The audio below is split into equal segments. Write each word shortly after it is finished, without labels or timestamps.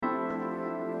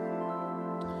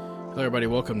Hello, everybody.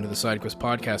 Welcome to the Side Quest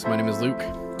Podcast. My name is Luke.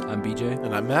 I'm BJ.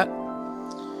 And I'm Matt.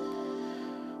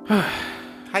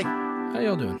 Hi. How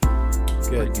y'all doing?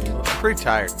 Good. I'm pretty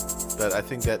tired, but I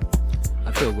think that...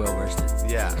 I feel well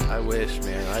rested. Yeah, I wish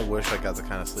I got the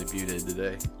kind of sleep you did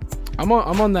today. I'm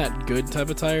on that good type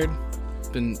of tired.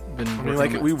 I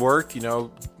mean, we worked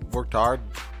hard,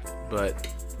 but,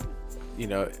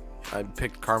 I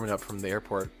picked Carmen up from the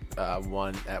airport at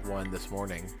 1 this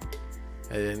morning.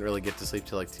 I didn't really get to sleep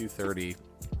till like 2:30,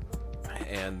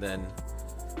 and then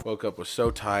woke up, was so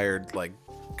tired, like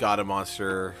got a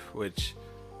monster, which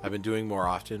I've been doing more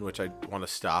often, which I want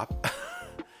to stop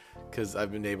because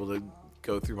I've been able to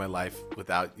go through my life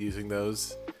without using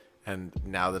those, and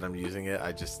now that I'm using it,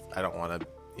 I don't want to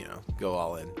go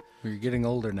all in. You're getting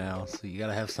older now, so you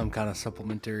gotta have some kind of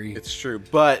supplementary. It's true,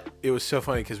 but it was so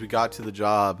funny because we got to the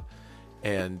job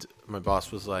and my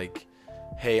boss was like,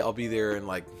 hey, I'll be there in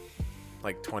like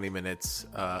 20 minutes,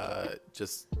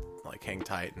 just like hang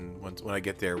tight, and when I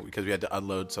get there, because we had to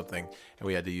unload something and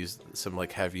we had to use some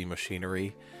like heavy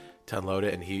machinery to unload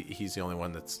it, and he's the only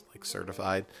one that's like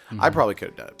certified. I probably could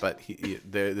have done it, but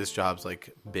this job's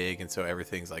like big, and so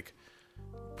everything's like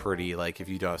pretty, like if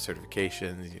you don't have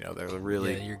certifications, they're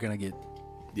really you're gonna get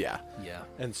yeah.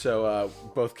 And so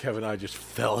both Kevin and I just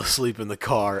fell asleep in the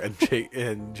car,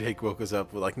 and Jake woke us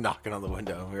up with like knocking on the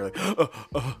window, and we were like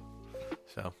oh.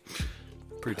 So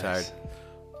pretty tired,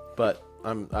 but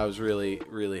I was really,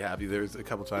 really happy. There was a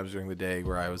couple times during the day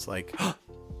where I was like, oh,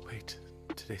 wait,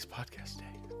 today's podcast day.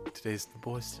 Today's the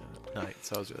boys' night,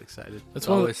 so I was really excited. That's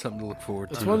always something to look forward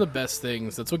to. That's one of the best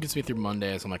things. That's what gets me through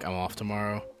Mondays. I'm like, I'm off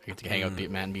tomorrow. I get to hang out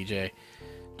with Matt and BJ.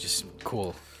 Just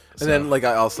cool. And then like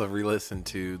I also re-listened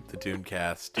to the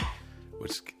Dooncast,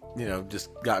 which just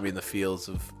got me in the feels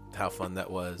of how fun that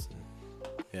was.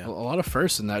 Yeah, a lot of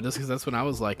firsts in that, just because that's when I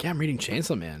was like, yeah, I'm reading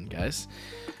Chainsaw Man, guys.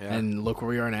 Yeah. And look where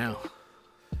we are now.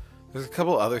 There's a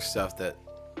couple other stuff that,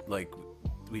 like,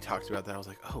 we talked about that I was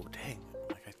like, oh, dang.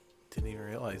 Like, I didn't even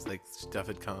realize, like, stuff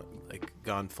had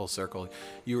gone full circle.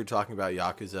 You were talking about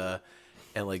Yakuza,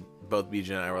 and, like, both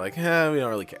BJ and I were like, we don't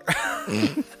really care.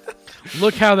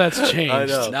 Look how that's changed. I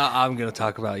know. Now I'm going to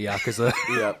talk about Yakuza.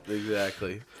 Yep,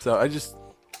 exactly. So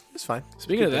it's fine.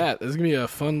 Speaking of that, there's going to be a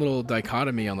fun little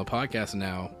dichotomy on the podcast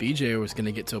now. BJ was going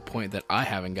to get to a point that I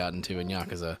haven't gotten to in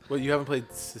Yakuza. Well, you haven't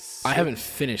played 6? I haven't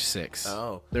finished 6.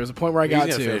 Oh. There was a point where I got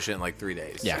to finish it in like 3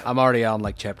 days. Yeah. I'm already on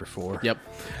like chapter 4. Yep.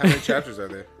 How many chapters are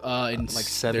there? Like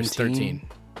 17? There's 13.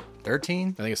 13?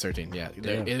 I think it's 13, yeah.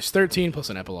 It's 13 plus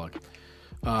an epilogue.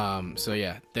 So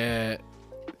yeah,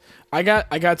 I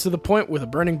got to the point with a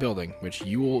burning building, which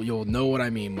you'll know what I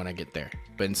mean when I get there.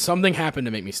 But something happened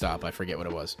to make me stop. I forget what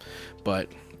it was,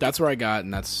 but that's where I got,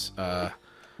 and that's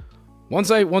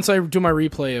once I do my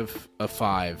replay of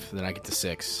 5, then I get to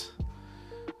 6.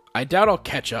 I doubt I'll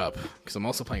catch up because I'm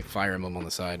also playing Fire Emblem on the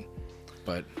side.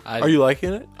 But are you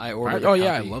liking it? I ordered.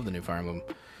 Yeah, I love the new Fire Emblem.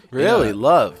 Really,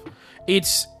 love.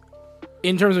 It's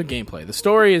in terms of gameplay. The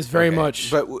story is very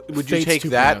much. But would you take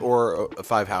that or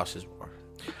 5 Houses more?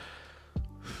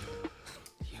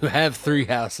 You have 3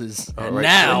 houses, and right.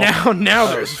 now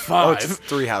there's 5. Oh, it's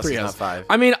 3 houses, not 5.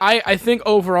 I mean, I think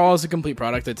overall as a complete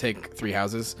product, I'd take 3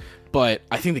 houses, but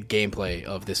I think the gameplay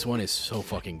of this one is so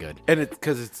fucking good. And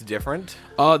because it's different?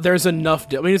 There's enough...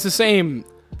 I mean, it's the same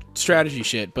strategy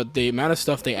shit, but the amount of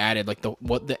stuff they added, like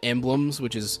the emblems,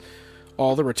 which is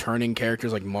all the returning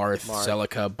characters like Marth,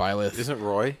 Celica, Byleth. Isn't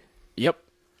Roy? Yep.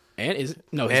 And is it?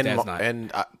 No, his dad's not.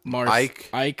 And Marth,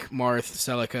 Ike, Marth,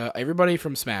 Celica, everybody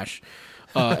from Smash.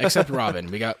 Except Robin.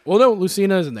 We got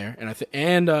Lucina is in there, and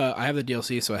I have the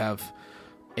DLC, so I have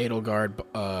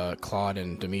Edelgard, Claude,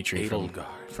 and Dimitri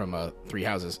from 3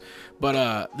 Houses.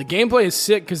 But the gameplay is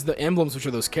sick because the emblems, which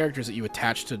are those characters that you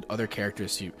attach to other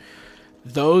characters,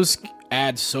 those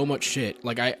add so much shit.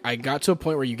 Like I got to a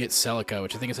point where you get Celica,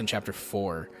 which I think is in chapter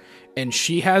 4, and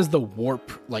she has the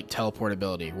warp like teleport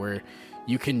ability where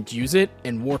you can use it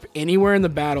and warp anywhere in the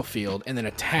battlefield and then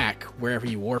attack wherever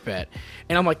you warp at.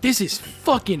 And I'm like, this is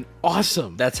fucking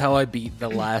awesome. That's how I beat the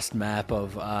last map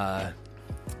of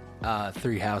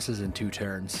 3 houses in 2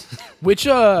 turns. Which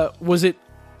was it?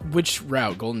 Which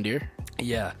route? Golden Deer?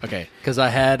 Yeah. Okay. Because I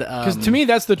had... Because to me,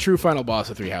 that's the true final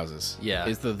boss of 3 houses. Yeah.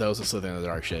 Is those that slither in the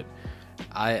dark shit.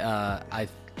 I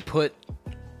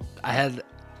had...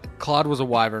 Claude was a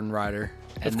wyvern rider.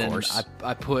 And of course. Then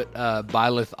I put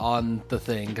Byleth on the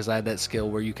thing because I had that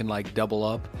skill where you can like double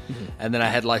up. Mm-hmm. And then I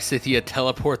had Lysithea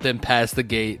teleport them past the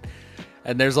gate.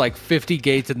 And there's like 50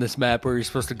 gates in this map where you're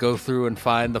supposed to go through and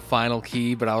find the final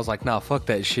key, but I was like, nah, fuck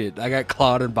that shit. I got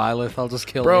Claude and Byleth. I'll just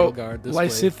kill Edelgard this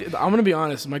way. I'm gonna be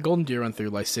honest. My Golden Deer run through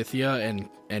Lysithea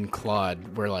and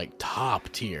Claude were like top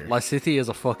tier. Lysithea is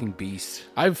a fucking beast.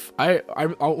 I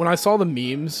when I saw the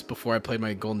memes before I played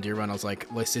my Golden Deer run, I was like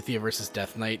Lysithea versus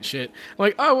Death Knight shit. I'm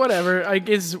like, oh whatever.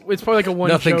 It's probably like a one.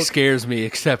 Nothing joke. scares me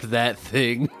except that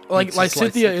thing. Like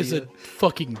Lysithea is a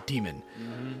fucking demon.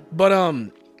 Mm-hmm.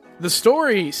 But the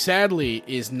story, sadly,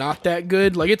 is not that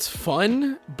good. Like, it's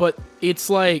fun, but it's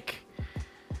like...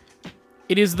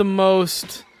 It is the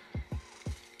most...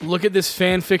 Look at this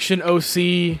fanfiction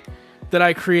OC that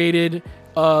I created.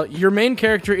 Your main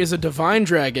character is a divine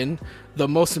dragon, the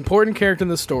most important character in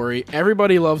the story.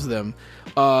 Everybody loves them.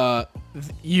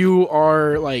 You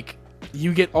are, like...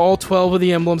 You get all 12 of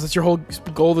the emblems. That's your whole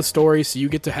goal of the story, so you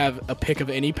get to have a pick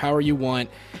of any power you want.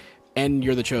 And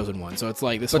you're the chosen one, so it's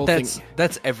like this whole thing.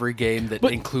 That's every game that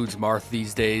includes Marth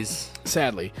these days.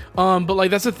 Sadly, but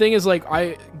like that's the thing is like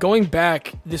going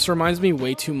back. This reminds me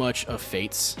way too much of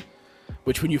Fates,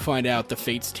 which when you find out the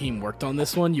Fates team worked on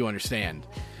this one, you understand.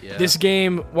 Yeah. This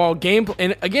game, while gameplay,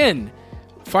 and again,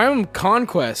 Fire Emblem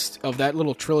Conquest of that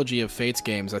little trilogy of Fates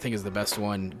games, I think is the best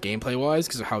one gameplay wise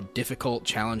because of how difficult,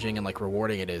 challenging, and like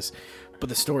rewarding it is. But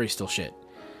the story's still shit.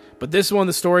 But this one,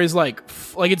 the story is like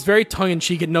it's very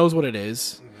tongue-in-cheek. It knows what it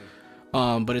is.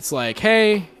 But it's like,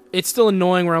 hey, it's still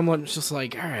annoying where I'm just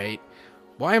like, all right,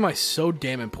 why am I so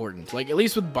damn important? Like, at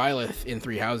least with Byleth in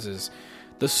Three Houses,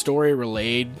 the story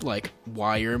relayed, like,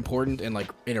 why you're important and,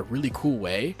 like, in a really cool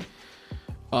way.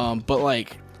 But,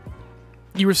 like,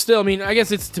 you were still, I mean, I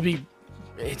guess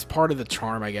it's part of the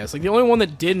charm, I guess. Like, the only one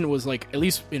that didn't was, like, at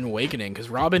least in Awakening, because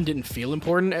Robin didn't feel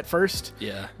important at first.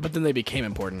 Yeah. But then they became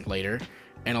important later.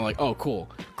 And I'm like, oh, cool.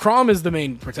 Chrom is the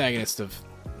main protagonist of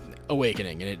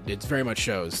Awakening, and it very much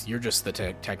shows. You're just the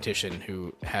tactician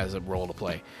who has a role to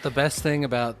play. The best thing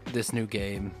about this new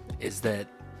game is that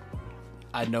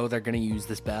I know they're going to use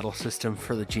this battle system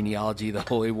for the Genealogy, the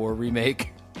Holy War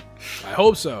remake. I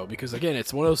hope so, because again,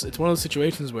 it's one of those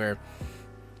situations where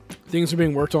things are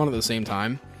being worked on at the same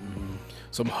time. Mm-hmm.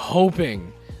 So I'm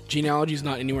hoping Genealogy's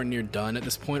not anywhere near done at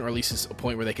this point, or at least it's a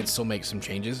point where they can still make some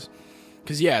changes.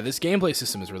 Because, yeah, this gameplay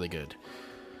system is really good.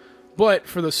 But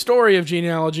for the story of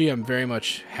Genealogy, I'm very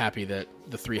much happy that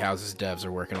the Three Houses devs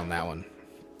are working on that one.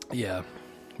 Yeah.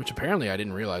 Which apparently I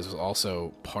didn't realize was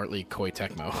also partly Koei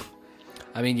Tecmo.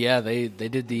 I mean, yeah, they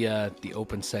did the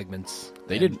open segments.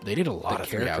 They did a lot of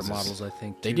Three Houses. Models, I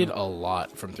think, too. They did a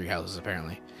lot from Three Houses,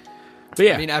 apparently. But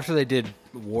yeah. I mean, after they did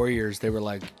Warriors, they were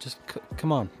like, just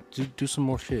come on, do some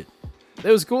more shit. It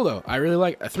was cool though. I really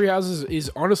like Three Houses is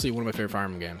honestly one of my favorite Fire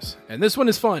Emblem games, and this one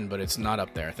is fun, but it's not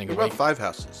up there. I think. What about Five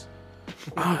Houses?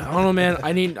 I don't know, man.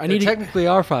 I need. There technically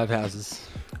are 5 houses.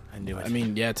 I knew it. I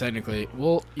mean, yeah, technically.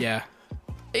 Well, yeah.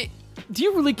 Do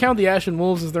you really count the Ashen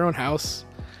Wolves as their own house?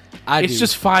 It's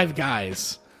just 5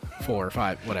 guys, 4 or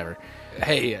 5, whatever.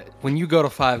 Hey, when you go to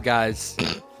 5 guys,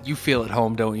 you feel at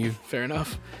home, don't you? Fair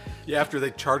enough. Yeah, after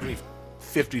they charged me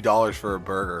 $50 for a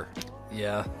burger.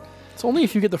 Yeah. It's only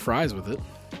if you get the fries with it.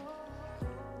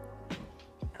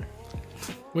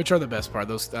 Which are the best part?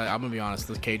 Those I'm gonna be honest,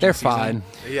 those Cajun. They're seasoning. fine.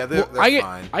 Yeah, they're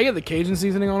fine. I get the Cajun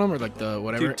seasoning on them, or like the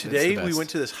whatever. Dude, today we went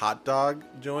to this hot dog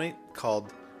joint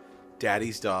called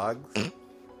Daddy's Dogs,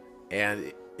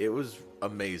 and it was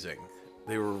amazing.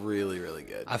 They were really, really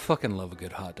good. I fucking love a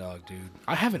good hot dog, dude.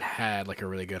 I haven't had like a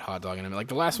really good hot dog in a minute. Like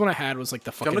the last one I had was like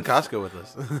the fucking. Come to Costco with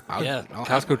us. I'll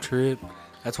Costco trip.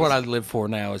 That's what I live for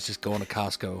now. Is just going to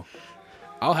Costco.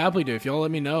 I'll happily do. If y'all let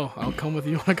me know, I'll come with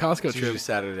you on a Costco It's trip. usually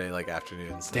Saturday, like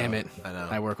afternoons. So Damn it! I know.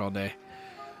 I work all day.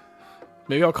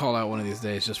 Maybe I'll call out one of these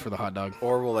days just for the hot dog.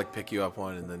 Or we'll like pick you up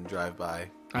one and then drive by.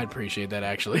 I'd appreciate that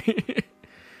actually.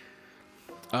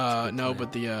 No,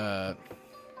 but the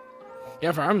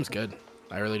Fire Emblem's good.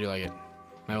 I really do like it.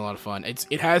 I had a lot of fun.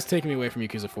 It has taken me away from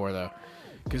Yakuza 4 though,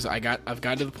 because I've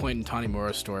gotten to the point in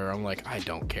Tanimura's story where I'm like, I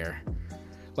don't care.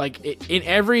 Like in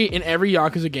every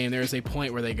Yakuza game, there is a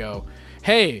point where they go,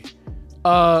 "Hey,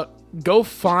 go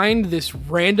find this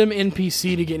random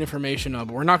NPC to get information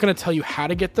of. We're not going to tell you how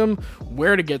to get them,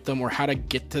 where to get them, or how to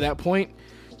get to that point.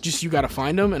 Just you got to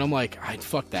find them." And I'm like,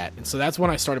 fuck that. And so that's when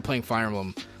I started playing Fire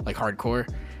Emblem like hardcore.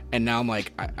 And now I'm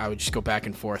like, I would just go back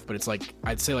and forth, but it's like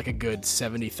I'd say like a good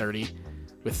 70-30,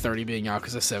 with 30 being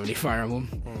Yakuza, 70 Fire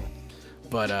Emblem.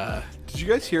 But did you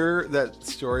guys hear that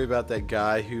story about that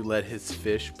guy who let his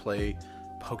fish play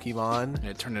Pokemon? And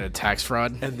it turned into tax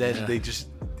fraud. And then they just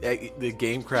the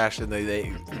game crashed, and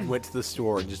they went to the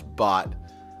store and just bought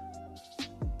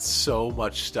so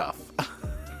much stuff.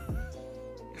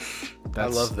 I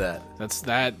love that.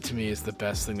 That to me is the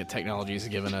best thing that technology has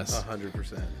given us.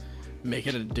 100%.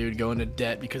 Making a dude go into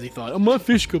debt because he thought, my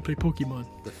fish could play Pokemon.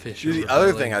 The fish. The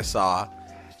other thing I saw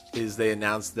is they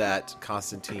announced that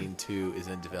Constantine 2 is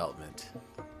in development.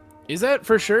 Is that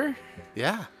for sure?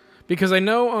 Yeah. Because I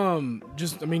know,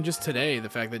 just today, the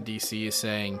fact that DC is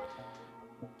saying,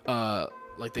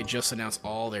 like they just announced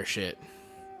all their shit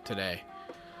today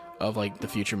of like the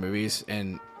future movies,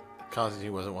 and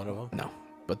Constantine wasn't one of them. No,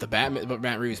 but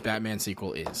Matt Reeves' Batman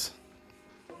sequel is.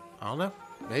 I don't know.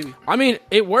 Maybe. I mean,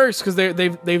 it works because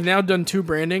they've now done 2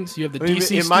 brandings. You have the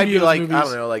DC. It might be like movies. I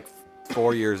don't know, like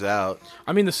 4 years out.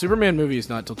 I mean, the Superman movie is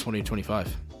not till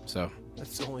 2025, so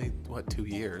that's only 2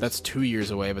 years. That's 2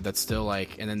 years away, but that's still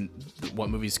like. And then what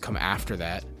movies come after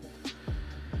that?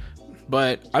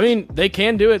 But I mean, they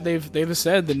can do it. They've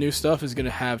said the new stuff is going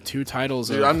to have 2 titles.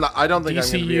 Dude, I don't think I'm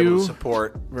going to be able to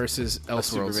support versus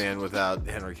Elseworlds. Superman without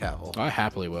Henry Cavill. I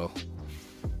happily will.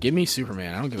 Give me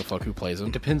Superman. I don't give a fuck who plays him.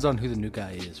 It depends on who the new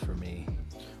guy is for me.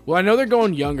 Well, I know they're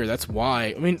going younger. That's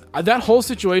why. I mean, that whole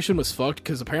situation was fucked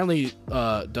because apparently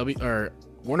Warner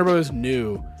Bros.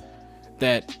 Knew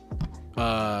that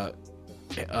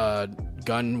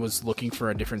Gunn was looking for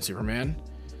a different Superman,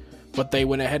 but they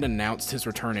went ahead and announced his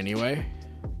return anyway.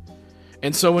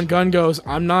 And so when Gunn goes,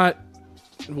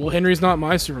 Henry's not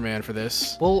my Superman for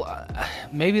this. Well,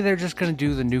 maybe they're just going to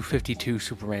do the new 52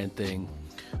 Superman thing.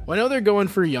 Well, I know they're going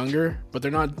for younger, but they're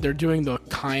not. They're doing the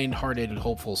kind-hearted,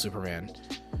 hopeful Superman.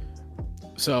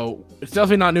 So it's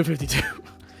definitely not New 52.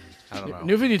 I don't know.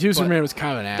 New 52 Superman was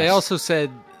kind of an ass. They also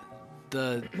said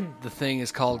the thing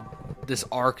is called, this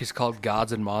arc is called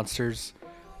Gods and Monsters,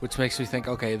 which makes me think,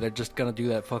 okay, they're just gonna do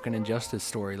that fucking Injustice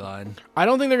storyline. I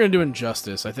don't think they're gonna do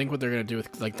Injustice. I think what they're gonna do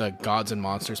with like the Gods and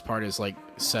Monsters part is like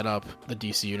set up the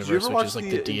DC universe, which is like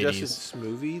the deities. Injustice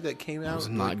movie that came out? It was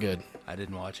not good. I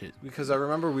didn't watch it because I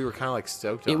remember we were kind of like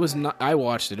stoked. It was not. I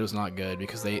watched it. It was not good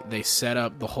because they set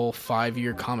up the whole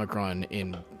 5-year comic run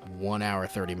in 1 hour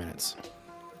 30 minutes.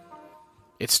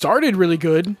 It started really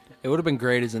good. It would have been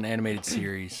great as an animated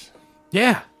series.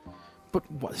 Yeah. But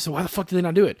so why the fuck did they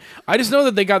not do it? I just know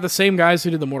that they got the same guys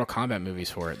who did the Mortal Kombat movies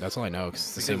for it. That's all I know because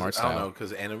it's the same art style. I don't know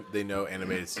because they know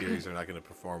animated series are not going to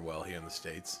perform well here in the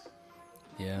States.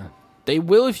 Yeah. They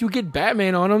will if you get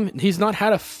Batman on him. He's not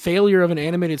had a failure of an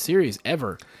animated series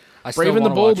ever. Brave and the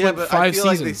Bold went 5 I feel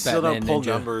seasons. Like they still Batman don't pull Ninja.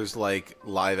 numbers like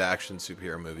live action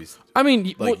superhero movies. I mean,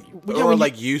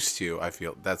 used to. I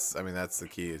feel that's the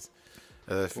key is.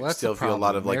 I Well, still feel a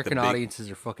lot of American like the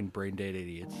audiences are fucking brain dead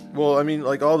idiots. Well, I mean,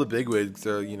 like all the bigwigs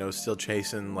are still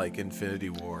chasing like Infinity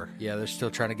War. Yeah, they're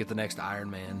still trying to get the next Iron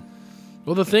Man.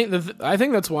 Well, I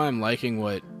think that's why I'm liking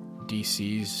what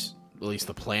DC's, at least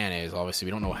the plan is. Obviously,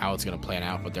 we don't know how it's going to plan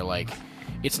out, but they're like,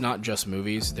 it's not just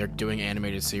movies. They're doing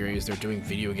animated series. They're doing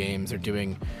video games. They're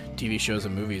doing TV shows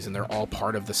and movies, and they're all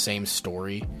part of the same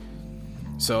story.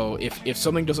 So if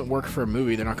something doesn't work for a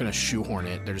movie, they're not going to shoehorn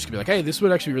it. They're just going to be like, hey, this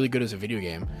would actually be really good as a video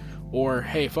game. Or,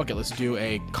 hey, fuck it, let's do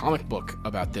a comic book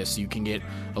about this so you can get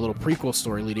a little prequel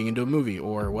story leading into a movie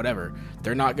or whatever.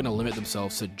 They're not going to limit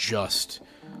themselves to just...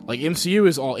 Like, MCU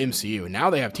is all MCU.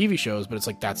 Now they have TV shows, but it's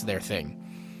like that's their thing.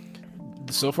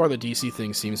 So far, the DC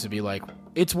thing seems to be like,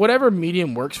 it's whatever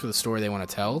medium works for the story they want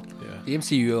to tell. Yeah. The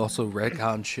MCU also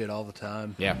retcon shit all the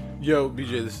time. Yeah. Yo,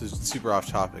 BJ, this is super off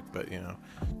topic, but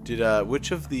did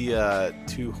which of the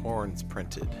 2 horns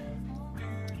printed?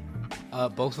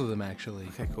 Both of them actually.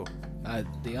 Okay, cool.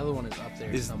 The other one is up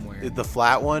there somewhere. Is the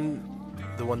flat one,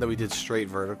 the one that we did straight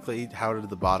vertically? How did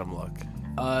the bottom look?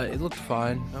 It looked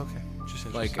fine. Okay, just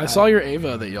interesting. Like I saw your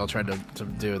Ava that y'all tried to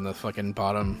do in the fucking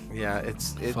bottom. Yeah,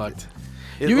 it's fucked.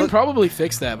 You can probably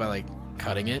fix that by like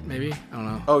cutting it, maybe. I don't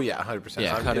know. Oh yeah, 100%.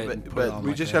 Yeah, cut it and put it but on we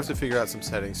like just that. have to figure out some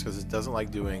settings because it doesn't like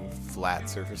doing flat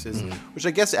surfaces, which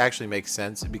I guess actually makes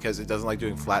sense because it doesn't like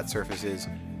doing flat surfaces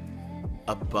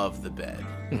above the bed.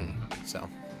 So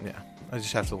yeah, I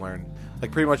just have to learn.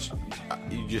 Like pretty much,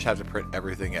 you just have to print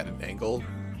everything at an angle.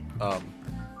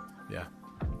 Yeah.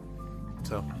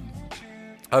 So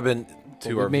I've been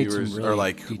to Well, our we made some viewers really are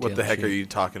like, what detailed the heck are shit. you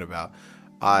talking about?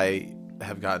 I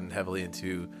have gotten heavily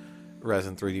into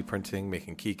resin 3D printing,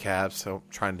 making keycaps, so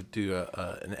trying to do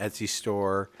an Etsy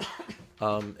store,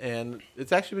 and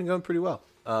it's actually been going pretty well,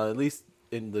 at least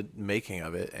in the making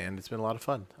of it, and it's been a lot of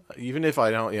fun. Even if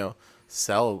I don't,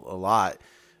 sell a lot,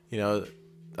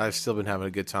 I've still been having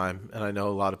a good time, and I know a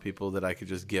lot of people that I could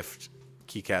just gift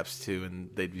keycaps to, and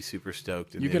they'd be super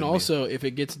stoked. You can also, if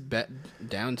it gets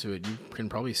down to it, you can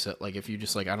probably sell. Like if you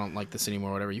just like, I don't like this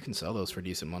anymore, or whatever, you can sell those for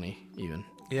decent money, even.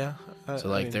 Yeah. So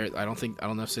like, I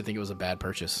don't necessarily think it was a bad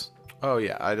purchase. Oh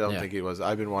yeah, I don't think it was.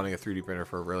 I've been wanting a 3D printer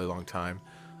for a really long time,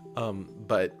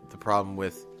 but the problem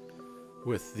with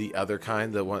with the other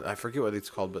kind, the one I forget what it's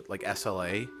called, but like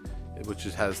SLA, which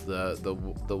just has the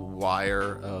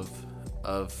wire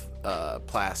of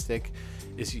plastic,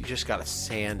 is you just gotta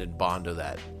sand and Bondo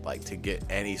that like to get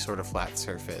any sort of flat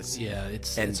surface. Yeah,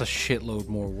 it's a shitload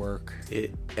more work.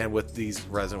 And with these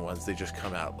resin ones, they just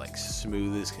come out like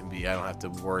smooth as can be. I don't have to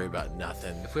worry about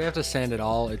nothing. If we have to sand it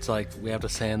all, it's like we have to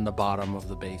sand the bottom of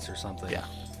the base or something. Yeah.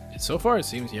 So far, it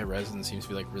seems resin seems to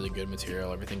be like really good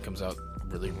material. Everything comes out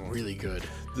really, really good.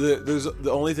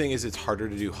 The only thing is it's harder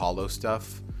to do hollow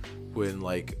stuff when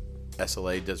like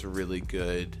SLA does really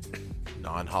good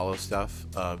non-hollow stuff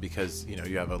because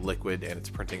you have a liquid and it's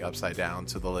printing upside down,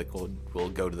 so the liquid will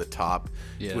go to the top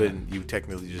when you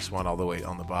technically just want all the way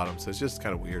on the bottom. So it's just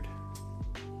kind of weird.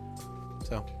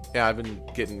 So yeah, I've been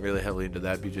getting really heavily into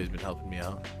that. BJ's been helping me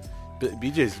out. But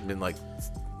BJ's been like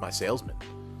my salesman.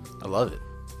 I love it.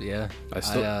 Yeah,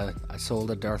 I sold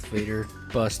a Darth Vader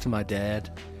bust to my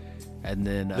dad, and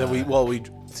then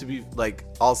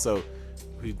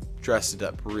we dressed it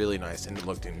up really nice and it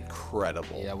looked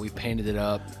incredible. Yeah, we painted it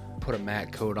up, put a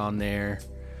matte coat on there,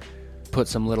 put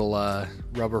some little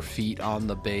rubber feet on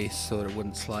the base so that it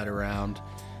wouldn't slide around.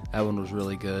 That one was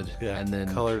really good. Yeah, and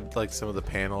then colored like some of the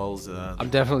panels. I'm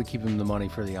definitely keeping the money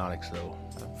for the Onyx though,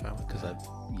 because I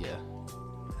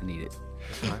need it.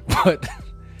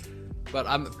 But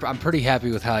I'm pretty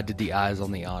happy with how I did the eyes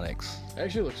on the Onyx. It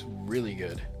actually looks really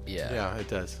good. Yeah, it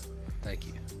does. Thank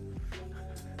you.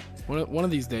 One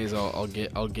of these days, I'll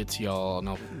get to y'all and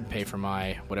I'll pay for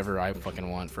my whatever I fucking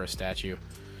want for a statue.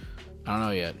 I don't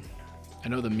know yet. I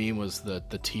know the meme was the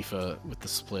Tifa with the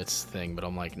splits thing, but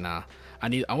I'm like, nah.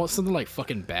 I want something like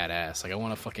fucking badass. Like I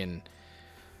want to fucking,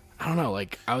 I don't know.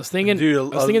 Like I was thinking,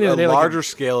 dude, the other day, larger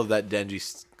scale of that Denji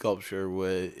sculpture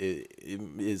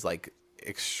is like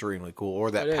extremely cool.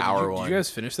 Or that power one. Did you guys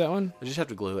finish that one? I just have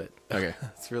to glue it. Okay.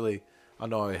 It's really, I don't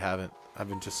know why we haven't. I've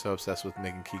been just so obsessed with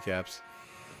making keycaps.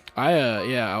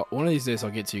 One of these days I'll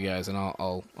get to you guys and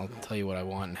I'll tell you what I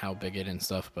want and how big it and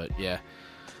stuff. But yeah,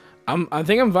 I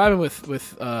think I'm vibing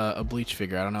with a Bleach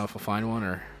figure. I don't know if I'll find one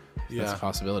or if that's a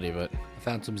possibility, but I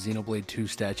found some Xenoblade 2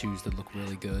 statues that look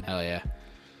really good. Hell yeah.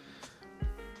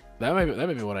 That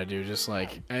might be what I do. Just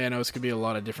like, I know it's gonna be a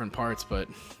lot of different parts, but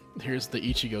here's the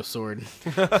Ichigo sword.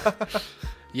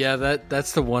 Yeah,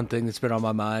 that's the one thing that's been on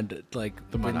my mind.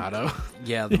 Like the Monado.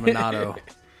 Yeah, the Monado.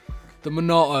 The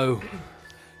Monado.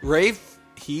 Rafe,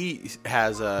 he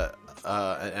has an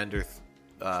Ender,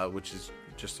 which is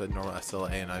just a normal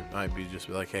SLA, and I might be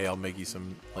like, hey, I'll make you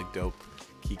some like dope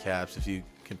keycaps if you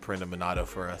can print a Monado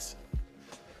for us.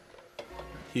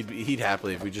 He'd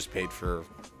happily if we just paid for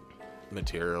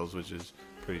materials, which is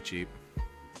pretty cheap.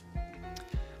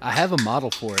 I have a model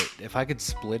for it. If I could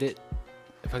split it,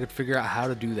 if I could figure out how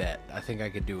to do that, I think I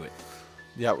could do it.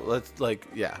 Yeah,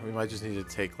 we might just need to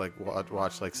take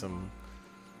watch like some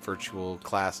virtual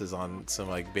classes on some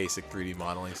like basic 3D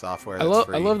modeling software. I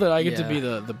love that I get to be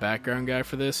the background guy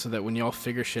for this, so that when y'all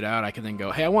figure shit out, I can then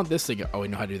go, hey, I want this thing. Oh, we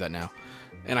know how to do that now,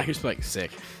 and I can just be like,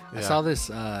 sick. Yeah. I saw this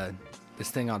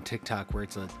thing on TikTok where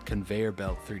it's a conveyor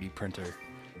belt 3D printer,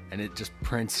 and it just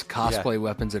prints cosplay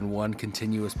weapons in one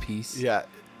continuous piece. Yeah.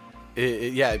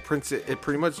 It prints it. It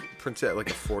pretty much prints it at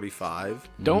like a 45.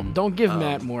 Don't give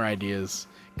Matt more ideas,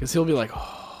 because he'll be like,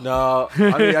 oh. No,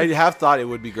 I mean I have thought it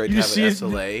would be great to have an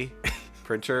SLA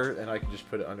printer, and I can just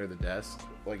put it under the desk,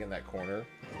 like in that corner.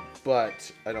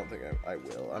 But I don't think I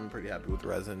will. I'm pretty happy with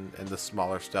resin and the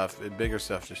smaller stuff. And bigger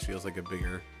stuff just feels like a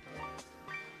bigger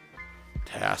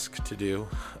task to do,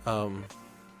 and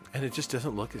it just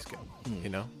doesn't look as good. You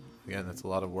know, again, that's a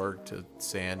lot of work to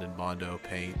sand and Bondo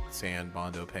paint,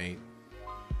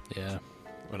 Yeah.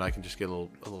 When I can just get a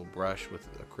little brush with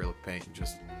acrylic paint and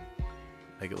just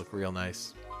make it look real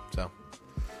nice. So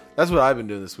that's what I've been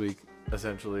doing this week,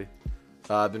 essentially.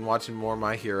 I've been watching more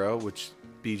My Hero, which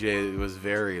BJ was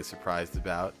very surprised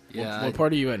about. Yeah. What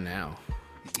part are you at now?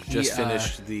 Just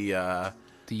finished the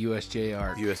USJ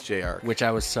arc. USJ arc. Which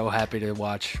I was so happy to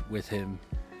watch with him.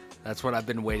 That's what I've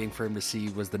been waiting for him to see,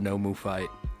 was the Nomu fight.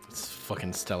 It's a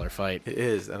fucking stellar fight. It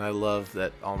is, and I love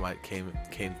that All Might came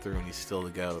through and he's still the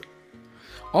GOAT.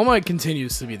 All Might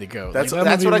continues to be the GOAT. That's what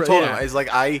I told him. It's like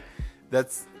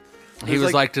He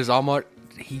was like, does All Might...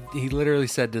 He literally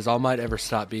said, does All Might ever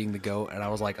stop being the GOAT? And I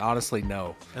was like, honestly,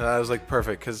 no. And I was like,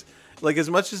 perfect. Because, like, as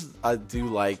much as I do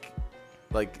like,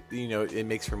 you know, it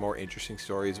makes for more interesting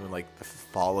stories when, like, the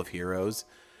fall of heroes.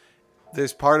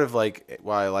 There's part of, like,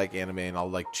 why I like anime and I'll,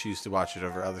 like, choose to watch it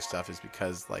over other stuff is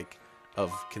because, like,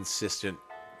 of consistent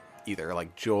either,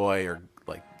 like, joy or,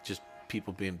 like, just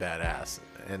people being badass.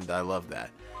 And I love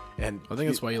that. And I think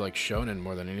that's why you like shonen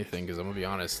more than anything. Because I'm gonna be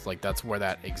honest, like that's where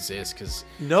that exists. Because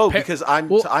because I'm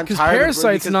tired.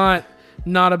 Parasite's not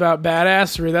about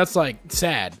badassery. That's like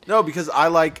sad. No, because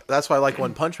that's why I like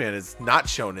One Punch Man. It's not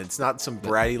shonen. It's not some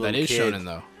bratty little kid. That is shonen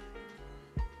though.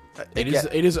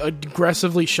 It is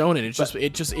aggressively shonen.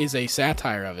 It just is a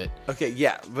satire of it. Okay,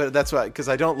 yeah, but that's why, because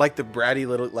I don't like the bratty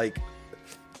little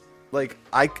like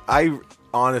I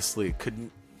honestly could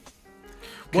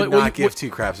not give two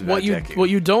craps about Deku. What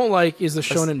you don't like is the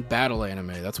shonen battle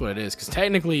anime. That's what it is. Because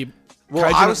technically,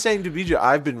 I was saying to BJ,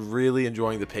 I've been really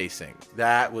enjoying the pacing.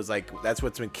 That's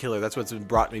what's been killer. That's what's been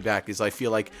brought me back. Is I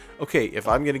feel like, okay, if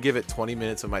I'm gonna give it 20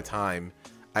 minutes of my time,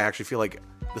 I actually feel like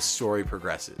the story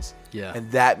progresses. Yeah, and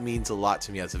that means a lot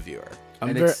to me as a viewer.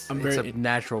 It's a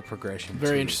natural progression.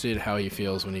 Very interested in how he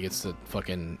feels when he gets to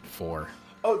fucking 4.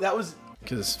 Oh, that was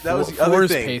because that was the other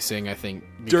thing. Pacing, I think.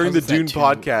 During the Dune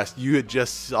podcast, you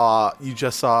just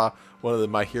saw one of the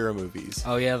My Hero movies.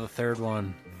 Oh yeah, the third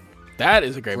one. That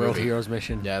is a great World movie. Heroes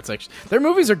Mission. Yeah, it's actually their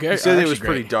movies are good. You said it was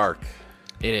pretty dark.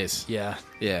 It is. Yeah.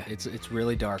 Yeah. It's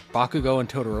really dark. Bakugo and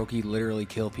Todoroki literally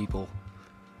kill people.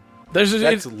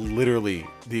 That's literally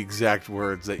the exact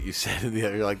words that you said in the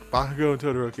other. You're like, Bakugo and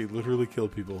Todoroki literally kill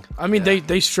people. I mean,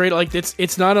 they straight like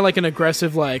it's not like an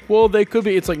aggressive like. Well, they could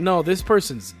be. It's like no, this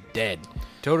person's dead.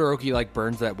 Todoroki like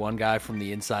burns that one guy from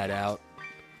the inside out.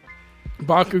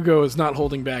 Bakugo is not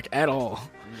holding back at all.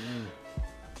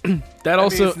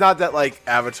 It's not that like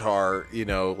Avatar,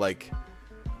 like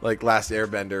Last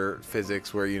Airbender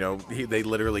physics where they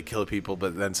literally kill people,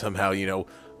 but then somehow a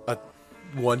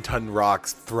 1-ton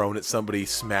rocks thrown at somebody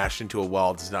smashed into a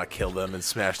wall does not kill them and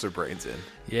smash their brains in.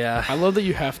 Yeah, I love that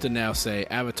you have to now say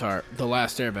Avatar, The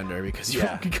Last Airbender, because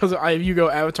you go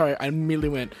Avatar, I immediately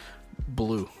went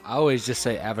blue. I always just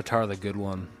say Avatar, the good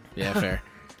one. Yeah, fair.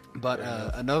 But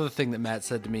another thing that Matt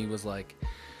said to me was like,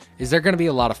 is there going to be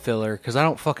a lot of filler? Because I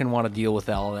don't fucking want to deal with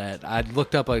all that. I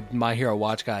looked up a My Hero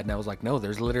Watch Guide, and I was like, no,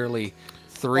 there's literally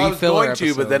 3 filler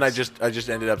episodes. But then I just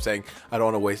ended up saying I don't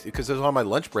want to waste it because it was on my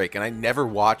lunch break, and I never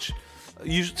watch.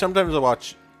 Sometimes I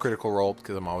watch Critical Role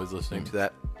because I'm always listening to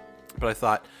that. But I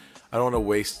thought I don't want to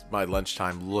waste my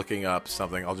lunchtime looking up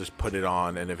something. I'll just put it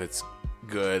on, and if it's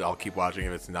good, I'll keep watching.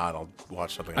 If it's not, I'll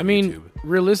watch something on YouTube.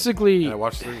 Realistically, and I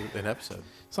watched an episode.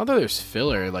 It's not that there's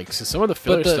filler. Like some of the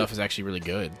filler stuff is actually really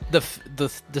good.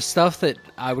 The stuff that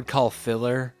I would call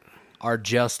filler are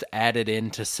just added in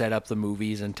to set up the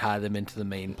movies and tie them into the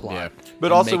main plot. Yeah.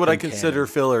 But also what I consider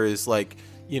filler is like,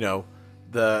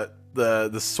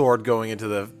 the sword going into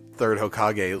the third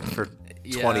Hokage for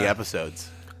 20 episodes.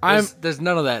 There's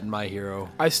none of that in My Hero.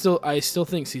 I still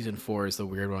think season 4 is the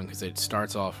weird one because it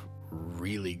starts off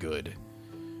really good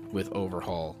with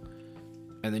Overhaul.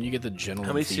 And then you get the gentleman.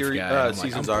 How many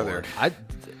seasons are there?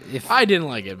 I didn't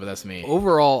like it, but that's me.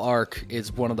 Overall arc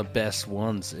is one of the best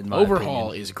ones in my Overhaul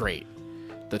opinion. is great.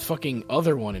 The fucking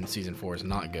other one in season 4 is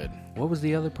not good. What was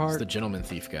the other part? It's the gentleman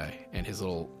thief guy and his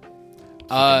little.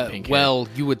 Pink hair.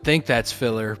 You would think that's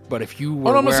filler, but if you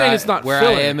were I'm not saying it's not where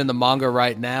filler. I am in the manga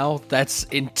right now, that's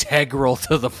integral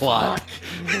to the plot.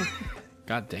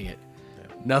 God dang it!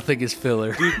 Nothing is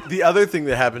filler. Dude, the other thing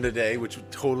that happened today, which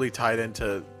totally tied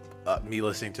into me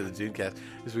listening to the Dudecast,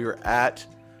 is we were at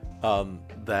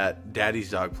that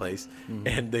Daddy's Dog place,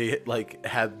 and they like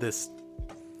had this.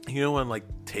 On like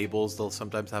tables, they'll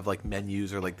sometimes have like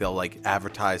menus or like they'll like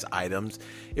advertise items.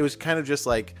 It was kind of just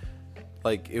like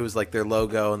it was like their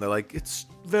logo, and they're like, "It's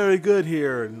very good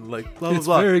here," and like blah blah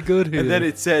blah. It's very good here. And then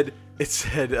it said,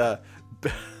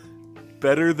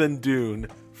 "Better than Dune,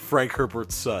 Frank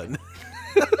Herbert's son."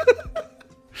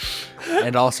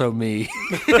 And also me.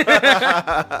 God,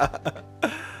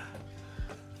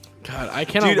 I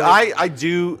cannot. Dude, I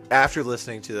do. After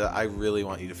listening to that, I really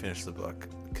want you to finish the book,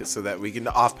 so that we can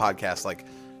off podcast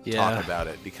talk about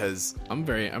it, because I'm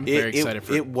very excited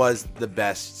for it. It was the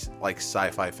best like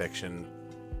sci-fi fiction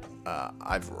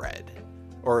I've read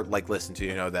or like listened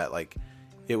to. That like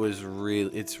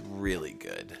it's really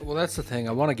good. Well, that's the thing.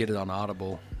 I want to get it on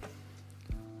Audible,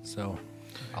 so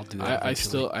I'll do that. I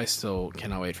still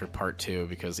cannot wait for part 2,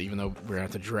 because even though we're gonna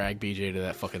have to drag BJ to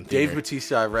that fucking Dave theater.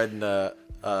 Bautista, I read in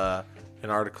an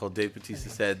article. Dave Bautista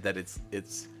said that it's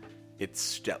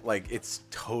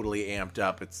totally amped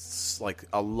up. It's like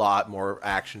a lot more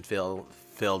action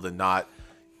filled and not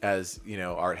as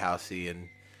art housey and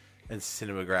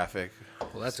cinematographic.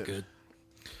 Well, that's good.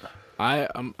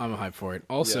 I'm hyped for it.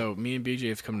 Also, me and BJ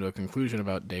have come to a conclusion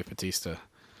about Dave Bautista.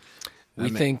 We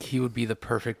think he would be the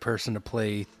perfect person to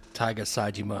play Taiga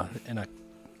Saejima in a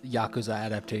Yakuza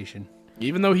adaptation.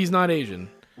 Even though he's not Asian,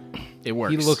 it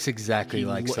works. He looks exactly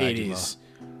like Saejima.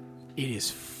 It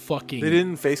is fucking. They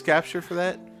didn't face capture for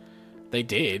that? They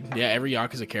did. Yeah, every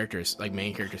Yakuza character's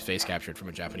main character's face captured from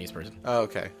a Japanese person. Oh,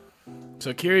 okay.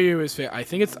 So Kiryu is. I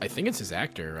think it's his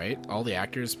actor, right? All the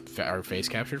actors are face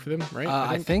captured for them, right?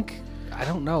 I think. I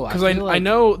don't know. Because I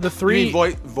know the three. You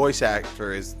mean voice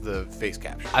actor is the face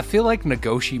capture. I feel like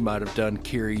Nagoshi might have done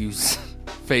Kiryu's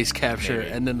face capture,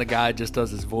 Maybe. and then the guy just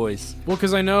does his voice. Well,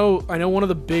 because I know one of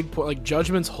the big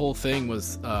Judgment's whole thing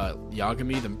was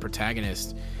Yagami, the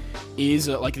protagonist, is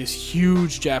this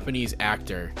huge Japanese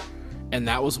actor, and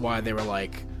that was why they were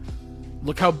like,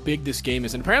 look how big this game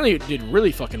is, and apparently it did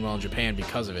really fucking well in Japan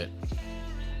because of it.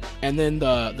 And then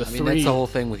the three. That's the whole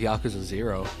thing with Yakuza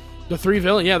 0. The three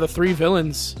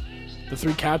villains, the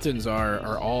three captains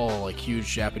are all huge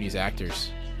Japanese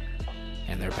actors,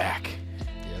 and they're back.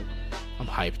 Yep. I'm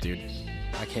hyped, dude.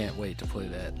 I can't wait to play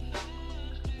that.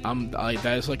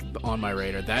 That is on my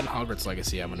radar. That and Hogwarts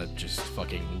Legacy, I'm gonna just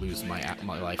fucking lose my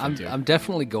life into. I'm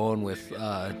definitely going with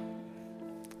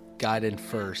Gaiden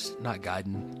first, not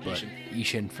Gaiden, but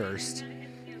Ishin first,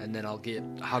 and then I'll get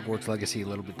Hogwarts Legacy a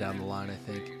little bit down the line, I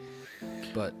think.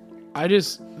 But I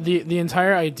just the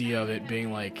entire idea of it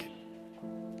being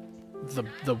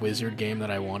the wizard game that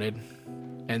I wanted,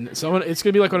 and it's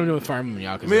gonna be like what I'm doing with Fire Emblem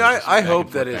Yakuza. I mean, I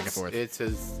hope that it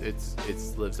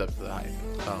lives up to the hype.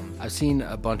 I've seen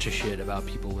a bunch of shit about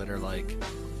people that are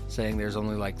saying there's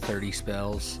only 30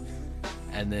 spells,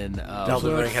 and then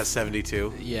Elden Ring has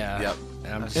 72. Yeah. Yep.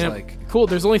 And I'm just cool.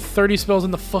 There's only 30 spells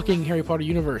in the fucking Harry Potter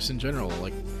universe in general.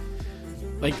 People.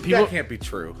 That can't be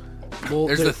true. Well,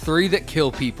 there's the 3 that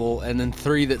kill people, and then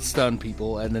 3 that stun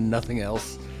people, and then nothing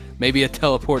else. Maybe a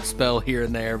teleport spell here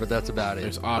and there, but that's about it.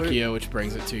 There's Accio, which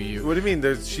brings it to you. What do you mean?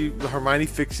 Hermione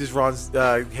fixes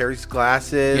Harry's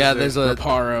glasses. Yeah, there's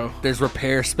Reparo. There's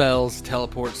repair spells,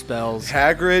 teleport spells.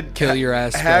 Hagrid kill your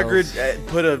ass. Hagrid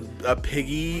spells. Put a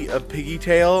piggy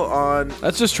tail on.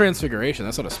 That's just transfiguration.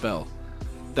 That's not a spell.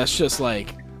 That's just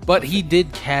But he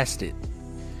did cast it.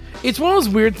 It's one of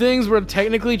those weird things where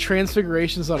technically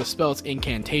transfiguration is not a spell; it's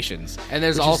incantations, and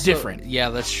there's which also is different.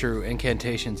 Yeah, that's true.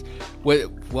 Incantations.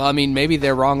 Well, I mean, maybe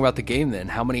they're wrong about the game then.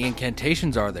 How many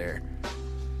incantations are there?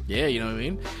 Yeah, you know what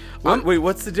I mean. Wait,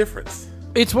 what's the difference?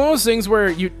 It's one of those things where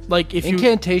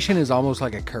incantation is almost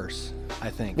like a curse, I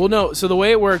think. Well, no. So the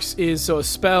way it works is a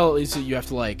spell is that you have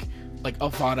to like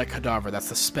Avada Kedavra. That's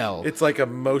the spell. It's like a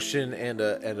motion and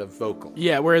a vocal.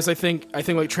 Yeah. Whereas I think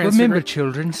Remember,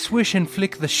 children, swish and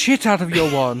flick the shit out of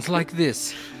your wands like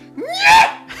this.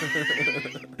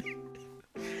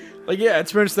 Yeah,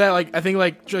 it's pretty much that. I think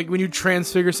when you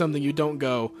transfigure something, you don't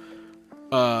go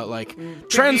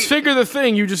transfigure the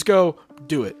thing. You just go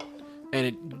do it, and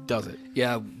it does it.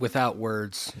 Yeah, without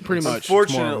words. Pretty much.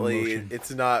 Unfortunately, it's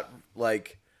not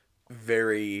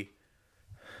very.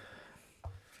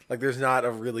 There's not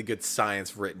a really good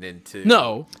science written into.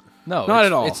 No, not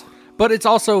at all. But it's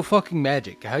also fucking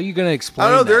magic. How are you going to explain?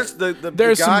 I don't know.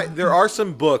 that? There are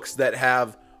some books that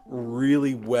have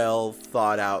really well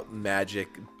thought out magic.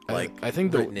 I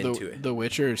think written into it. the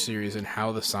Witcher series and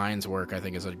how the signs work, I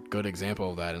think, is a good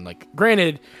example of that. And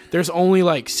granted, there's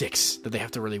only 6 that they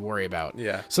have to really worry about.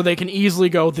 Yeah. So they can easily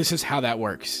go, this is how that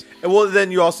works. And well,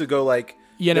 then you also go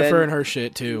Yennefer and her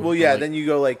shit too. Well, yeah. Then you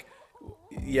go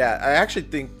yeah. I actually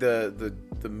think the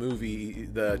movie,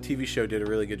 the TV show, did a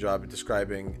really good job at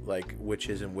describing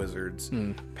witches and wizards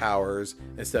powers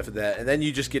and stuff like that. And then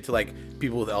you just get to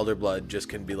people with elder blood just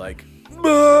can be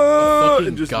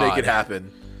and just make it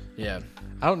happen. Yeah,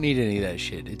 I don't need any of that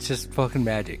shit. It's just fucking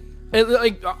magic.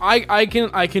 I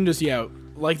can just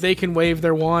they can wave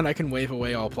their wand. I can wave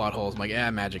away all plot holes.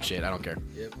 I'm magic shit. I don't care.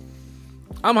 Yep.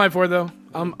 I'm hyped for it though.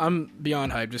 I'm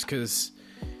beyond hyped just because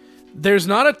there's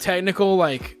not a technical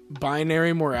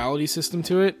binary morality system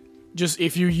to it. Just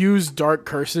if you use dark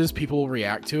curses, people will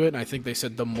react to it. And I think they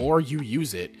said the more you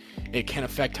use it, it can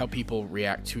affect how people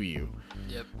react to you.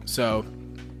 Yep. So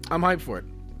I'm hyped for it.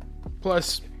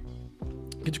 Plus,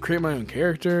 I get to create my own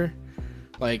character.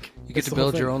 You get to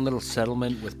build your own little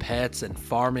settlement with pets and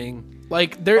farming.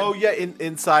 Inside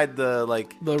the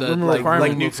rumor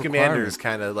requirement, Newt Scamander's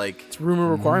kind of it's rumor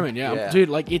requirement. Yeah, dude.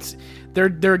 They're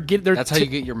That's how you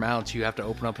get your mounts. You have to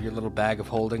open up your little bag of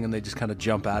holding, and they just kind of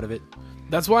jump out of it.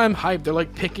 That's why I'm hyped.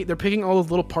 They're picking all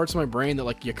those little parts of my brain that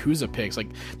Yakuza picks,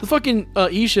 the fucking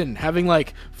Ishin having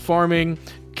farming,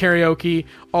 karaoke,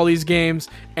 all these games,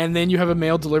 and then you have a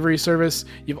mail delivery service.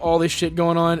 You have all this shit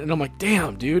going on, and I'm like,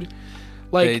 damn, dude.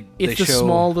 It's the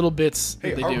small little bits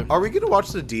that they do. Are we gonna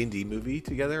watch the D&D movie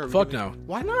together? Fuck no.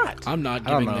 Why not? I'm not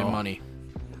giving them money.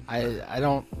 I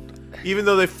don't. Even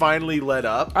though they finally let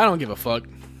up, I don't give a fuck.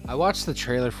 I watched the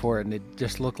trailer for it, and it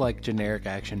just looked like generic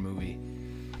action movie.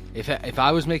 If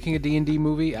I was making a D&D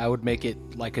movie, I would make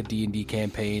it like a D&D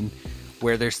campaign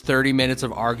where there's 30 minutes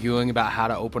of arguing about how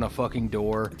to open a fucking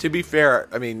door. To be fair,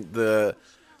 I mean, the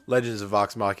Legends of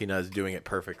Vox Machina is doing it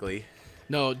perfectly.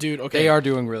 No, dude, okay. They are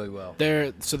doing really well.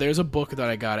 There's a book that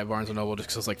I got at Barnes & Noble just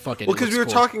because I was like, fuck it. Well, because we were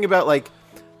talking about,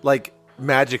 like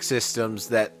magic systems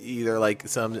that either, like,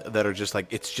 some that are just,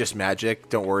 like, it's just magic,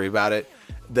 don't worry about it,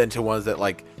 then to ones that,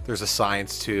 like, there's a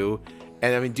science to.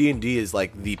 And, I mean, D&D is,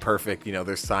 like, the perfect,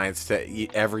 there's science to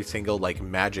every single, like,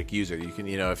 magic user. You can,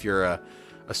 if you're a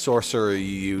sorcerer, you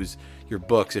use your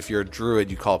books. If you're a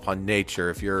druid, you call upon nature.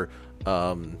 If you're,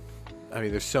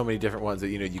 there's so many different ones that,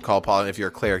 you call upon. If you're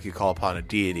a cleric, you call upon a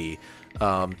deity.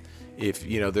 If,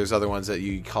 there's other ones that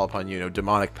you call upon,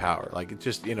 demonic power. Like, it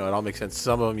just, it all makes sense.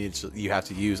 Some of them you have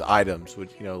to use items,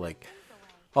 which, like,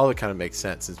 all of it kind of makes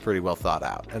sense. It's pretty well thought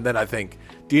out. And then I think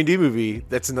D&D movie,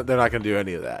 they're not going to do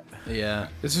any of that. Yeah.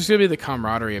 This is going to be the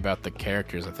camaraderie about the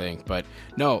characters, I think. But,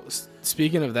 no,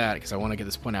 speaking of that, because I want to get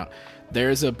this point out,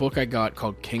 there's a book I got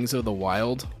called Kings of the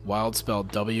Wild, wild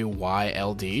spelled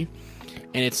W-Y-L-D.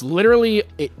 And it's literally,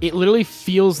 it literally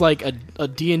feels like a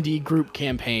D&D group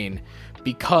campaign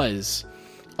because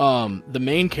the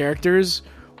main characters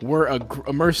were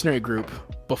a mercenary group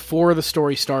before the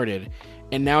story started.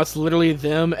 And now it's literally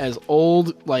them as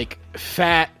old, like,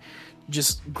 fat,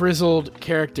 just grizzled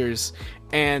characters.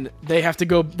 And they have to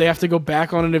go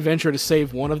back on an adventure to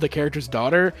save one of the characters'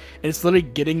 daughter. And it's literally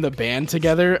getting the band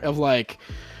together of, like,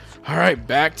 all right,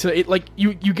 back to it. Like,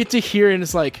 you get to hear, and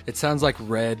it's like, it sounds like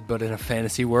Red, but in a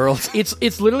fantasy world.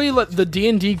 It's literally like the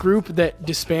D&D group that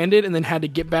disbanded and then had to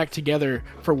get back together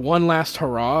for one last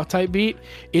hurrah type beat.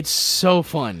 It's so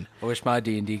fun. I wish my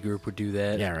D&D group would do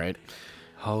that. Yeah, right.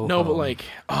 But like,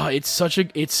 it's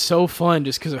so fun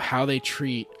just because of how they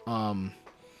treat the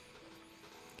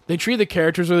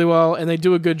characters really well, and they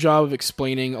do a good job of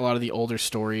explaining a lot of the older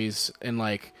stories and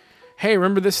like, hey,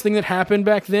 remember this thing that happened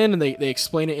back then? And they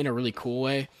explain it in a really cool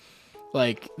way.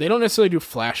 Like, they don't necessarily do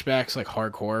flashbacks like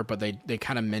hardcore, but they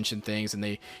kind of mention things and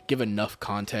they give enough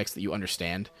context that you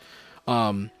understand.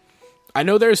 I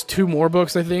know there's 2 more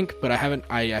books, I think, but I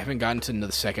haven't gotten to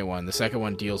the second one. The second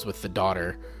one deals with the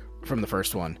daughter from the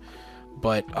first one.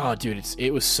 But, oh, dude,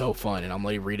 it was so fun. And I'm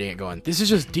like reading it going, this is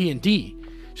just D&D.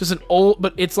 It's just an old,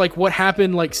 but it's like what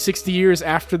happened like 60 years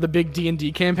after the big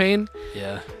D&D campaign.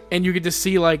 Yeah. And you get to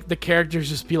see like the characters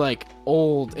just be like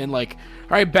old and like, all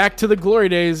right, back to the glory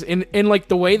days. And like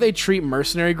the way they treat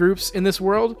mercenary groups in this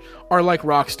world are like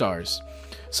rock stars.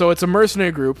 So it's a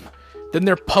mercenary group, then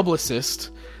their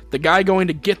publicist, the guy going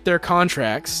to get their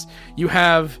contracts. You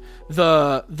have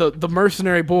the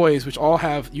mercenary boys, which all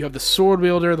you have the sword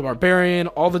wielder, the barbarian,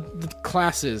 all the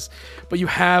classes, but you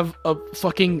have a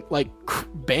fucking like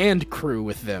band crew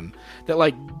with them that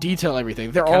like detail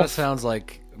everything. They're all sounds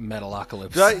like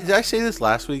Metalocalypse. Did I say this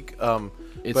last week?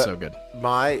 It's so good.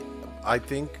 I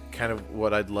think kind of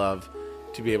what I'd love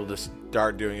to be able to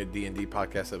start doing a D&D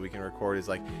podcast that we can record is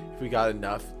like, if we got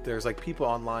enough, there's like people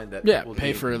online that will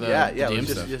pay for the DM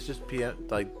stuff. Just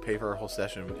pay for a whole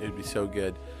session. It'd be so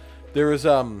good. There was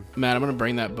Matt, I'm gonna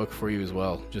bring that book for you as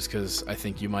well, just because I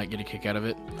think you might get a kick out of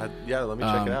it. Let me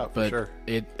check it out. But for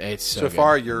sure. It's so good.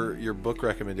 Far your book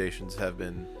recommendations have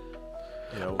been,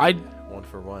 one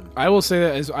for one. I will say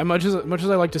that as much as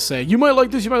I like to say, you might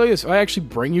like this, you might like this. If I actually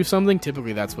bring you something,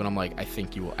 typically that's when I'm like, I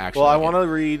think you will actually. Well, I want to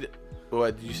read.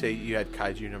 What did you say? You had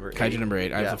Kaiju number 8? Kaiju number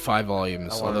 8. I have 5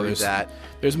 volumes. I want to read that.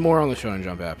 There's more on the Shonen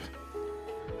Jump app.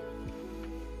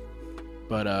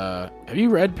 But have you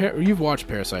read? You've watched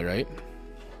Parasite, right?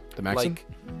 The Maxim.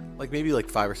 Like maybe like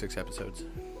 5 or 6 episodes.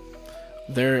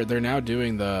 They're now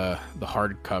doing the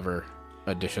hardcover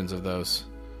editions of those,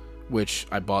 which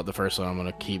I bought the first one. I'm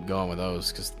gonna keep going with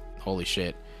those because holy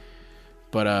shit.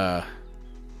 But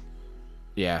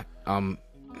yeah.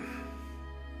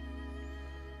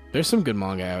 There's some good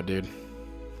manga out, dude.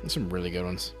 There's some really good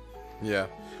ones. Yeah,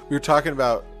 we were talking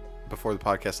about before the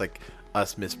podcast, like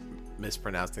us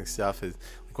mispronouncing stuff. Is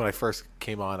like when I first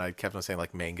came on, I kept on saying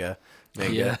like manga,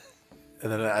 yeah. And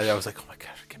then I was like, oh my gosh,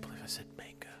 I can't believe I said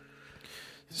manga.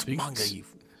 Manga, you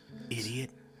idiot.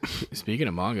 Speaking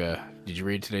of manga, did you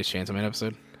read today's Chainsaw Man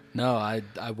episode? No, I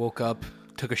woke up,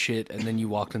 took a shit, and then you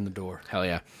walked in the door. Hell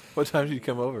yeah. What time did you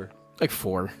come over? Like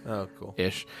 4. Oh, cool.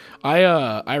 Ish.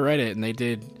 I read it and they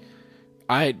did.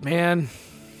 I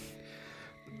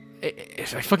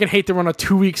fucking hate that we're on a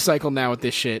 2-week cycle now with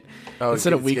this shit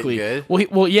instead of weekly. Good?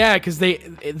 Well, yeah, because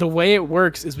the way it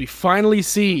works is we finally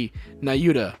see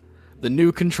Nayuta, the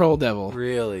new control devil.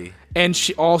 Really? And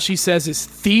all she says is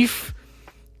thief,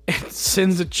 and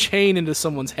sends a chain into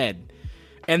someone's head,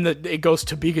 and it goes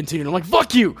to be continued. I'm like,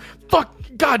 fuck you,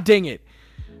 god dang it.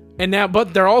 And now,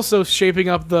 but they're also shaping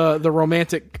up the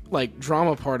romantic like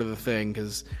drama part of the thing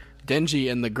because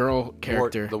Denji and the girl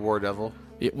character, the War Devil.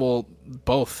 Well,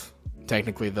 both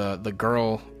technically the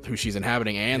girl who she's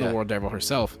inhabiting and the War Devil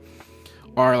herself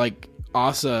are like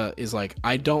Asa is like,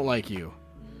 I don't like you,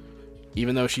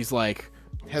 even though she's like.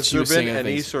 Has there been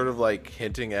any sort of like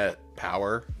hinting at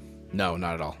power? No,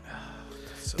 not at all.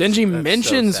 Denji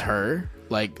mentions her,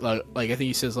 like I think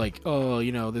he says like, oh,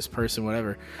 you know, this person,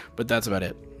 whatever, but that's about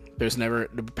it. There's never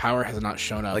the power has not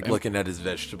shown up. Like looking at his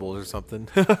vegetables or something.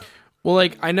 Well,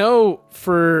 like I know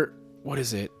for what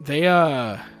is it? They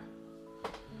the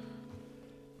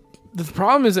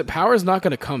problem is that power is not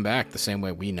going to come back the same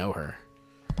way we know her.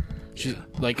 She's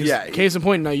like, case in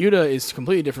point, Nayuta is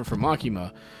completely different from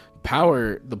Makima.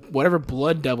 Power, whatever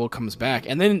blood devil comes back,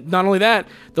 and then not only that,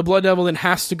 the blood devil then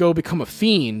has to go become a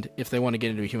fiend if they want to get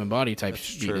into a human body type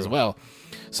speed as well.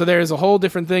 So there's a whole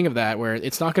different thing of that where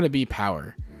it's not going to be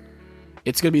power.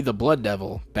 It's going to be the blood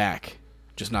devil back,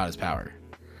 just not as power.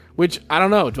 Which I don't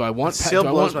know. Do I want? It still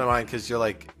blows my mind because you're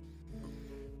like,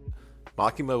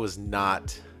 Makima was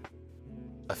not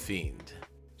a fiend.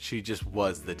 She just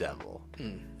was the devil,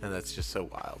 and that's just so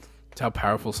wild. That's how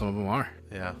powerful some of them are.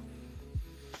 Yeah.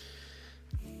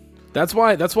 That's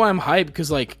why I'm hyped,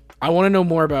 because like I want to know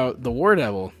more about the War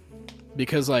Devil,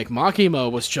 because like Makima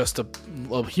was just a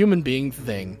human being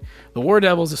thing. The War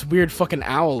Devil is this weird fucking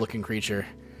owl looking creature,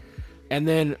 and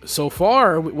then so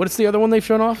far, what's the other one they've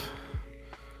shown off?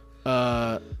 We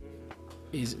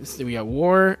got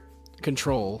War,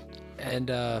 Control, and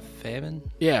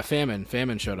Famine. Yeah,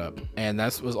 Famine showed up, and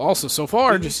that was also so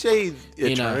far. Did you say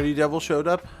Eternity Devil showed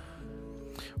up?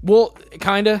 Well,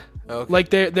 kinda. Okay. Like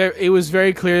there, it was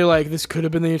very clear. Like this could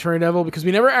have been the Eternity Devil, because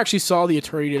we never actually saw the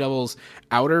Eternity Devil's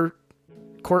outer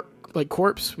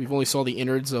corpse. We've only saw the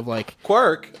innards of like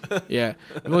Quirk. Yeah,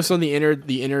 we've only saw the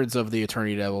innards of the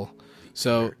Eternity Devil.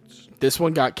 So this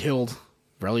one got killed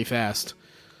really fast.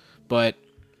 But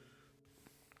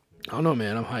I don't know,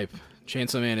 man. I'm hype.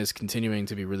 Chainsaw Man is continuing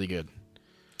to be really good.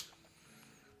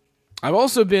 I've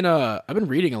also been I've been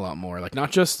reading a lot more, like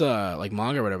not just like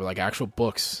manga or whatever, like actual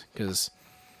books, because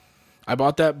I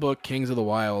bought that book Kings of the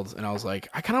Wild, and I was like,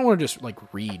 I kind of want to just like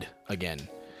read again.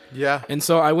 Yeah. And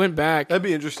so I went back. That'd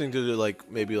be interesting to do, like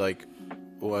maybe like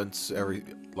once every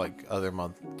like other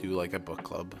month, do like a book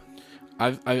club.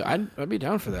 I'd be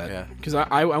down for that. Yeah. Because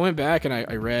I went back and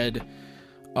I read.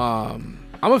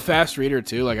 I'm a fast reader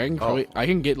too. Like I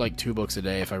can get like 2 books a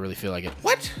day if I really feel like it.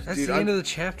 What? That's the end of the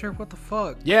chapter? What the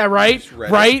fuck? Yeah, right?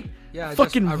 Right? Yeah,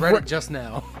 I read it just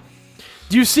now.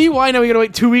 Do you see why now we gotta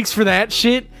wait 2 weeks for that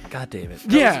shit? God damn it.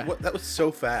 That was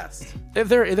so fast.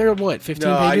 They're what,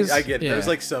 15 pages? I get it. Yeah. There's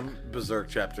like some Berserk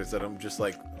chapters that I'm just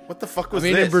like, what the fuck was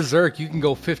this? In Berserk, you can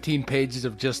go 15 pages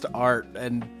of just art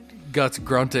and Guts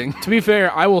grunting. To be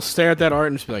fair, I will stare at that art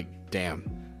and just be like, damn.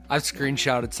 I've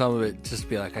screenshotted some of it just to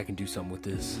be like, I can do something with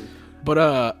this. But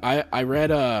I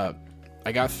read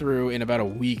I got through in about a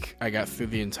week. I got through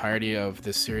the entirety of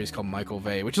this series called Michael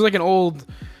Vey, which is like an old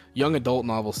young adult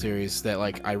novel series that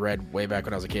like I read way back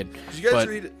when I was a kid. Did you guys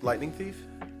read Lightning Thief?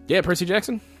 Yeah, Percy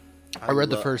Jackson. I read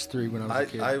the first 3 when I was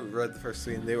a kid. I read the first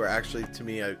 3, and they were actually, to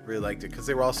me, I really liked it because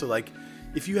they were also like,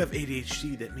 if you have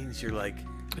ADHD, that means you're like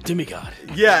a demigod.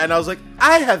 Yeah, and I was like,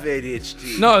 I have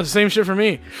ADHD. No, it's the same shit for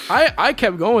me. I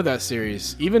kept going with that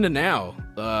series even to now.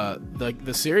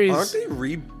 The series. Aren't they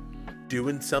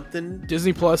redoing something?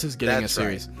 Disney Plus is getting a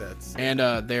series, right.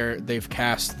 And they've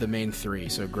cast the main 3,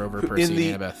 so Grover, Percy,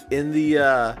 and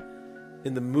Annabeth.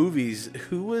 In the movies,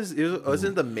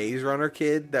 wasn't the Maze Runner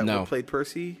kid that played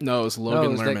Percy? No, it was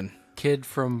Logan Lerman. That kid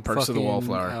from Perks of the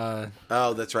Wallflower.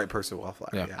 Oh, that's right, Perks of the Wallflower.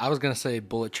 Yeah. I was gonna say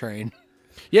Bullet Train.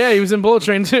 Yeah, he was in Bullet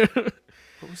Train too. What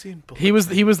was he in Bullet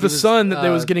Train? He was the son that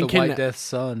was getting kidnapped. White Death's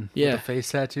son. Yeah, with the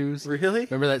face tattoos. Really?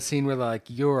 Remember that scene where like,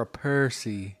 you're a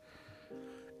Percy,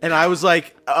 and I was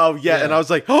like, oh yeah, and I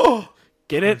was like, oh,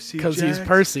 get it? Because he's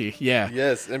Percy. Yeah.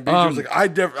 Yes, and BJ was like, I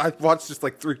watched this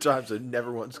like 3 times and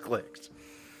never once clicked.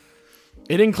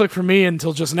 It didn't click for me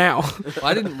until just now. Well,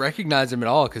 I didn't recognize him at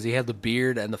all because he had the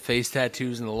beard and the face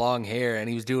tattoos and the long hair, and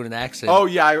he was doing an accent. Oh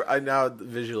yeah, I now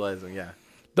visualizing. Yeah,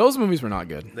 those movies were not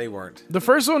good. They weren't. The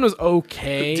first one was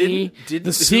okay.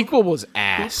 The sequel was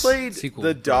ass. Who played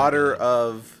the daughter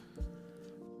of?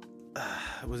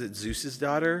 Was it Zeus's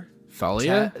daughter?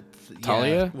 Thalia.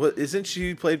 Talia. Well, isn't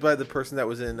she played by the person that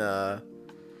was in?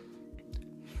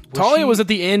 Talia was at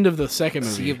the end of the second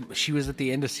movie. She was at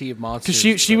the end of Sea of Monsters.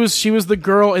 Because she was the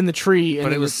girl in the tree.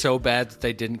 But it was so bad that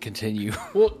they didn't continue.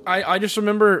 Well, I just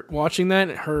remember watching that,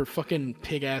 and her fucking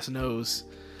pig-ass nose.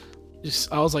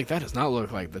 I was like, that does not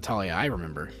look like the Talia I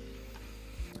remember.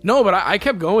 No, but I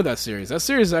kept going with that series. That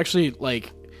series is actually,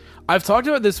 like... I've talked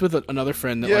about this with another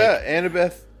friend. That,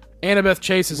 Annabeth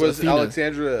Chase is was Athena.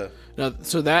 Alexandra. No,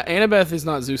 so that Annabeth is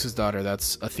not Zeus's daughter.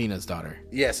 That's Athena's daughter.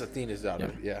 Yes, Athena's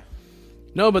daughter. Yeah.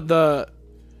 No, but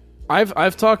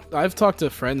I've talked to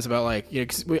friends about like, you know,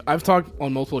 'cause I've talked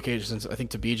on multiple occasions, I think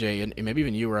to BJ and maybe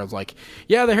even you, where I was like,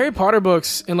 yeah, the Harry Potter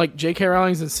books and like J.K.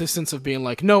 Rowling's insistence of being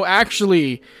like, no,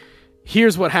 actually,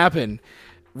 here's what happened.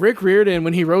 Rick Riordan,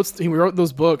 when he wrote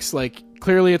those books, like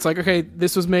clearly it's like, okay,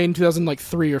 this was made in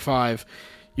 2003 or 5.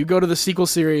 You go to the sequel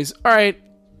series, all right,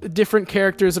 different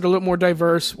characters that are a little more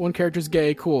diverse. One character's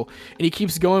gay, cool, and he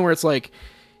keeps going where it's like,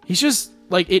 he's just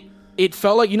like it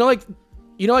felt like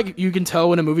like you can tell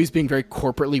when a movie's being very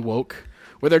corporately woke,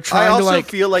 where they're trying to like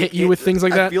feel like hit you with things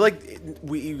like that. I feel like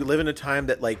we live in a time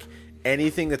that like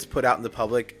anything that's put out in the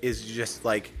public is just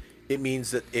like, it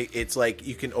means that it's like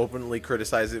you can openly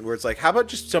criticize it, where it's like, how about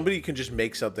just somebody can just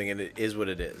make something and it is what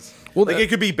it is. Well, like it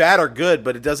could be bad or good,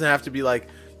 but it doesn't have to be like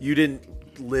you didn't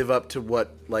live up to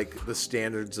what like the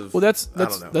standards of. Well,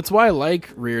 that's why I like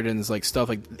Riordan's like stuff.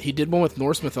 Like he did one with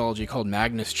Norse mythology called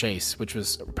Magnus Chase, which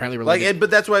was apparently related. Like, but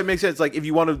that's why it makes sense. Like if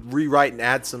you want to rewrite and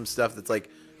add some stuff that's like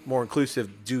more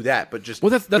inclusive, do that. But just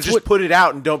just put it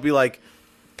out and don't be like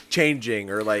changing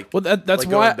or like. Well, that's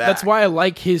why I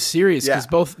like his series, because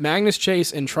both Magnus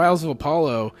Chase and Trials of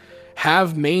Apollo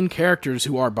have main characters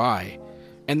who are bi,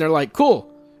 and they're like cool.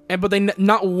 But they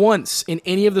not once in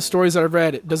any of the stories that I've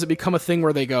read does it become a thing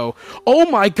where they go, "Oh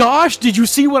my gosh, did you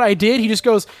see what I did?" He just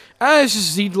goes, it's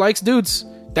just he likes dudes.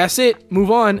 That's it.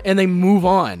 Move on," and they move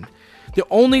on. The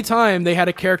only time they had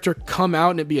a character come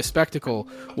out and it be a spectacle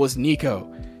was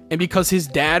Nico, and because his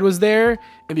dad was there,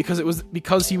 and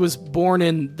because he was born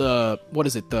in the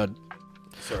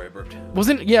Sorry, I burped. It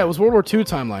was World War II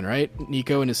timeline, right?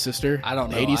 Nico and his sister. I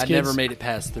don't know. Hades I kids? never made it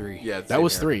past 3. Yeah, that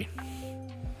was 3.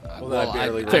 Well, I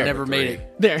never made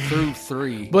it through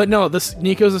 3. But no,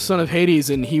 Nico's the son of Hades,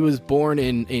 and he was born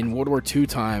in World War II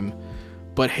time.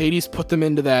 But Hades put them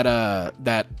into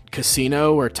that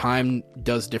casino where time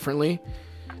does differently.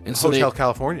 And so Hotel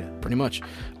California. Pretty much.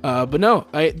 But no,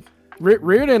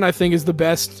 Riordan, I think, is the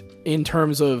best in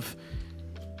terms of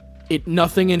it.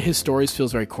 Nothing in his stories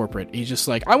feels very corporate. He's just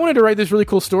like, I wanted to write this really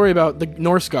cool story about the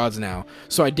Norse gods now,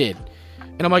 so I did.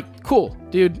 And I'm like, cool,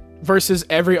 dude. Versus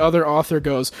every other author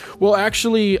goes, well,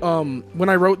 actually, when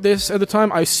I wrote this at the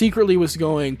time, I secretly was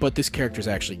going, but this character's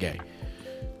actually gay.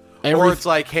 Or it's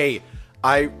like, hey,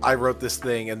 I wrote this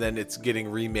thing, and then it's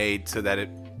getting remade so that it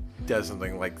does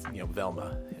something like,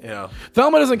 Velma.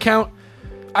 Velma doesn't count.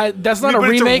 That's not a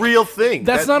remake. It's a real thing.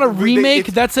 That's not a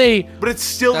remake. But it's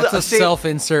still a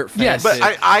self-insert. Yes, but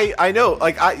I know,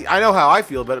 like I know how I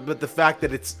feel about it. But the fact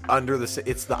that it's under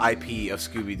it's the IP of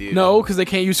Scooby Doo. No, because they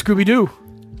can't use Scooby Doo.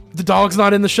 The dog's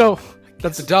not in the show.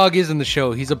 The dog is in the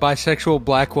show. He's a bisexual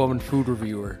black woman food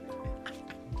reviewer.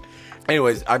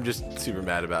 Anyways, I'm just super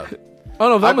mad about it. Oh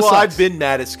no, Velma sucks. I've been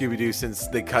mad at Scooby Doo since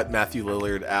they cut Matthew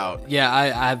Lillard out.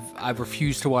 Yeah, I've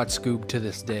refused to watch Scoob to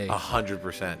this day.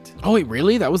 100%. Oh wait,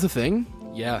 really? That was the thing?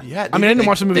 Yeah. I mean, I didn't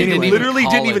watch the movie anyway. They literally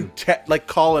didn't even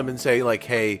call him and say like,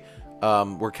 "Hey,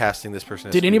 we're casting this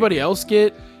person." Did anybody else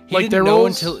get their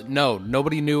roles?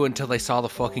 Nobody knew until they saw the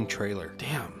fucking trailer.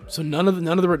 Damn. So none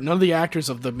of the actors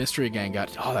of the Mystery Gang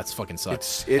got. Oh, that's fucking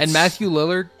sucks. And Matthew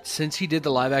Lillard, since he did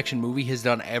the live action movie, has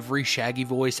done every Shaggy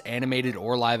voice, animated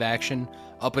or live action,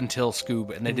 up until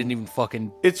Scoob, and they didn't even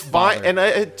fucking. It's fine, and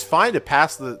it's fine to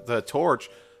pass the torch,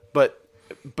 but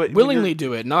willingly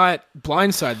do it, not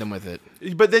blindside them with it.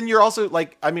 But then you're also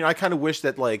like, I mean, I kind of wish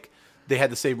that like they had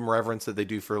the same reverence that they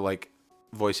do for like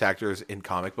voice actors in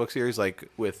comic book series, like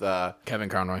with Kevin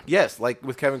Conroy. Yes, like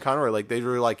with Kevin Conroy, like they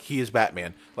were like, he is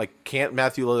Batman. Like, can't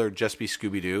Matthew Lillard just be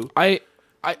Scooby Doo? I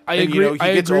agree. He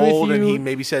gets old and he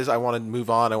maybe says, I want to move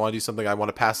on. I want to do something. I want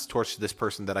to pass the torch to this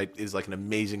person that is like an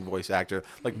amazing voice actor.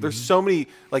 Like, there's so many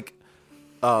like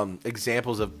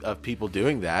examples of people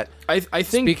doing that. I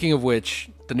think. Speaking of which,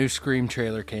 the new Scream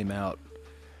trailer came out.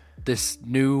 This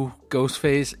new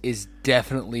Ghostface is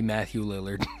definitely Matthew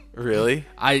Lillard. Really?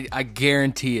 I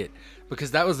guarantee it,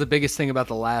 because that was the biggest thing about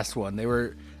the last one.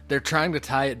 They're trying to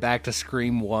tie it back to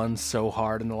Scream 1 so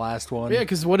hard in the last one. Yeah,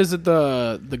 because what is it?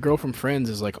 The girl from Friends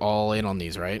is like all in on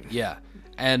these, right? Yeah,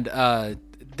 and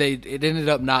it ended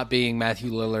up not being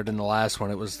Matthew Lillard in the last one.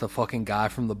 It was the fucking guy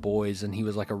from The Boys, and he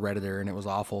was like a Redditor, and it was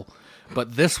awful.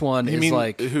 But this one is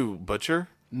like who? Butcher?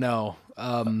 No,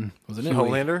 was it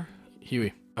Homelander?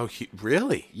 Huey. Oh,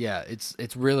 really? Yeah,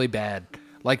 it's really bad.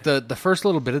 Like the first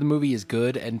little bit of the movie is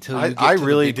good until you get to I the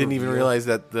really big didn't even reveal. realize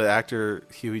that the actor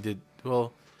Huey did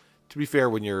well. To be fair,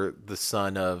 when you're the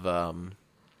son of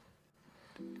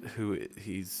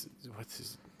he's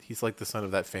like the son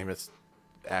of that famous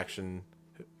action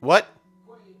what?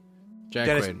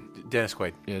 Dennis Quaid. Dennis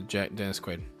Quaid. Yeah, Dennis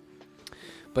Quaid.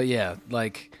 But yeah,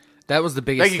 like That was the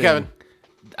biggest Thank you, thing.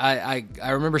 Kevin. I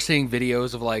remember seeing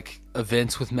videos of like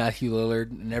events with Matthew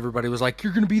Lillard, and everybody was like,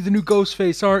 "You're gonna be the new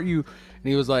Ghostface, aren't you?" And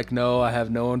he was like, "No, I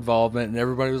have no involvement." And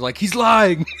everybody was like, "He's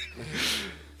lying."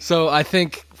 So I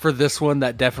think for this one,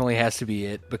 that definitely has to be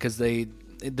it, because the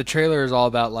trailer is all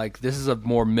about like, this is a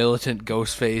more militant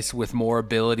Ghostface with more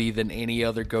ability than any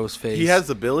other Ghostface. He has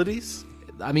abilities?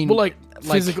 I mean, well, like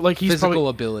physical, like he's physical probably,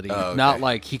 ability, Oh, okay. not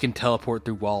like he can teleport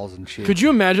through walls and shit. Could you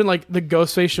imagine like the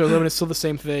Ghostface shows up and it's still the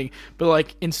same thing, but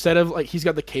like instead of like he's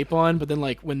got the cape on, but then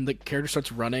like when the character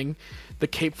starts running, the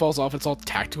cape falls off. It's all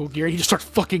tactical gear. He just starts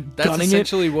fucking That's gunning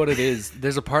essentially what it is.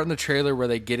 There's a part in the trailer where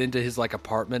they get into his like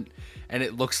apartment, and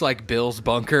it looks like Bill's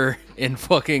bunker in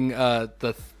fucking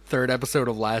the third episode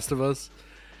of Last of Us.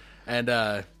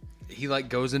 And he like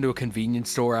goes into a convenience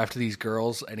store after these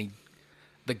girls, and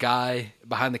the guy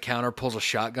behind the counter pulls a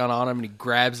shotgun on him, and he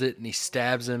grabs it and he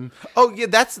stabs him. Oh, yeah,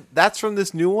 that's from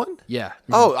this new one? Yeah.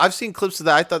 Oh, I've seen clips of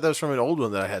that. I thought that was from an old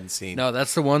one that I hadn't seen. No,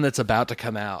 that's the one that's about to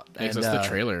come out. That's And, the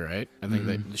trailer, right? I think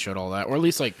they showed all that, or at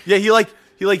least like Yeah,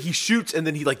 he shoots and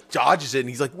then he like dodges it and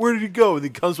he's like, where did he go? And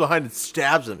he comes behind and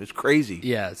stabs him. It's crazy.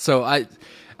 Yeah, so I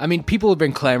mean, people have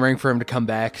been clamoring for him to come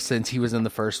back since he was in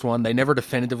the first one. They never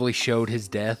definitively showed his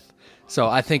death. So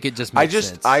I think it just makes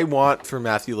sense. I want for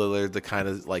Matthew Lillard to kind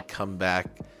of like come back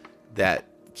that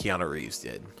Keanu Reeves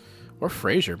did. or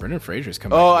Fraser. Brendan Fraser's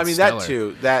coming. Oh, back. I mean Stellar. that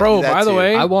too. Bro, by the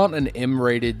way, I want an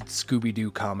M-rated Scooby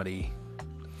Doo comedy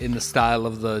in the style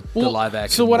of the live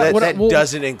action. So that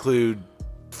doesn't include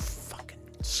fucking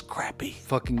Scrappy.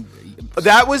 Fucking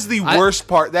That was the worst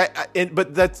part.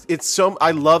 But it's so.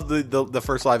 I love the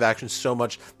first live action so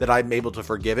much that I'm able to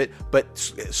forgive it. But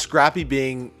Scrappy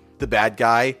being the bad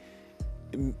guy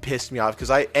pissed me off, because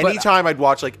anytime I'd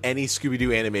watch like any Scooby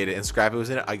Doo animated and Scrappy was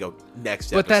in it, I go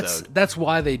next episode. But that's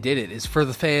why they did it, is for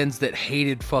the fans that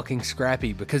hated fucking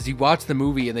Scrappy, because you watch the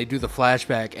movie and they do the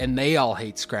flashback and they all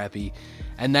hate Scrappy,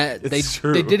 and that they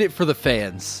did it for the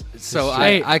fans. So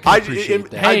I can appreciate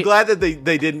that. I'm glad that they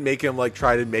didn't make him like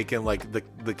try to make him like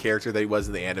the character that he was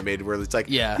in the animated, where it's like,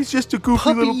 yeah, he's just a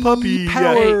goofy little puppy.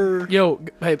 Power. Yeah.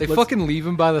 They fucking leave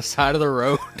him by the side of the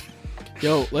road.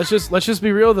 Yo, let's just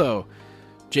be real though.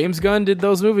 James Gunn did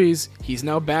those movies. He's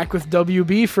now back with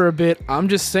WB for a bit. I'm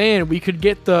just saying we could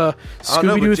get the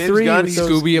Scooby Doo 3 Gunn, with those-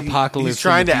 Scooby Apocalypse. He's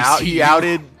trying to he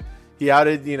outed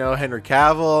Henry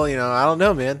Cavill. I don't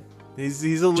know, man. He's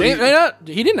a lead.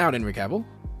 he didn't out Henry Cavill.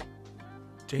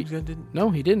 James Gunn didn't. No,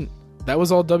 he didn't. That was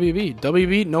all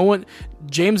WB.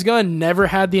 James Gunn never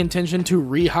had the intention to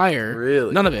rehire.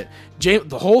 Really? None of it.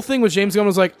 The whole thing with James Gunn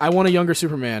was like, I want a younger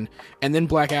Superman, and then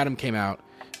Black Adam came out.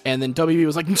 And then WB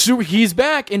was like, he's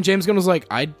back. And James Gunn was like,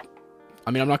 I mean,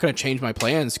 I'm not going to change my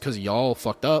plans because y'all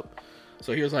fucked up.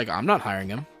 So he was like, I'm not hiring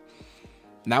him.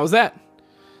 And that was that.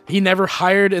 He never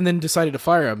hired and then decided to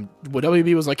fire him. But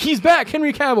WB was like, he's back,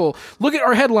 Henry Cavill. Look at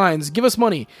our headlines. Give us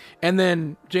money. And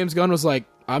then James Gunn was like,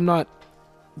 I'm not.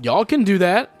 Y'all can do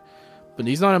that, but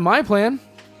he's not in my plan.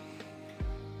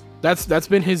 That's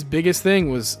been his biggest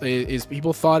thing, is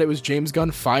people thought it was James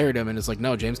Gunn fired him. And it's like,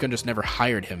 no, James Gunn just never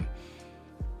hired him.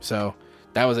 So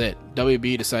that was it.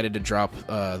 WB decided to drop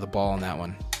the ball on that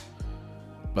one.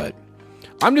 But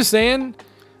I'm just saying,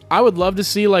 I would love to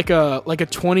see like a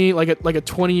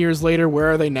 20 years later,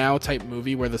 where are they now type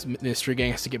movie where this mystery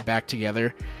gang has to get back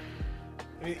together.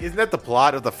 I mean, isn't that the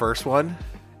plot of the first one?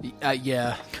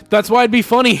 Yeah. That's why it'd be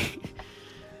funny.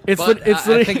 I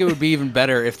think it would be even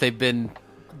better if they've been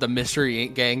the mystery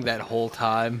gang that whole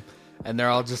time. And they're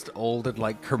all just old and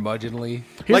like curmudgeonly.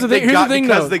 Here's the thing,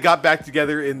 because though. they got back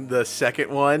together in the second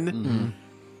one. Mm-hmm.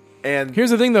 And here's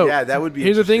the thing, though. Yeah, that would be.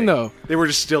 Here's the thing, though. They were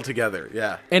just still together.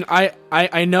 Yeah. And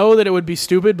I know that it would be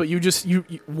stupid, but you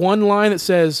one line that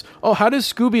says, "Oh, how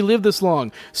does Scooby live this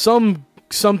long?"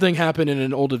 Something happened in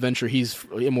an old adventure. He's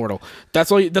immortal.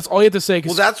 That's all you have to say.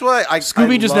 Well, that's why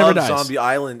Scooby just love never dies. Zombie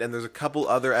Island, and there's a couple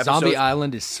other episodes. Zombie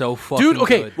Island is so fucking Dude,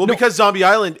 okay. good. Well, because Zombie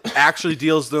Island actually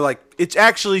deals. They're like, it's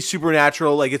actually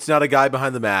supernatural. Like, it's not a guy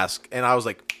behind the mask. And I was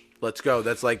like, let's go.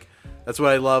 That's what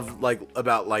I love. Like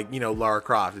about Lara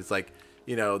Croft. It's like,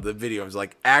 the video is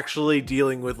like actually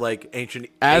dealing with like ancient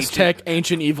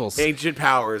evils, ancient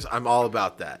powers. I'm all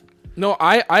about that. No,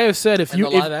 I have said the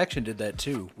live action did that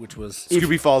too, which was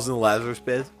Scooby falls in the Lazarus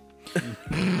Pit.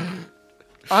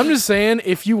 I'm just saying,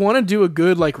 if you want to do a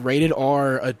good like rated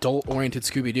R adult oriented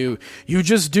Scooby Doo, you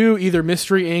just do either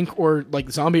Mystery Inc. or like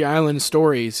Zombie Island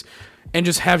stories, and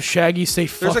just have Shaggy say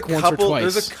fuck once or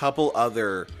twice. There's a couple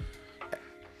other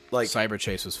like Cyber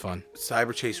Chase was fun.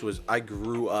 Cyber Chase was. I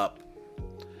grew up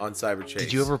on Cyber Chase.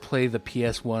 Did you ever play the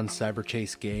PS1 Cyber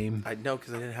Chase game? I know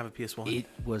because I didn't have a PS1. It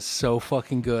was so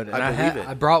fucking good. And I believe it.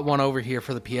 I brought one over here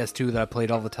for the PS2 that I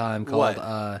played all the time called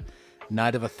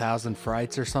Night of 1,000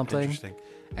 Frights or something. Interesting.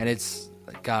 And it's...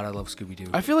 God, I love Scooby Doo.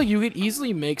 I feel like you could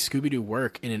easily make Scooby Doo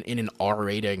work in an R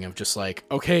rating of just like,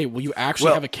 okay, well, you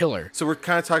actually have a killer. So we're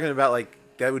kind of talking about like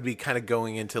that would be kind of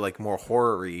going into like more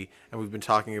horror-y, and we've been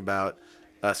talking about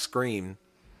Scream.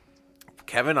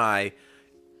 Kevin and I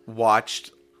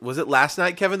watched. Was it last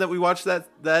night, Kevin, that we watched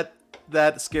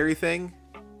that scary thing?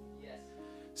 Yes.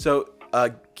 So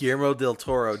Guillermo del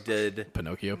Toro did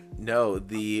Pinocchio. No,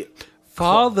 the.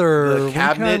 Father, the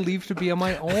cabinet. when can I leave to be on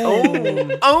my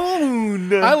own?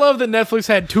 I love that Netflix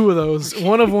had two of those.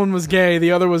 One of them was gay,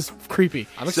 the other was creepy.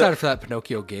 I'm excited for that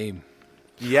Pinocchio game.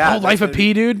 Yeah. Oh, Life of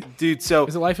P, dude? Dude, so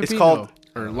is it Life of P? Called,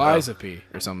 no. Or Lies of P,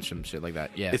 or some shit like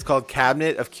that. Yeah. It's called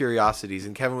Cabinet of Curiosities,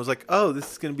 and Kevin was like, "Oh,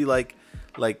 this is gonna be like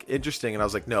interesting," and I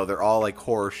was like, "No, they're all like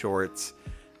horror shorts,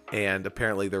 and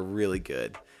apparently they're really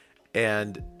good."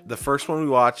 And the first one we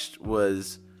watched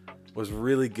was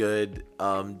really good.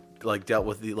 Like dealt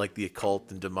with the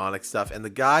occult and demonic stuff, and the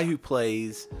guy who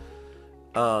plays,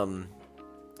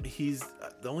 he's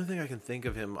the only thing I can think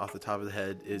of him off the top of the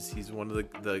head is he's one of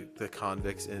the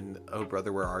convicts in Oh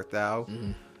Brother Where Art Thou,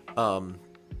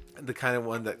 the kind of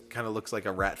one that kind of looks like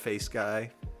a rat face guy.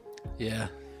 Yeah.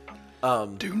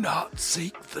 Do not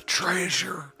seek the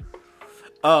treasure.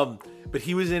 But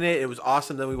he was in it. It was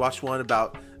awesome. Then we watched one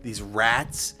about these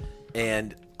rats,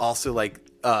 and also like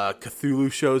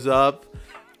Cthulhu shows up.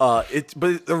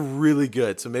 But they're really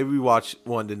good. So maybe we watch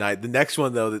one tonight. The next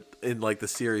one though, that in like the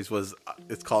series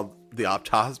it's called The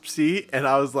Autopsy, and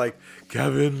I was like,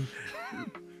 Kevin,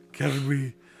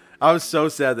 I was so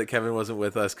sad that Kevin wasn't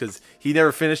with us because he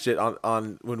never finished it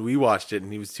on when we watched it,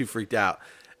 and he was too freaked out.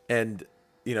 And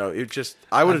you know, it just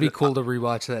It'd be cool to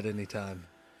rewatch that anytime.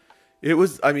 It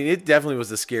was. I mean, it definitely was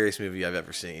the scariest movie I've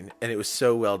ever seen, and it was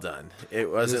so well done. It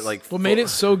wasn't like what made it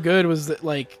so good was that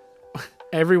like.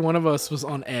 Every one of us was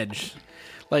on edge.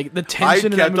 Like, the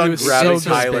tension in that movie was so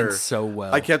Tyler so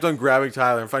well. I kept on grabbing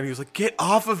Tyler, and finally he was like, "Get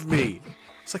off of me!"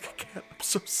 It's like, I can't. I'm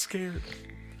so scared.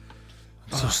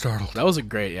 I'm so startled. That was a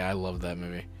great. Yeah, I loved that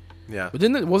movie. Yeah, but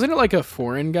wasn't it like a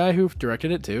foreign guy who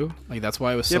directed it too? Like that's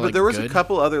why it was so. Yeah, but there was a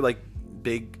couple other like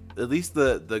big. At least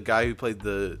the guy who played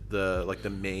the like the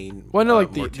main. Well, no,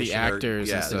 like the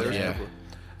actors and stuff. Yeah.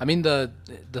 I mean the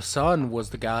son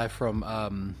was the guy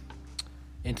from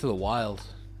Into the Wild.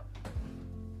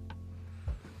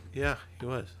 Yeah, he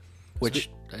was. Which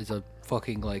is a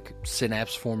fucking like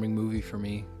synapse forming movie for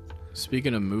me.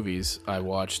 Speaking of movies, I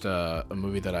watched a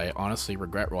movie that I honestly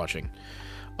regret watching.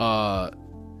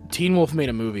 Teen Wolf made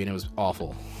a movie and it was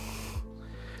awful.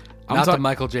 Not the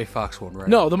Michael J. Fox one, right?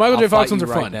 No, the Michael J. Fox ones are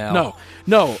fun. Now.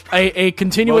 No, a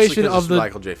continuation of the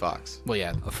Michael J. Fox. Well,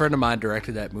 yeah, a friend of mine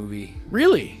directed that movie.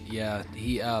 Really? Yeah,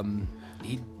 he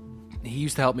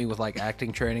used to help me with like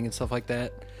acting training and stuff like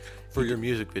that. For your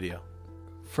music video.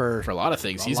 For a lot of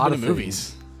things. He's been in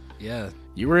movies. Yeah.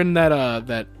 You were in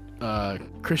that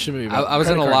Christian movie. I was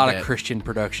in a lot of Christian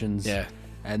productions. Yeah.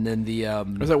 And then there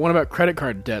was that one about credit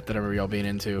card debt that I remember y'all being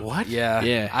into. What? Yeah.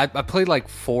 Yeah. I played like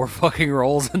 4 fucking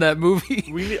roles in that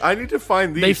movie. I need to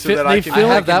find these I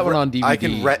have that one on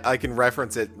DVD. I can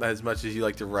reference it as much as you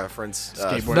like to reference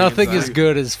skateboarding. Nothing as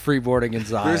good as freeboarding in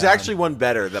Zion. There's actually one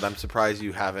better that I'm surprised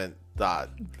you haven't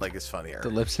thought like is funnier. The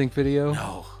lip sync video?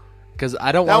 No. Because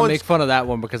I don't want to make fun of that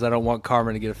one because I don't want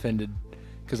Carmen to get offended.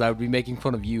 Because I would be making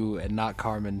fun of you and not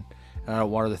Carmen. And I don't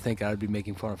want her to think I would be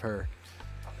making fun of her.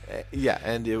 Yeah,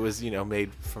 and it was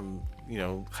made from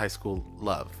high school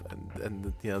love,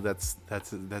 and that's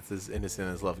as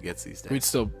innocent as love gets these days. We'd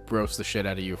still roast the shit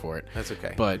out of you for it. That's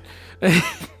okay. But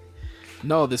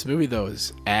no, this movie though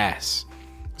is ass.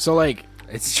 So like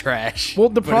it's trash. Well,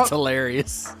 but it's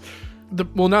hilarious.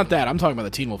 Well, not that. I'm talking about the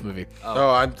Teen Wolf movie.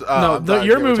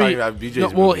 Your movie.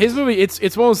 Well, his movie. It's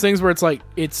one of those things where it's like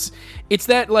it's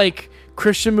that like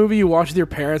Christian movie you watch with your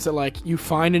parents that like you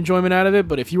find enjoyment out of it,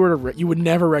 but if you were to you would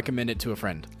never recommend it to a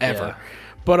friend ever. Yeah.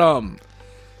 But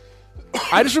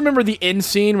I just remember the end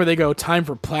scene where they go time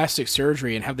for plastic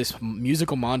surgery and have this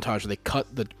musical montage where they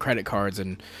cut the credit cards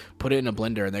and put it in a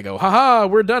blender and they go, haha,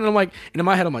 we're done. And I'm like, and in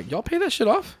my head I'm like, y'all pay that shit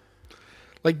off?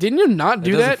 Like, didn't you not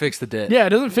do that? It doesn't fix the debt. Yeah, it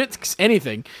doesn't fix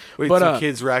anything. Wait, but some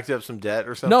kids racked up some debt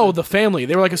or something? No, the family.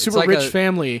 They were like a super rich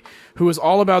family who was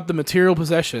all about the material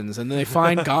possessions, and then they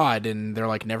find God, and they're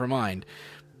like, never mind.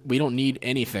 We don't need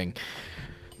anything.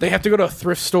 They have to go to a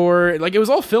thrift store. Like, it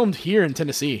was all filmed here in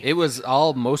Tennessee. It was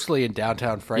all mostly in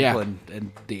downtown Franklin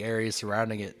and the area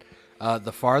surrounding it.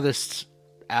 The farthest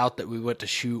out that we went to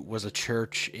shoot was a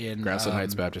church in... Grassland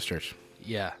Heights Baptist Church.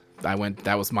 Yeah. I went.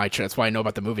 That was my church. That's why I know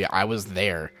about the movie. I was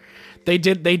there. They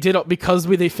did because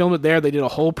they filmed it there. They did a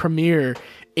whole premiere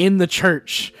in the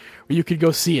church where you could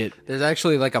go see it. There's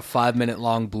actually like a 5-minute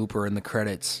long blooper in the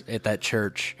credits at that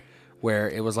church where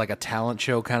it was like a talent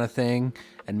show kind of thing.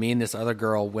 And me and this other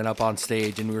girl went up on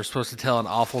stage and we were supposed to tell an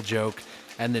awful joke.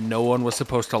 And then no one was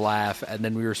supposed to laugh. And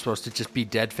then we were supposed to just be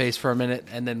dead face for a minute.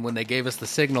 And then when they gave us the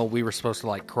signal, we were supposed to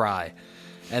like cry.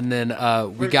 And then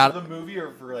we got for the movie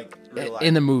or for like real life?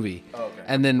 In the movie. Oh, okay.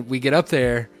 And then we get up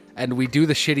there and we do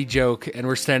the shitty joke and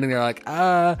we're standing there like,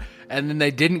 and then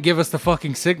they didn't give us the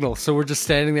fucking signal. So we're just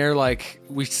standing there like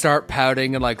we start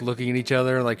pouting and like looking at each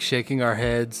other and like shaking our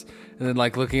heads and then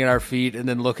like looking at our feet and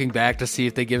then looking back to see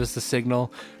if they give us the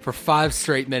signal for 5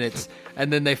 straight minutes.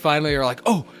 And then they finally are like,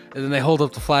 oh, and then they hold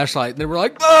up the flashlight and then we're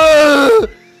like, ah!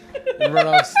 And run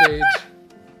off stage.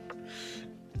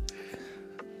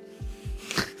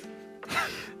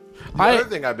 The other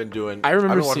thing I've been doing, I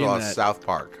remember I've been watching seeing a lot of that. South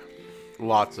Park.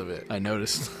 Lots of it. I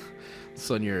noticed. It's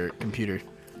on your computer.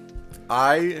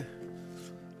 Because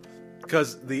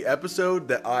the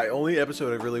only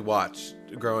episode I really watched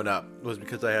growing up was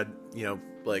because I had,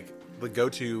 like the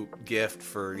go-to gift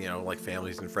for, like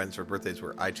families and friends for birthdays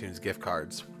were iTunes gift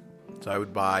cards. So I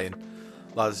would buy and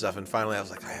a lot of stuff. And finally I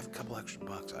was like, I have a couple extra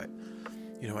bucks.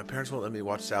 My parents won't let me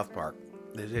watch South Park.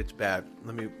 They say it's bad.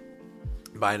 Let me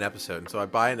buy an episode. And so I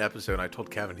buy an episode and I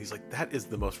told Kevin, he's like, that is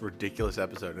the most ridiculous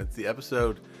episode. And it's the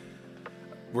episode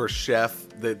where Chef,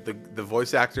 the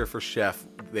voice actor for Chef,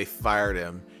 they fired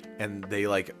him and they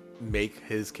like make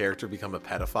his character become a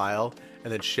pedophile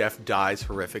and then Chef dies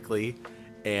horrifically.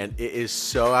 And it is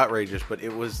so outrageous, but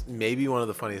it was maybe one of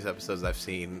the funniest episodes I've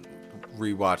seen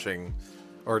rewatching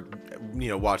or,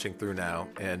 watching through now.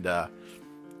 And,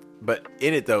 but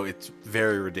in it though, it's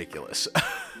very ridiculous.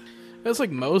 It's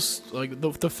like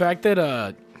the fact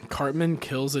that Cartman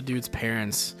kills a dude's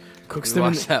parents, cooks them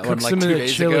in a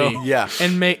chili, yeah,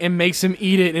 and makes him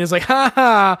eat it, and it's like ha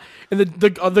ha, and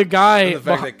the other guy. And the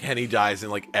fact that Kenny dies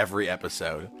in like every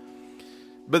episode.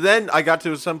 But then I got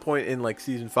to some point in like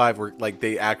season 5 where like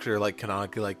they actually are like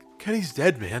canonically like Kenny's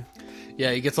dead, man.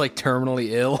 Yeah, he gets like terminally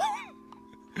ill.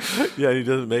 Yeah, he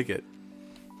doesn't make it.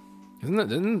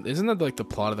 Isn't that like the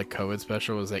plot of the COVID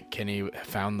special? Was that Kenny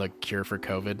found the cure for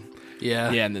COVID?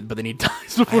 Yeah, but then he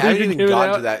dies before I hadn't he even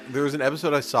gotten to that. There was an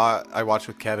episode I watched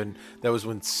with Kevin that was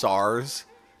when SARS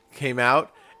came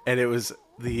out, and it was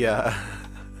the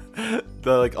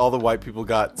like all the white people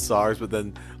got SARS, but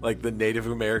then like the Native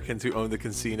Americans who owned the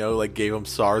casino like gave them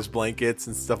SARS blankets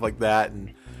and stuff like that,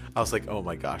 and I was like, oh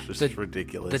my gosh, this is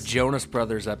ridiculous. The Jonas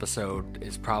Brothers episode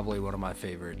is probably one of my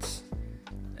favorites.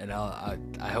 And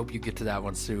I hope you get to that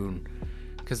one soon,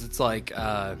 because it's like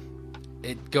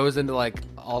it goes into like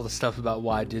all the stuff about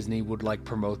why Disney would like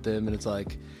promote them, and it's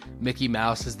like Mickey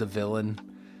Mouse is the villain,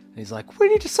 and he's like, we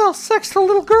need to sell sex to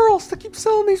little girls to keep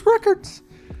selling these records.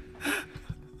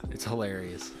 It's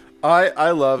hilarious. I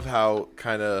love how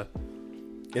kind of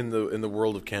in the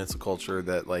world of cancel culture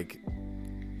that like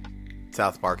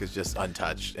South Park is just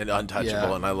untouched and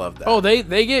untouchable, and I love that. Oh, they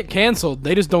get canceled.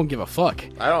 They just don't give a fuck.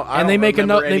 I don't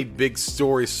remember any big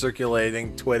stories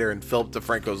circulating Twitter, and Philip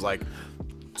DeFranco's like,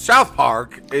 South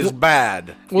Park is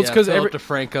bad. Well, it's because Philip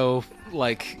DeFranco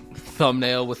like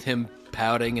thumbnail with him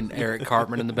pouting and Eric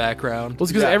Cartman in the background. Well,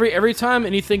 it's because every time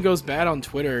anything goes bad on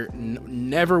Twitter,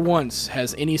 never once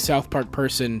has any South Park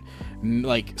person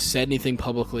like said anything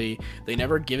publicly. They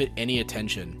never give it any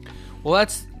attention. Well,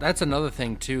 that's another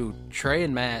thing too. Trey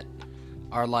and Matt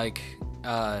are like,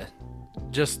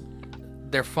 just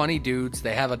they're funny dudes.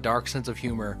 They have a dark sense of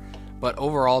humor, but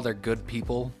overall they're good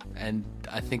people, and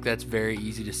I think that's very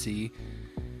easy to see.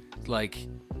 Like,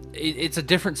 it's a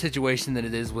different situation than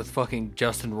it is with fucking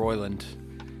Justin Roiland,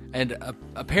 and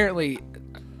apparently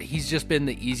he's just been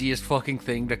the easiest fucking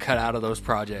thing to cut out of those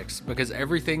projects because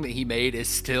everything that he made is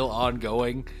still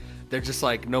ongoing. They're just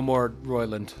like, no more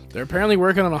Roiland. They're apparently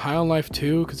working on a High on Life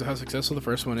 2 because of how successful the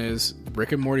first one is.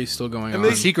 Rick and Morty's still going on.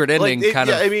 The secret ending kind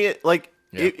of... I mean, like,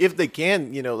 if they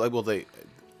can, like, well, they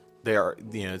are,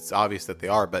 it's obvious that they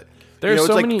are, but, it's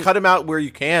so like, cut them out where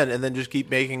you can and then just keep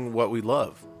making what we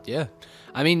love. Yeah.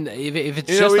 I mean, if it's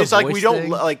just a it's like voice we don't, thing,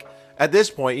 like, at this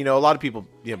point, a lot of people,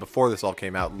 before this all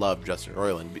came out, loved Justin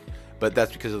Roiland, but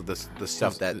that's because of the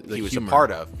stuff that he was humor. A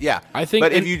part of. Yeah, I think.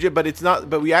 But but it's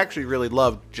not. But we actually really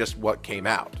loved just what came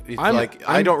out. It's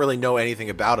I don't really know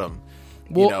anything about him.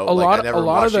 Well, I never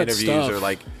watched interviews stuff, or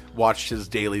like watched his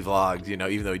daily vlogs,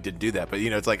 even though he didn't do that. But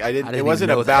it's like I didn't. It even wasn't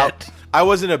know about. that. I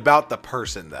wasn't about the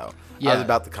person though. Yeah. I was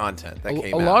about the content that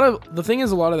came out. A lot of the thing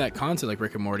is, a lot of that content, like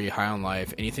Rick and Morty, High on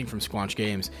Life, anything from Squanch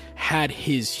Games, had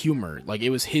his humor. Like it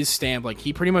was his stamp. Like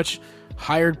he pretty much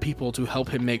hired people to help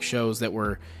him make shows that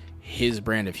were his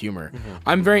brand of humor. Mm-hmm.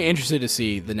 I'm very interested to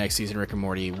see the next season of Rick and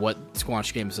Morty, what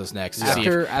Squanch Games does next,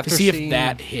 to see if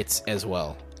that hits as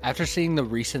well. After seeing the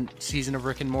recent season of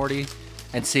Rick and Morty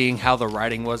and seeing how the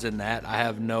writing was in that, I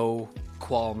have no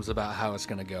qualms about how it's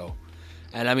going to go.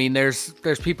 And I mean, there's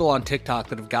people on TikTok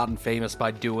that have gotten famous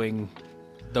by doing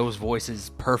those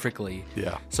voices perfectly.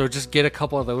 Yeah. So just get a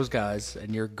couple of those guys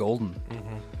and you're golden.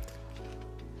 Mm-hmm.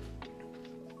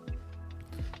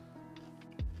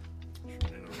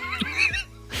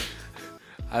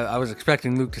 I was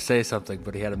expecting Luke to say something,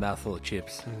 but he had a mouthful of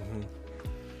chips. Mm-hmm.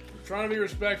 Trying to be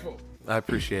respectful. I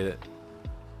appreciate it.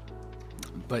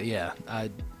 But yeah, I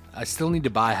still need to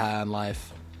buy High on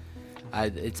Life.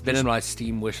 It's been in my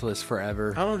Steam wish list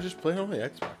forever. I don't know, just play it on my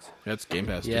Xbox. That's Game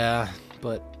Pass. Yeah,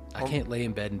 but I can't lay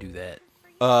in bed and do that.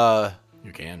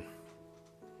 You can.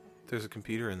 There's a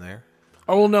computer in there.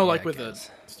 Oh, well, no, like with a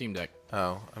Steam Deck.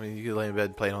 Oh, I mean, you could lay in bed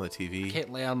and play it on the TV. I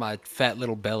can't lay on my fat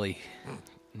little belly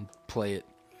and play it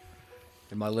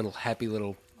in my little happy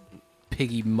little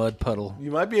piggy mud puddle.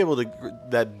 You might be able to,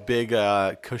 that big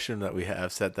cushion that we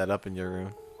have, set that up in your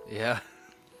room. Yeah.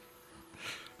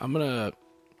 I'm gonna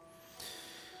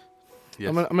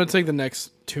take the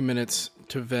next 2 minutes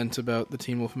to vent about the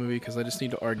Teen Wolf movie because I just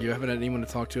need to argue. I haven't had anyone to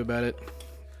talk to about it,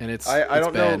 and I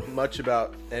don't know much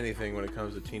about anything when it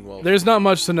comes to Teen Wolf. There's not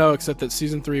much to know except that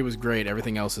season 3 was great.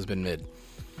 Everything else has been mid.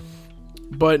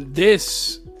 But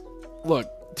this, look,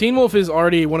 Teen Wolf is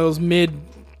already one of those mid,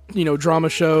 drama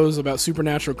shows about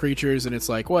supernatural creatures, and it's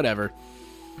like whatever.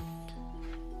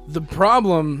 The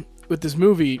problem with this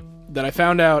movie that I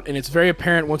found out, and it's very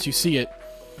apparent once you see it.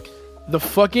 The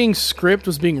fucking script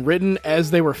was being written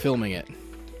as they were filming it.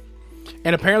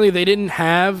 And apparently they didn't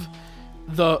have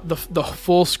the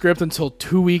full script until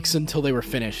 2 weeks until they were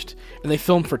finished. And they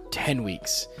filmed for 10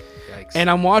 weeks. Yikes. And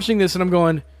I'm watching this and I'm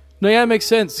going, no, yeah, it makes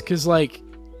sense. Because,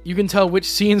 you can tell which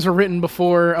scenes were written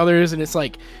before others. And it's,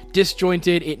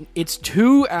 disjointed. It's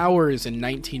 2 hours and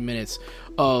 19 minutes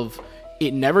of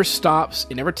it never stops.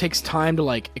 It never takes time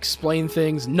to, explain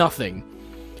things. Nothing.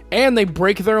 And they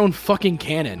break their own fucking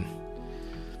canon.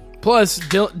 Plus,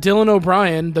 Dylan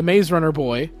O'Brien, the Maze Runner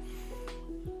boy,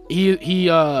 he's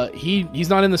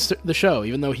not in the show,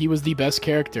 even though he was the best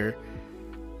character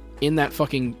in that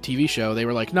fucking TV show. They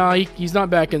were like, nah, he's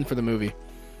not back in for the movie.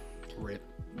 Rip.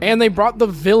 And they brought the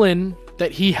villain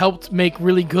that he helped make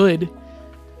really good,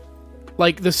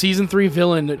 the season 3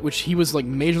 villain, which he was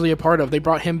majorly a part of. They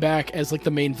brought him back as the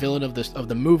main villain of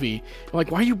the movie. I'm like,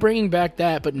 why are you bringing back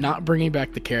that, but not bringing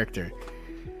back the character?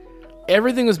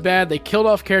 Everything was bad. They killed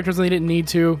off characters when they didn't need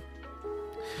to.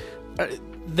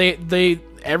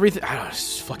 Everything. I don't know,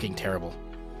 it's fucking terrible.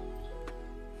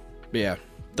 But yeah,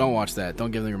 don't watch that.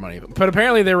 Don't give them your money. But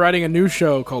apparently they're writing a new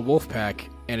show called Wolfpack,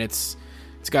 and it's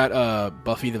got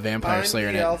Buffy the Vampire Slayer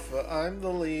in it. I'm the alpha. I'm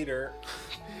the leader.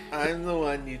 I'm the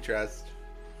one you trust.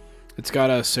 It's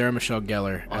got Sarah Michelle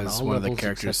Gellar as one of the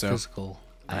characters. So physical,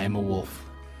 I am a wolf.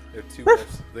 There are 2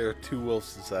 wolves. There are 2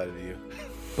 wolves inside of you.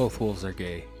 Both wolves are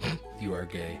gay. You are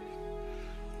gay.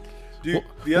 Dude,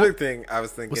 the other thing I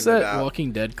was thinking what's that about...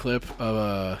 Walking Dead clip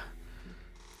of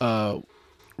where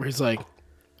he's like,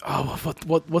 oh,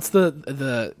 what's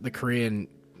the Korean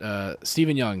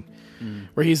Stephen Young,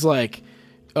 where he's like,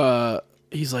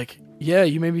 yeah,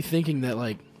 you may be thinking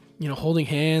that holding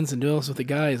hands and doing this with a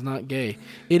guy is not gay.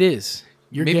 It is.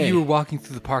 You're Maybe gay. You were walking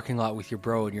through the parking lot with your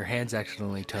bro and your hands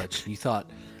accidentally touched. And you thought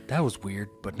that was weird,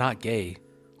 but not gay.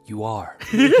 You are.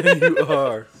 You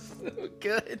are. So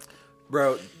good.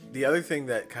 Bro, the other thing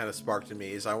that kind of sparked in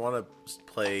me is I want to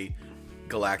play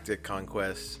Galactic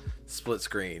Conquest split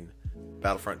screen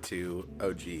Battlefront 2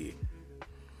 OG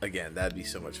again. That'd be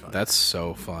so much fun. That's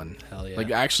so fun. Hell yeah.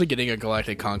 Actually getting a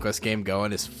Galactic Conquest game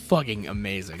going is fucking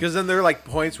amazing. Because then there are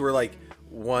points where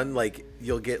one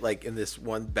you'll get in this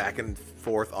one back and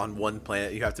forth on one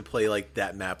planet. You have to play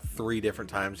that map 3 different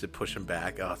times to push them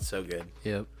back. Oh, it's so good.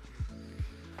 Yep.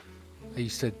 I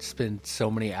used to spend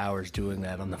so many hours doing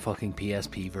that on the fucking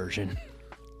PSP version.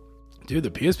 Dude,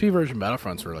 the PSP version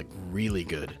Battlefronts were really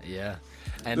good. Yeah.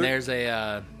 And there's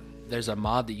a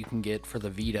mod that you can get for the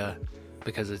Vita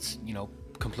because it's,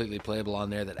 completely playable on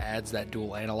there that adds that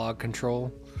dual analog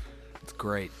control. It's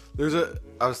great.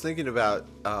 I was thinking about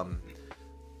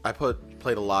I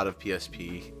played a lot of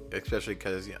PSP, especially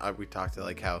because we talked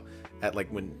to how at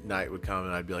when night would come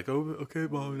and I'd be like, oh, okay,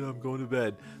 Mom, I'm going to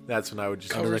bed. That's when I would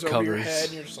just Covers over your head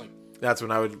and you're just like, that's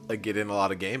when I would like get in a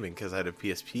lot of gaming because I had a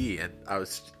PSP and I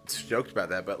was stoked about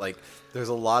that. But like, there's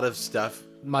a lot of stuff.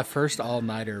 My first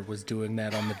all-nighter was doing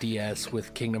that on the DS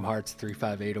with Kingdom Hearts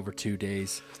 358 over 2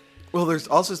 days. Well, there's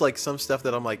also like some stuff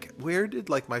that I'm like, where did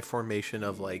like my formation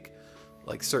of like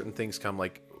certain things come?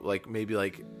 Like maybe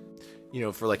like, you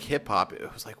know, for like hip hop,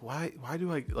 it was like, why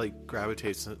do I like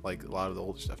gravitate to like a lot of the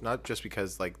old stuff? Not just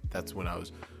because like that's when I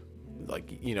was like,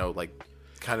 you know, like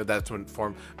kind of that's when it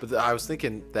formed. But I was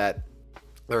thinking that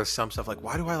there was some stuff like,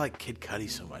 why do I like Kid Cudi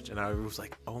so much? And I was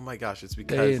like, oh my gosh, it's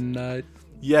because Day and night.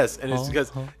 Yes, and it's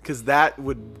because that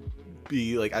would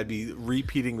be like I'd be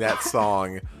repeating that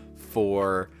song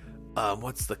for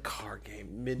what's the car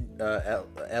game?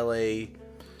 LA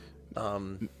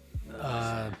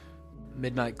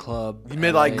Midnight Club.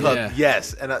 Midnight Club,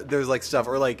 yes. And there's like stuff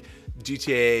or like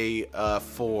GTA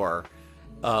 4,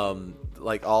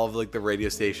 like all of like the radio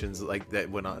stations like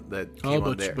that went on that came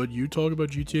on there. But you talk about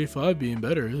GTA 5 being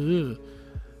better. Ugh.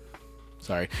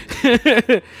 Sorry.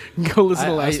 Go listen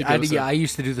to last week. I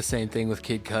used to do the same thing with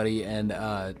Kid Cudi and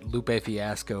Lupe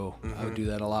Fiasco. I would do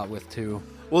that a lot with too.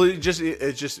 Well, it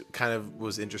just kind of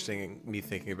was interesting me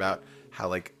thinking about how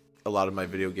like a lot of my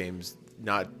video games,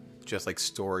 not just like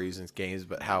stories and games,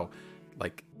 but how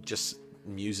like just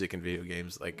music and video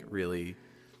games like really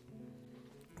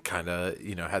kind of,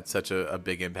 you know, had such a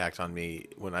big impact on me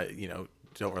when I, you know,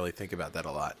 don't really think about that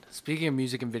a lot. Speaking of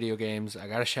music and video games, I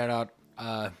got to shout out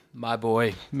my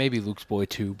boy, maybe Luke's boy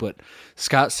too, but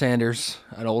Scott Sanders,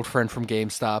 an old friend from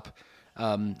GameStop.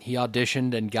 He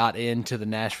auditioned and got into the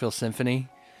Nashville Symphony,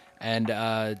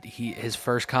 and his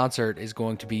first concert is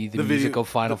going to be the musical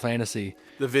Final Fantasy.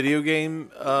 The video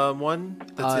game one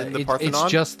that's in the Parthenon?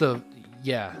 It's just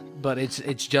but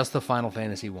it's just the Final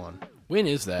Fantasy one. When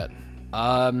is that?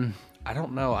 I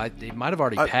don't know. It might have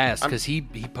already passed because he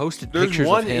posted pictures of him. There's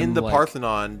one in the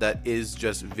Parthenon that is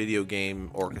just video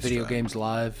game orchestra. Video Games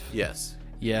Live. Yes.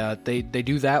 Yeah, they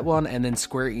do that one, and then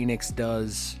Square Enix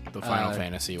does the Final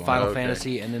Fantasy one. Final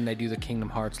Fantasy, and then they do the Kingdom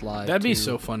Hearts Live. That'd be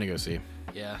so fun to go see.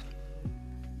 Yeah.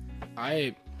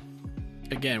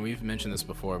 Again, we've mentioned this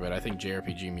before, but I think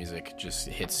JRPG music just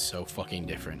hits so fucking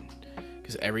different.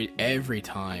 Because every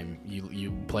time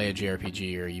you play a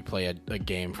JRPG or you play a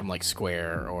game from like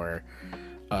Square or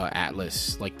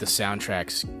Atlas, like the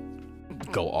soundtracks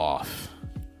go off.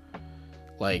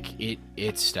 Like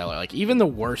it's stellar. Like even the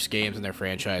worst games in their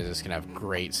franchises can have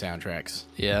great soundtracks.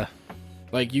 Yeah.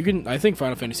 Like I think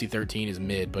Final Fantasy 13 is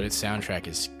mid, but its soundtrack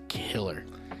is killer.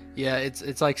 Yeah,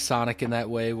 it's like Sonic in that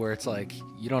way, where it's like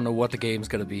you don't know what the game's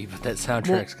gonna be, but that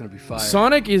soundtrack's gonna be fire.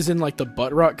 Sonic is in like the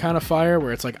butt rock kind of fire,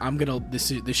 where it's like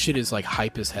this shit is like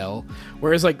hype as hell.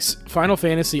 Whereas like Final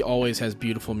Fantasy always has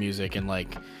beautiful music and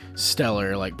like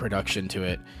stellar like production to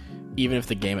it, even if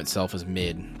the game itself is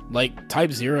mid. Like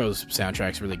Type Zero's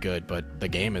soundtrack's really good, but the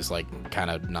game is like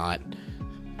kind of not.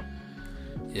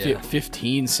 Yeah.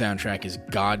 15's soundtrack is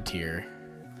god tier.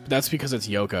 That's because it's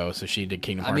Yoko, so she did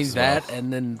Kingdom Hearts. I mean that,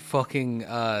 and then fucking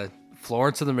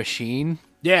Florence and the Machine.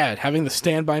 Yeah, having the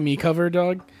Stand By Me cover,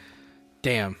 dog.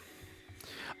 Damn,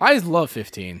 I love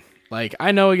 15. Like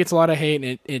I know it gets a lot of hate,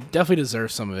 and it definitely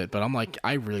deserves some of it. But I'm like,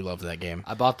 I really love that game.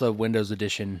 I bought the Windows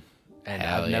edition, and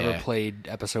I've never played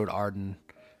Episode Arden.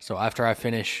 So after I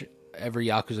finish every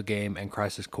Yakuza game and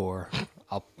Crisis Core,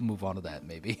 I'll move on to that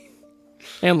maybe.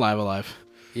 And Live Alive.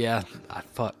 Yeah,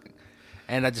 fuck.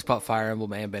 And I just bought Fire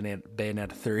Emblem and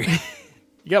Bayonetta 3.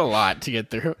 You got a lot to get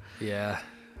through. Yeah.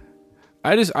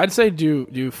 I'd say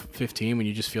do 15 when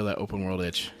you just feel that open world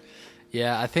itch.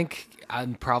 Yeah, I think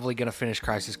I'm probably gonna finish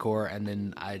Crisis Core, and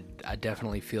then I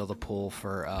definitely feel the pull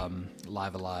for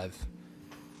Live Alive.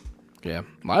 Yeah,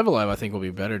 Live Alive I think will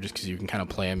be better just because you can kind of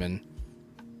play them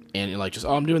and like just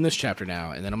I'm doing this chapter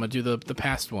now, and then I'm gonna do the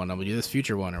past one, I'm gonna do this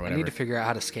future one or whatever. I need to figure out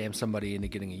how to scam somebody into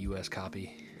getting a US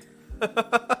copy.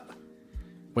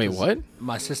 Wait, what?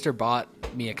 My sister bought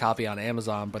me a copy on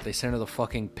Amazon, but they sent her the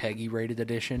fucking PEGI rated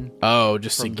edition. Oh,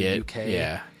 just to from get the UK.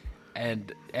 Yeah.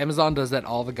 And Amazon does that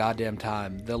all the goddamn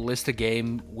time. They'll list a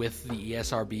game with the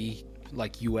ESRB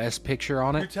like US picture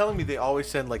on it. You're telling me they always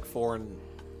send like foreign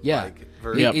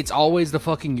versions? Yep. It's always the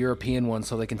fucking European one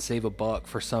so they can save $1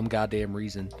 for some goddamn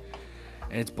reason.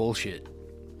 And it's bullshit.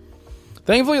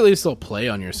 Thankfully at least they'll play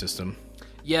on your system.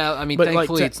 Yeah, I mean, but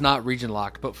thankfully it's not region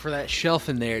locked, but for that shelf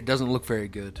in there, it doesn't look very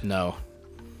good. No,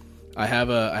 I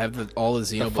have all the Xenoblade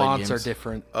games. The fonts are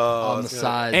different on the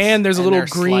sides, and there's a little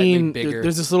green.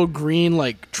 There's this little green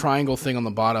like triangle thing on the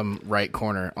bottom right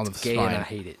corner on the spine. And I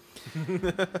hate it,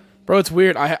 bro. It's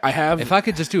weird. I have. If I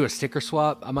could just do a sticker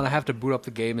swap, I'm gonna have to boot up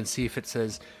the game and see if it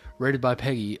says rated by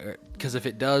Peggy? Because if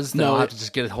it does, then I'll have to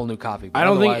just get a whole new copy. But I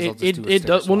don't think it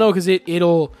does. Well, no, because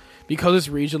it'll because it's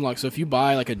region locked. So if you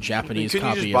buy like a Japanese copy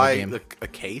you just of buy the game, a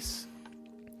case.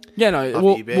 Yeah, no.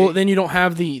 Well, then you don't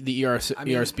have the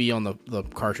ERSB on the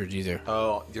cartridge either.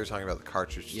 Oh, you're talking about the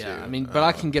cartridge. Yeah, too. I mean, but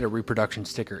I can get a reproduction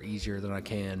sticker easier than I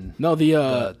can. No,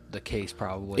 the case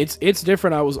probably. It's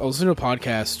different. I was listening to a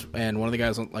podcast, and one of the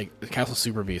guys on Castle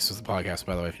Super Beast was the podcast,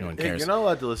 by the way. If anyone cares, you're not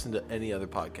allowed to listen to any other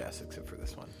podcast except for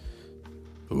this one.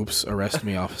 Oops, arrest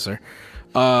me, officer.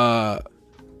 My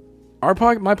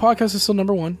podcast is still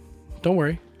number one. Don't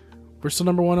worry. We're still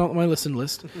number one on my listen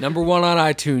list. Number one on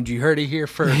iTunes. You heard it here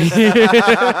first.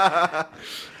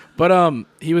 But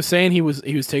he was saying he was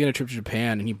taking a trip to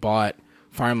Japan and he bought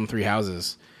Fire Emblem Three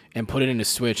Houses and put it in his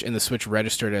Switch, and the Switch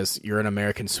registered as you're an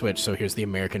American Switch, so here's the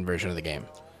American version of the game.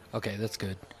 Okay, that's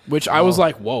good. Which I was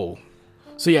like, whoa.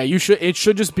 So yeah, it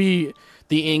should just be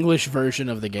the English version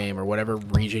of the game or whatever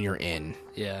region you're in.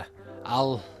 Yeah,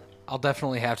 I'll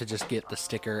definitely have to just get the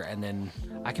sticker, and then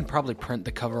I can probably print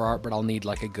the cover art, but I'll need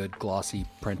like a good glossy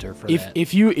printer for that.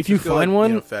 If you find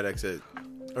one, FedEx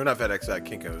or not FedEx at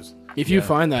Kinko's. If you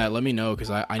find that, let me know because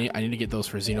I need to get those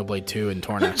for Xenoblade 2 and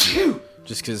Torna.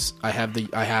 Just because I have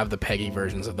the Peggy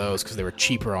versions of those because they were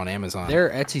cheaper on Amazon. There are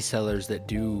Etsy sellers that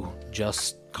do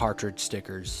just cartridge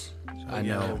stickers. I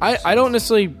know. I don't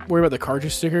necessarily worry about the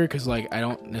cartridge sticker because I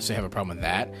don't necessarily have a problem with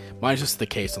that. Mine's just the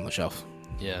case on the shelf.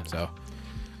 Yeah. So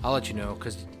I'll let you know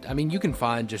because I mean you can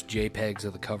find just JPEGs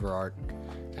of the cover art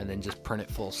and then just print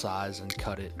it full size and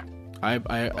cut it. I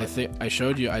think I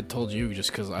showed you. I told you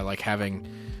just because I like having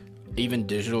even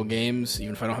digital games.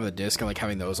 Even if I don't have the disc, I like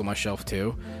having those on my shelf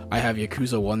too. I have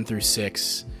Yakuza 1 through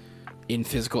 6 in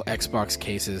physical Xbox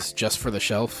cases just for the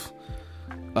shelf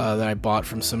that I bought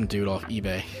from some dude off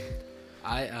eBay.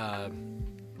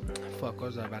 What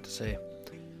was I about to say?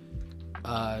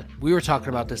 We were talking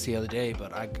about this the other day,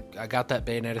 but I got that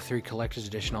Bayonetta 3 Collector's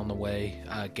Edition on the way.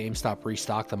 GameStop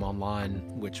restocked them online,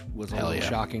 which was a little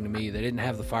shocking to me. They didn't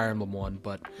have the Fire Emblem one,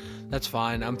 but that's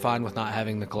fine. I'm fine with not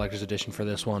having the Collector's Edition for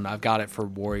this one. I've got it for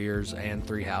Warriors and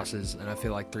Three Houses, and I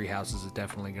feel like Three Houses is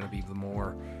definitely going to be the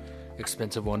more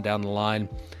expensive one down the line.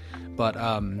 But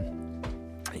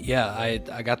yeah,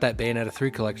 I got that Bayonetta 3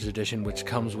 Collector's Edition, which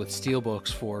comes with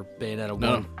steelbooks for Bayonetta 1.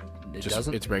 No, it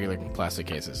doesn't? It's regular plastic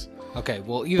cases. Okay,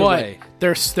 well, either way.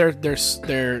 They're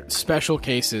special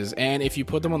cases, and if you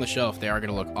put them on the shelf, they are going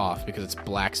to look off because it's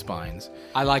black spines.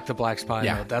 I like the black spine,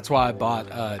 though. That's why I bought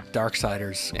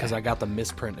Darksiders, because I got the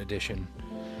misprint edition,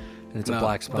 and it's a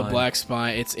black spine. The black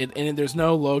spine, and there's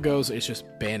no logos, it's just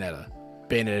Bayonetta.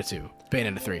 Bayonetta 2,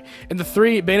 Bayonetta 3. And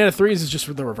Bayonetta 3 is just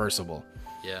for the reversible.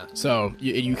 Yeah. So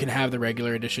you can have the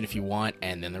regular edition if you want,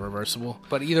 and then the reversible.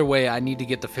 But either way, I need to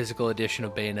get the physical edition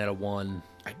of Bayonetta 1.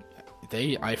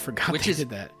 I forgot they did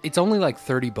that. It's only like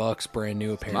 $30 brand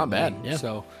new, apparently. Not bad, yeah.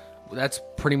 So that's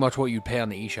pretty much what you'd pay on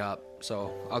the eShop.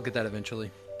 So I'll get that eventually.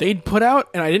 They'd put out,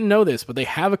 and I didn't know this, but they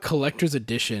have a collector's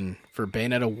edition for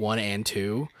Bayonetta 1 and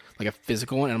 2, like a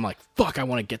physical one, and I'm like, fuck, I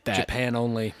want to get that. Japan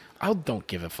only. I don't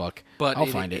give a fuck. But I'll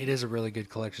find it. It is a really good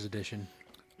collector's edition.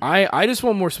 I just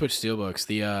want more Switch Steelbooks.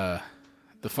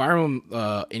 The Fire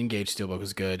Emblem Engage Steelbook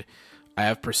was good. I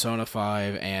have Persona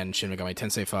 5 and Shin Megami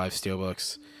Tensei 5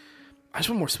 Steelbooks. I just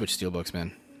want more Switch Steelbooks,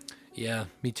 man. Yeah,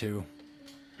 me too.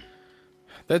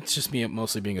 That's just me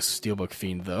mostly being a Steelbook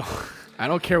fiend, though. I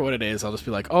don't care what it is. I'll just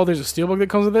be like, oh, there's a Steelbook that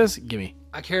comes with this? Gimme.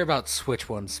 I care about Switch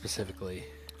ones specifically.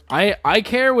 I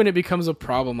care when it becomes a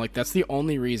problem. Like, that's the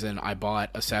only reason I bought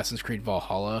Assassin's Creed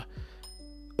Valhalla,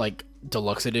 like,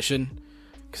 Deluxe Edition.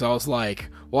 Because I was like,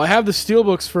 well, I have the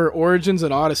Steelbooks for Origins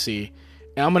and Odyssey,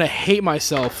 and I'm going to hate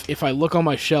myself if I look on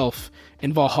my shelf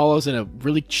and Valhalla's in a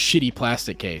really shitty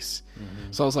plastic case.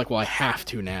 Mm-hmm. So I was like, well, I have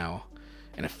to now.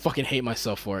 And I fucking hate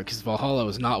myself for it because Valhalla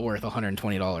was not worth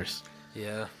 $120.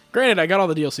 Yeah. Granted, I got all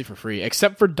the DLC for free,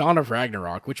 except for Dawn of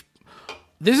Ragnarok, which...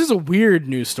 This is a weird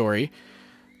news story.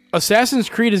 Assassin's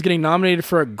Creed is getting nominated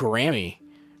for a Grammy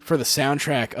for the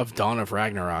soundtrack of Dawn of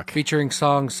Ragnarok. Featuring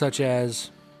songs such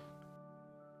as...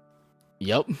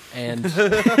 Yep. And...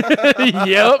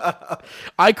 Yep.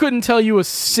 I couldn't tell you a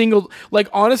single... Like,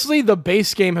 honestly, the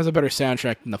base game has a better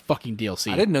soundtrack than the fucking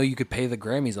DLC. I didn't know you could pay the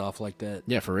Grammys off like that.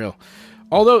 Yeah, for real.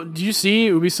 Although, did you see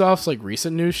Ubisoft's, like,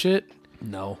 recent news shit?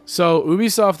 No. So,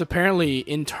 Ubisoft apparently,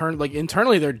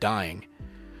 internally, they're dying.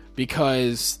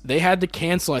 Because they had to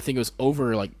cancel, I think it was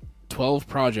over, like, 12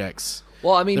 projects.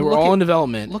 Well, I mean... They were all in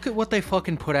development. Look at what they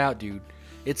fucking put out, dude.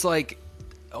 It's like,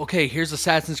 okay, here's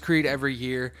Assassin's Creed every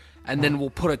year... And then we'll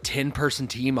put a 10-person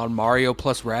team on Mario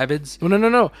plus Rabbids.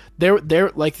 No.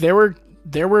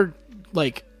 There were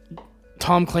like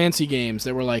Tom Clancy games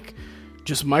that were like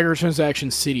just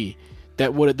microtransaction city.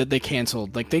 that they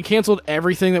canceled. Like, they canceled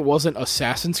everything that wasn't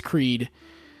Assassin's Creed,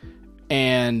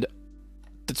 and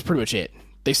that's pretty much it.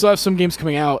 They still have some games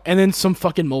coming out, and then some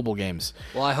fucking mobile games.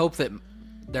 Well, I hope that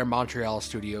their Montreal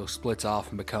studio splits off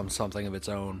and becomes something of its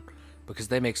own, because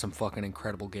they make some fucking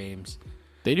incredible games.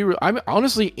 They do.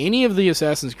 Honestly, any of the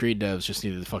Assassin's Creed devs just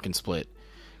needed to fucking split.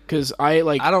 Because I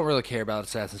don't really care about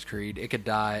Assassin's Creed. It could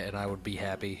die, and I would be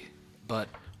happy. But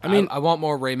I want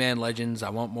more Rayman Legends. I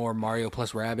want more Mario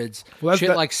plus Rabbids. Well,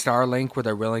 shit like Starlink, where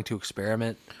they're willing to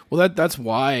experiment. Well, that's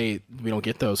why we don't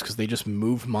get those, because they just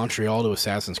moved Montreal to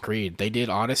Assassin's Creed. They did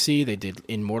Odyssey, they did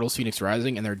Immortals Phoenix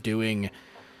Rising, and they're doing,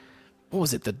 what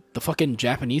was it, the fucking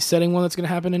Japanese setting one that's going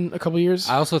to happen in a couple years?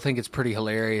 I also think it's pretty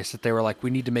hilarious that they were like, we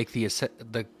need to make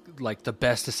the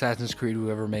best Assassin's Creed we've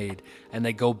ever made, and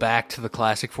they go back to the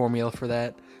classic formula for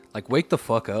that. Like, wake the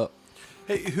fuck up.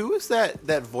 Hey, who is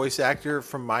that voice actor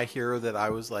from My Hero that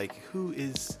I was like, who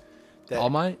is that? All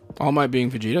Might? All Might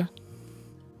being Vegeta?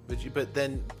 But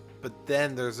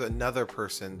then there's another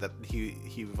person that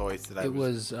he voiced that It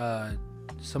was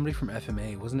somebody from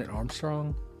FMA. Wasn't it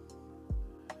Armstrong?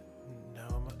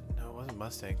 No, it wasn't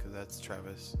Mustang, because that's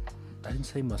Travis. I didn't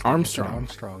say Mustang.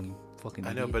 Armstrong, you fucking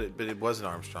I know, idiot. but it wasn't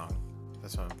Armstrong.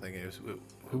 That's what I'm thinking.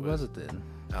 Who was it then?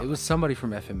 It was somebody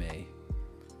from FMA.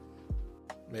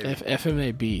 Maybe.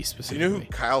 FMAB specifically. Do you know who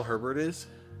Kyle Herbert is?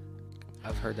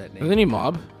 I've heard that name. Isn't he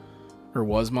Mob? Or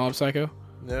was Mob Psycho?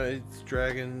 No, it's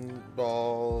Dragon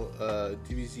Ball,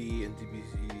 DBZ, and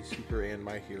DBZ Super, and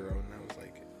My Hero, and I was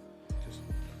like, just...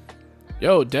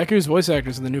 Yo, Deku's voice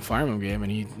actor's in the new Fire Emblem game,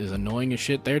 and he is annoying as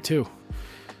shit there, too.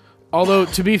 Although,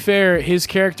 to be fair, his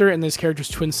character and this character's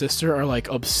twin sister are, like,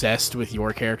 obsessed with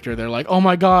your character. They're like, oh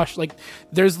my gosh, like,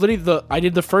 there's literally I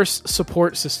did the first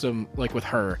support system, like, with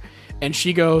her, and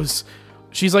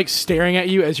she's like staring at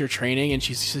you as you're training, and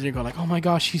she's sitting there going like, oh my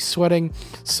gosh, she's sweating,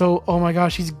 so oh my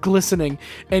gosh, she's glistening,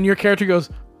 and your character goes,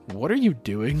 what are you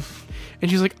doing?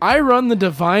 And she's like, I run the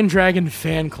Divine Dragon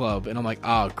fan club, and I'm like,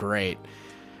 oh great.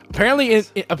 Apparently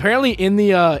in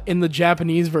the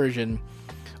Japanese version,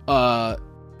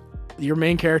 your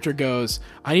main character goes,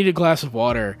 I need a glass of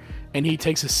water, and he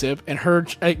takes a sip, and her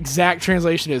exact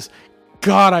translation is,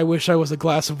 God, I wish I was a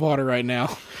glass of water right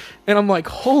now. And I'm like,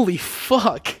 holy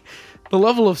fuck. The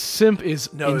level of simp is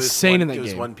insane in that game. It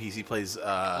was One Piece. He plays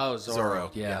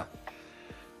Zoro. Yeah.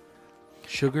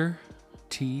 Sugar?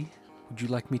 Tea? Would you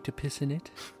like me to piss in it?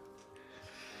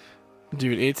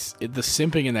 Dude, the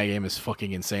simping in that game is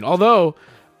fucking insane. Although,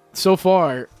 so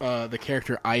far, the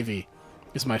character Ivy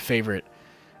is my favorite.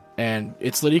 And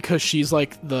it's literally because she's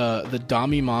like the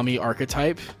Dami Mommy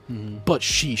archetype, but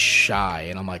she's shy.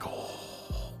 And I'm like, oh,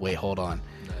 wait, hold on.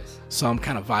 Nice. So I'm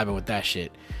kind of vibing with that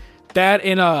shit. That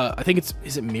and I think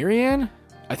is it Miriam?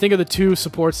 I think of the two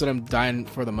supports that I'm dying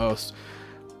for the most.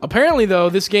 Apparently, though,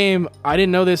 this game, I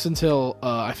didn't know this until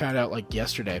I found out like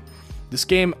yesterday. This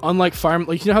game, unlike Fire,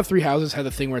 like, you know how Three Houses had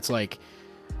the thing where it's like,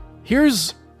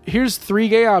 here's 3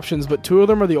 gay options, but 2 of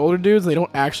them are the older dudes. And they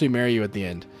don't actually marry you at the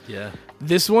end. Yeah.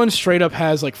 This one straight up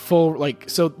has like full, like,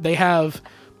 so they have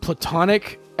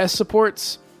platonic S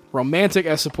supports, romantic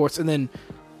S supports, and then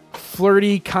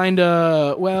flirty kind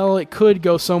of, well, it could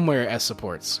go somewhere S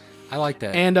supports. I like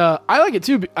that. And I like it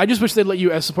too. I just wish they'd let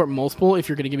you S support multiple if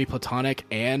you're going to give me platonic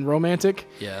and romantic.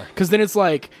 Yeah. Because then it's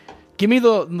like, give me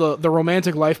the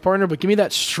romantic life partner, but give me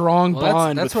that strong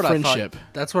bond with friendship.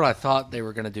 That's what I thought they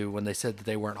were going to do when they said that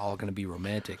they weren't all going to be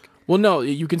romantic. Well, no,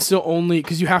 you can still only,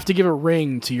 because you have to give a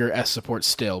ring to your S support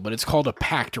still, but it's called a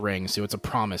pact ring, so it's a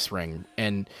promise ring.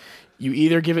 And you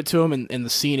either give it to them and the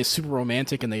scene is super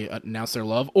romantic and they announce their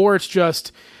love, or it's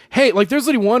just, hey, like there's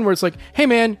literally one where it's like, hey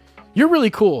man, you're really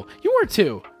cool. You are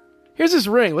too. Here's this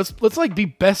ring. Let's like be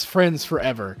best friends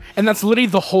forever. And that's literally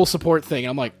the whole support thing. And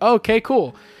I'm like, oh, okay,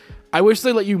 cool. I wish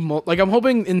they let you, like, I'm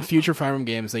hoping in future Fire Emblem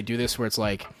games they do this where it's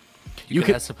like, you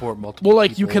can support multiple. Well,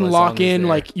 like you can lock in,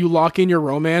 like you lock in your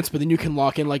romance, but then you can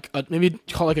lock in like maybe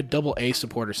call like a double A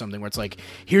support or something, where it's like,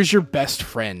 here's your best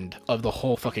friend of the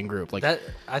whole fucking group. Like that,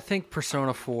 I think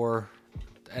Persona 4,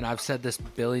 and I've said this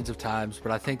billions of times,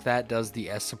 but I think that does the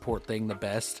S support thing the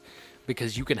best,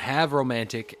 because you can have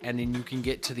romantic, and then you can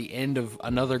get to the end of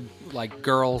another like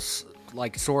girl's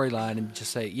like storyline and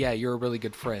just say, yeah, you're a really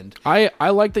good friend. I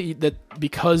like that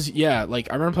because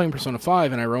like I remember playing Persona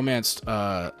 5 and I romanced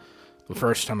the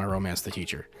first time I romanced the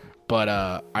teacher. But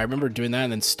I remember doing that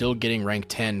and then still getting rank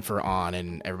 10 for On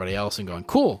and everybody else and going,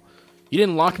 cool, you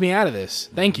didn't lock me out of this.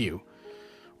 Thank you.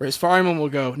 Whereas Fire Emblem will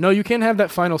go, no, you can't have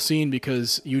that final scene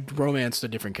because you romanced a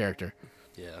different character.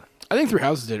 Yeah. I think Three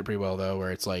Houses did it pretty well, though,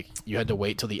 where it's like you had to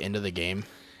wait till the end of the game.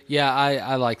 Yeah,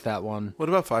 I like that one. What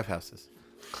about Five Houses?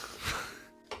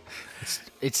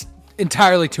 It's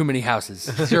entirely too many houses.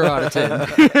 0 out of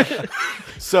 10.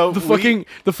 So the fucking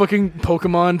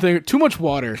Pokemon thing. Too much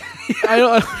water. I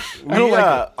don't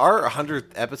like it. Our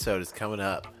 100th episode is coming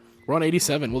up. We're on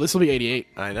 87. Well, this will be 88.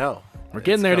 I know. We're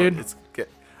getting there, dude.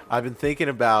 I've been thinking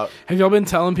about. Have y'all been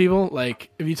telling people, like,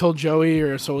 if you told Joey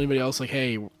or told anybody else, like,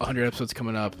 hey, 100 episodes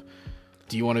coming up,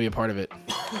 do you want to be a part of it?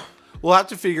 We'll have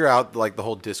to figure out, like, the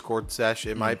whole Discord sesh.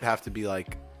 It might have to be,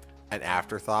 like, an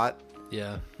afterthought.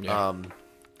 Yeah. I mean,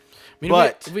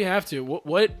 but if we have to,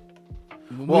 what?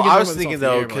 Well, I was thinking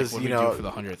though, because like, you know, for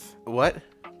the 100th. What?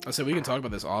 I said we can talk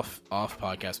about this off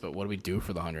podcast, but what do we do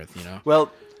for the 100th? You know.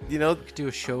 Well, you know, we could do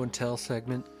a show and tell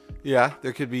segment. Yeah,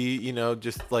 there could be, you know,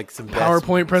 just like some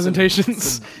PowerPoint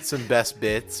presentations, some best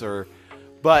bits,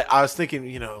 But I was thinking,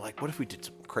 you know, like, what if we did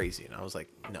something crazy? And I was like,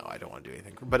 no, I don't want to do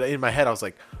anything. But in my head, I was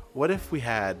like, what if we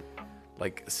had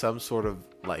like some sort of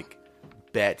like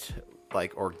bet,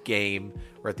 like, or game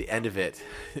where at the end of it,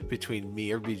 between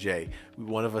me or BJ,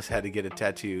 one of us had to get a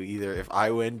tattoo. Either if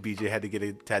I win, BJ had to get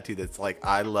a tattoo that's like,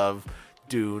 I love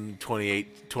Dune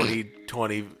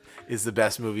 2020 is the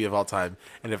best movie of all time.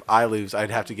 And if I lose, I'd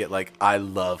have to get like, I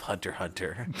love Hunter x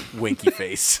Hunter, winky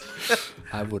face.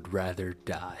 I would rather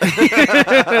die.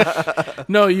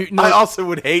 No. I also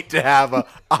would hate to have a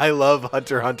I love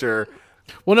Hunter x Hunter.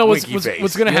 Well, no, what's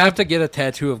going to have to get a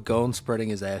tattoo of Gon spreading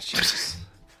his ass cheeks.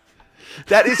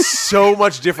 That is so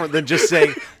much different than just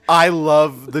saying I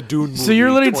love the Dune movie. So you're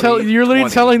literally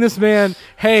telling this man,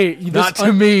 hey, not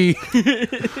to me.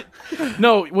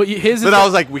 No, well, his. But I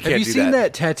was like, we can't do that. Have you seen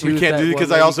that tattoo? We can't do it because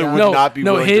I also would not be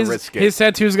willing to risk it. His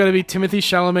tattoo is going to be Timothée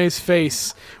Chalamet's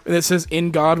face, and it says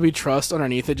 "In God We Trust"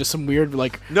 underneath it. Just some weird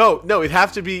like. No, it'd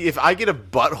have to be if I get a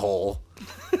butthole.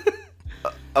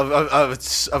 Of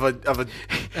a.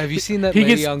 Have you seen that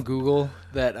lady on Google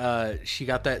that she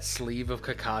got that sleeve of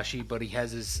Kakashi, but he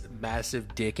has his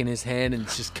massive dick in his hand and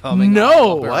it's just coming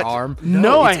off her arm?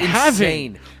 No, I insane.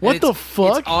 haven't. What the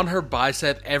fuck? It's on her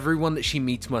bicep. Everyone that she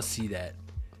meets must see that.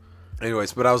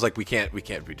 Anyways, but I was like, we can't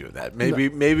be doing that. Maybe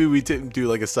we do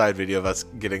like a side video of us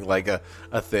getting like a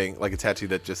thing, like a tattoo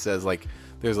that just says like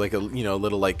there's like a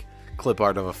little like clip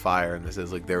art of a fire and it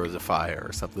says like there was a fire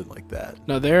or something like that.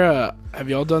 No, have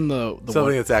y'all done the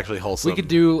something that's actually wholesome? We could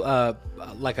do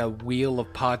like a wheel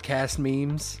of podcast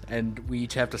memes and we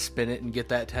each have to spin it and get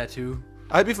that tattoo.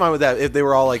 I'd be fine with that if they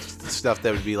were all like stuff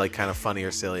that would be like kind of funny or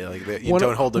silly. Like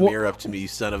don't hold the mirror up to me, you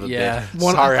son of a bitch.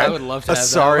 Sorry, I would love to have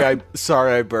that.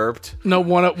 Sorry, I burped. No,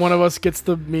 one of us gets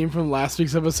the meme from last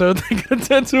week's episode. They got a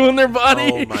tattoo on their body.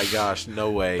 Oh my gosh,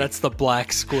 no way. That's the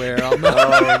black square on the.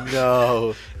 Oh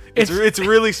no. It's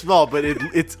really small, but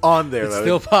it's on there. It's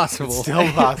still possible. It's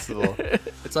still possible.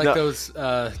 It's like those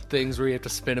things where you have to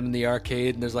spin them in the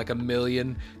arcade, and there's like 1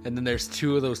 million, and then there's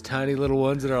 2 of those tiny little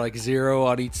ones that are like 0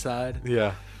 on each side.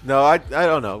 Yeah. No, I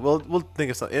don't know. We'll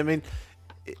think of something. I mean,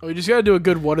 we just gotta do a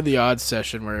good what are the odds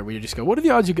session where we just go, what are the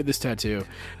odds you get this tattoo,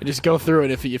 and just go through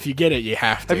it. If you get it, you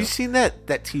have to. Have you seen that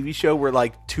TV show where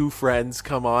like 2 friends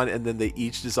come on and then they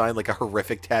each design like a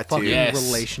horrific tattoo? Fucking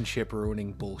relationship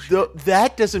ruining bullshit.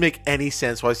 That doesn't make any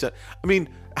sense. I mean,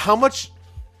 how much?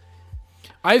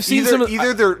 I've seen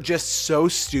either they're just so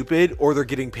stupid or they're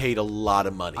getting paid a lot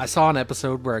of money. I saw an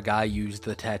episode where a guy used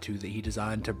the tattoo that he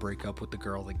designed to break up with the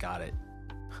girl that got it.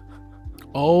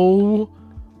 Oh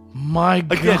my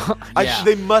God.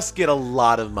 They must get a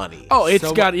lot of money. Oh,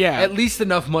 at least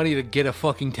enough money to get a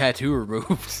fucking tattoo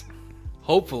removed.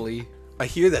 Hopefully. I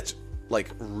hear that's like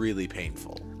really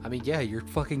painful. I mean, yeah, you're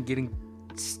fucking getting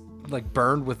like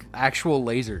burned with actual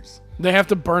lasers. They have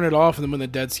to burn it off, and then when the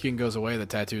dead skin goes away, the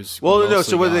tattoo's So what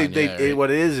gone.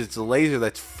 what it is? It's a laser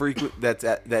that's frequent.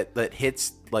 That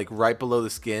hits like right below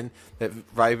the skin. That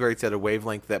vibrates at a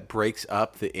wavelength that breaks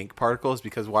up the ink particles.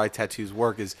 Because why tattoos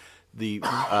work is the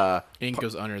ink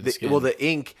goes under the skin. Well, the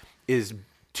ink is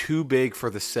too big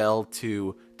for the cell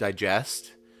to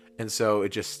digest, and so it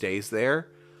just stays there.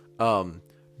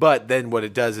 But then what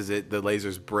it does is the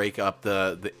lasers break up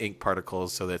the ink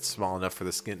particles so that it's small enough for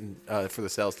the skin for the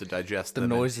cells to digest the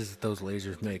them. The noises that those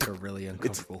lasers make are really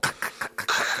uncomfortable.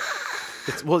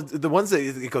 Well, the ones that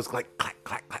it goes like clack,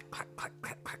 clack, clack, clack, clack,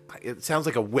 clack, clack, clack. It sounds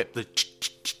like a whip.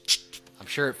 I'm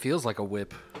sure it feels like a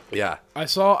whip. Yeah. I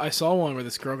saw one where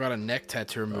this girl got a neck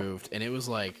tattoo removed, and it was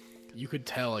like you could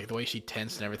tell like the way she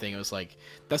tensed and everything. It was like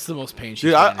that's the most pain she's.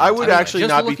 Dude, I would actually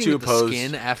not be too opposed. The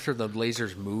skin after the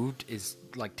lasers moved is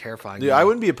like terrifying. Yeah, I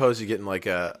wouldn't be opposed to getting like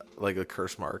a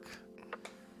curse mark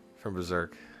from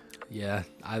Berserk. Yeah,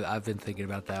 I've been thinking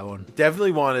about that one.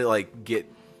 Definitely want to like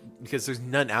get because there's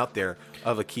none out there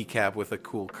of a keycap with a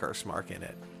cool curse mark in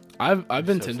it. I've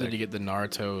been tempted to get the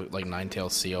Naruto like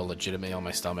 9-tailed seal legitimately on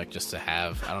my stomach just to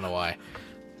have. I don't know why.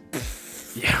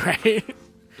 Yeah, right.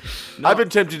 No. I've been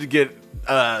tempted to get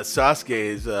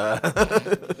Sasuke's.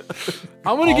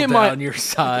 I'm gonna get my on your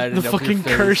side. The fucking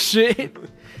curse shit.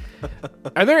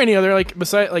 Are there any other like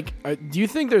besides like? Do you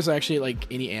think there's actually like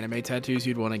any anime tattoos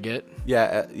you'd want to get?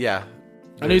 Yeah, yeah.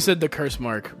 I know you said the curse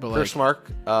mark, but curse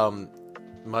mark,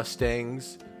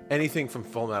 Mustangs, anything from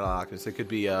Full Metal Alchemist. It could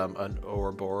be an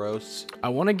Ouroboros. I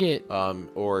want to get,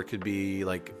 or it could be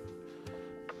like.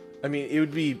 I mean, it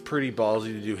would be pretty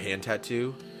ballsy to do hand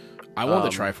tattoo. I want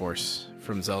the Triforce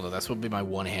from Zelda. That's what would be my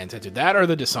one hand tattoo. That or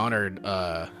the Dishonored,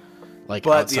 like.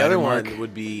 But the other one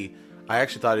would be. I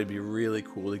actually thought it'd be really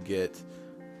cool to get,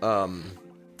 Cowboy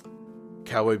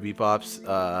Bebop's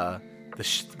the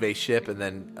spaceship, and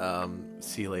then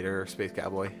see you later, Space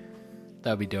Cowboy.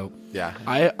 That'd be dope. Yeah,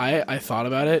 I thought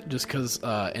about it just because,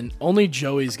 and only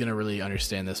Joey's gonna really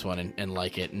understand this one and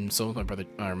like it, and so was my brother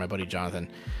or my buddy Jonathan.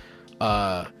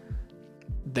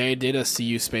 They did a See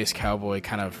You Space Cowboy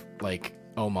kind of like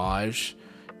homage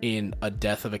in a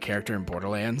death of a character in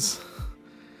Borderlands.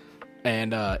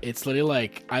 And it's literally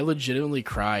like I legitimately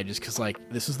cried just because like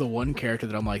this is the one character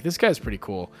that I'm like, this guy's pretty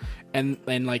cool, and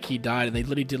like he died, and they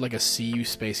literally did like a See You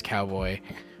Space Cowboy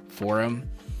for him,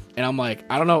 and I'm like,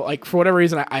 I don't know, like for whatever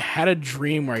reason I had a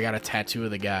dream where I got a tattoo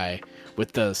of the guy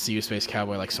with the See You Space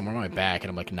Cowboy like somewhere on my back, and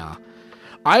I'm like, nah.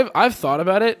 I've thought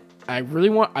about it. I really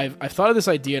want. I've thought of this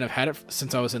idea, and I've had it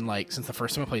since I was in like since the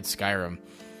first time I played Skyrim.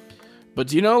 But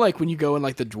do you know like when you go in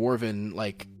like the dwarven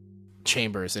like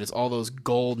chambers and it's all those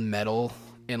gold metal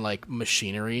and like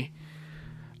machinery,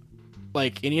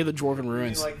 like any of the dwarven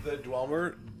ruins, you mean like the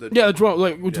Dwemer,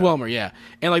 Dwemer, yeah,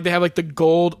 and like they have like the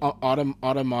gold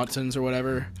automatons or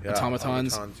whatever,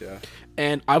 automatons, yeah.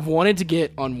 And I've wanted to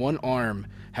get on one arm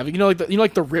having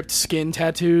like the ripped skin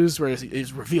tattoos where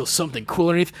it reveals something cool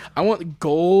underneath. I want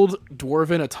gold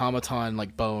dwarven automaton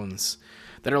like bones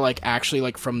that are like actually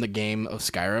like from the game of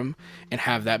Skyrim, and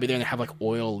have that be there, and have like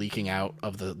oil leaking out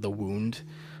of the wound.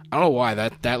 I don't know why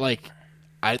that like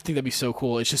I think that'd be so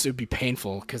cool. It's just it would be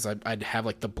painful because I'd have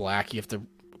like the black you have to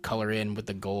color in with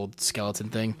the gold skeleton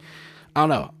thing. I don't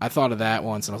know. I thought of that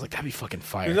once and I was like, that'd be fucking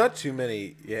fire. There's not too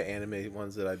many anime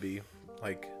ones that I'd be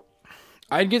like.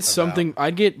 I'd get something.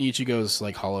 I'd get Ichigo's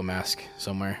like hollow mask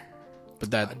somewhere, but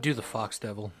that I'd do the Fox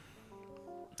Devil.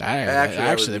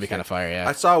 Actually that'd be kind of fire. Yeah,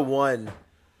 I saw one.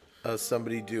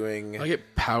 Somebody doing. I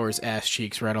get Power's ass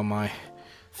cheeks right on my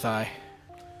thigh.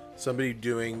 Somebody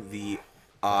doing the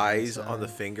eyes on the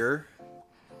finger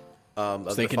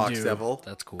of the Fox Devil.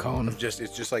 That's cool.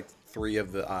 It's just like 3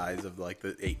 of the eyes of like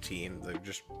the 18. They're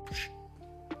just.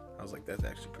 I was like, that's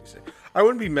actually pretty sick. I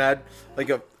wouldn't be mad like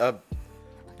a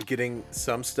getting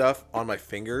some stuff on my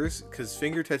fingers because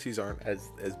finger tattoos aren't as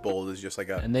bold as just like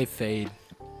a. And they fade.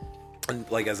 And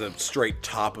like as a straight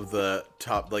top of the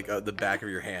like the back of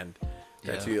your hand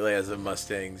tattoo, like as a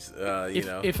Mustang's, you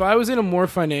know. If I was in a more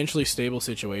financially stable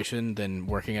situation than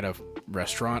working at a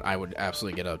restaurant, I would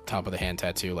absolutely get a top of the hand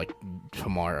tattoo like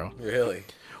tomorrow. Really?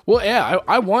 Well, yeah,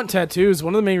 I want tattoos.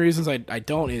 One of the main reasons I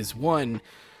don't is one,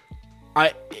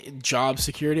 job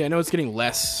security. I know it's getting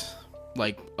less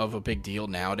like of a big deal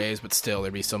nowadays, but still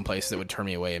there'd be some places that would turn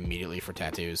me away immediately for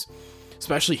tattoos,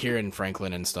 especially here in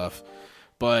Franklin and stuff.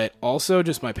 But also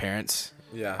just my parents.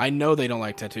 Yeah. I know they don't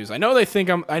like tattoos. I know they think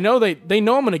I know they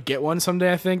know I'm going to get one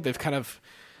someday, I think. They've kind of,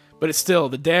 but it's still,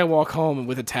 the day I walk home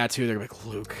with a tattoo, they're like,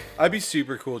 Luke. I'd be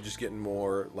super cool just getting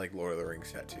more like Lord of the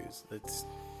Rings tattoos.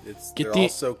 They're all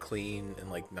so clean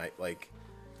and like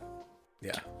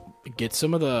yeah. Get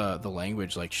some of the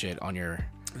language like shit on your.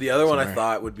 The other one I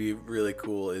thought would be really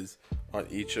cool is on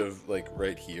each of like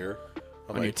right here.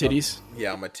 On your titties?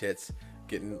 Yeah, on my tits.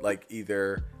 Getting like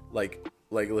either like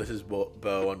Legolas's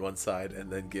bow on one side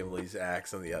and then Gimli's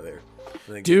axe on the other.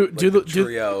 And then do the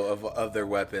trio of their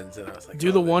weapons, and I was like,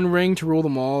 do the one ring to rule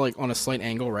them all like on a slight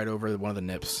angle right over one of the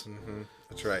nips. Mm-hmm.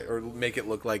 That's right, or make it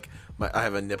look like I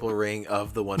have a nipple ring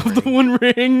of the one ring. The one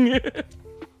ring.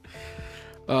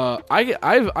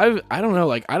 I don't know,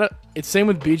 like it's same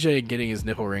with BJ getting his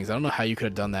nipple rings. I don't know how you could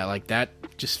have done that. Like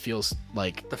that just feels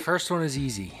like the first one is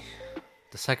easy.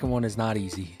 The second one is not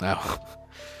easy. Oh.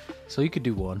 So you could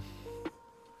do one.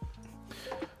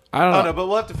 I don't know, but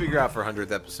we'll have to figure out for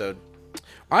 100th episode.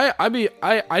 I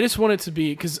just want it to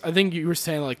be, because I think you were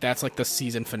saying like that's like the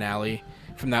season finale.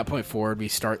 From that point forward, we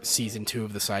start season 2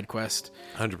 of the side quest.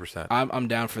 100%. I'm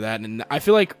down for that, and I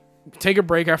feel like take a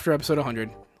break after episode 100.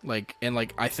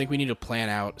 I think we need to plan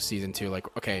out season 2. Like,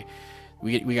 okay,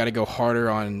 we got to go harder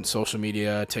on social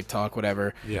media, TikTok,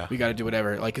 whatever. Yeah, we got to do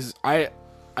whatever. Like, 'cause I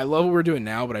love what we're doing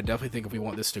now, but I definitely think if we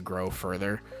want this to grow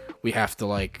further, we have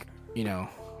to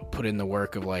put in the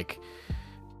work of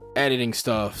editing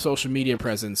stuff, social media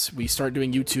presence. We start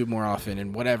doing YouTube more often,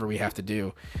 and whatever we have to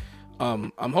do.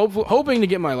 I'm hoping to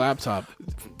get my laptop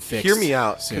fixed. Hear me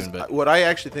out. Soon, but what I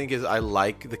actually think is I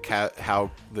like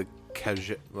how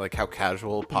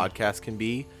casual podcasts can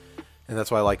be, and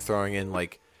that's why I like throwing in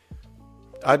like.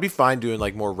 I'd be fine doing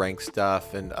like more ranked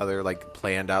stuff and other like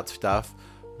planned out stuff,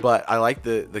 but I like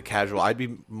the casual. I'd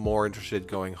be more interested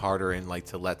going harder in like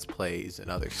to Let's Plays and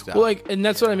other stuff. Well, like, and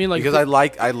that's what I mean, like because I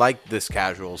like this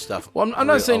casual stuff. Well, I'm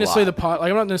not saying necessarily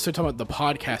I'm not necessarily talking about the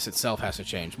podcast itself has to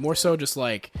change. More so, just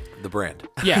like the brand.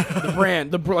 Yeah, the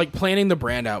brand, like planning the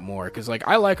brand out more. Because like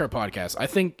I like our podcast. I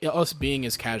think us being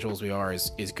as casual as we are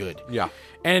is good. Yeah.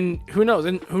 And who knows?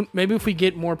 And maybe if we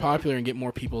get more popular and get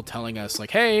more people telling us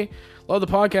like, "Hey, love the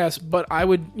podcast," but I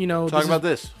would, talk about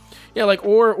this. Yeah, like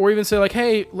or even say like,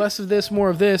 "Hey, less of this,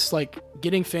 more of this." Like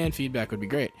getting fan feedback would be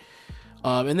great.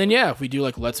 And then if we do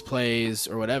like Let's Plays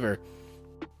or whatever,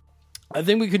 I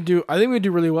think we'd do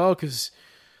really well because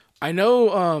I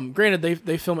know, granted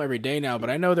they film every day now,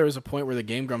 but I know there was a point where the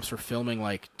Game Grumps were filming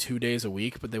like 2 days a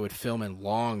week, but they would film in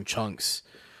long chunks.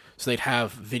 So they'd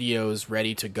have videos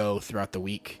ready to go throughout the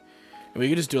week. And we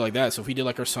could just do it like that. So if we did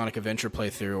like our Sonic Adventure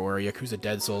playthrough or a Yakuza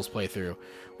Dead Souls playthrough,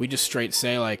 we just straight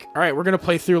say like, all right, we're going to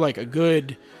play through like a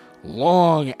good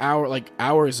long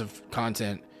hours of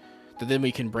content that then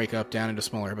we can break up down into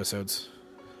smaller episodes.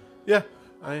 Yeah.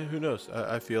 Who knows?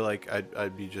 I feel like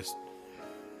I'd be just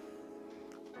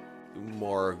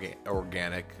more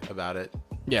organic about it.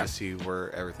 Yeah. To see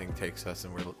where everything takes us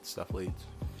and where stuff leads.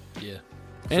 Yeah.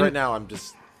 So right now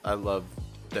I love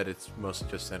that it's mostly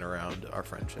just centered around our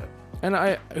friendship. And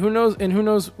who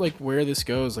knows like where this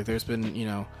goes. Like there's been,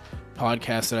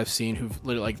 podcasts that I've seen who've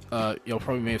literally like you'll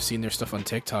probably may have seen their stuff on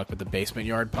TikTok, but the Basement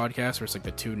Yard podcast where it's like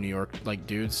the two New York like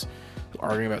dudes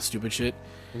arguing about stupid shit.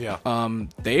 Yeah.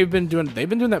 They've been doing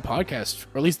that podcast,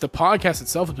 or at least the podcast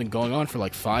itself has been going on for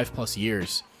like 5+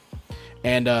 years.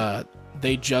 And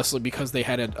they just because they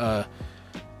had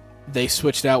they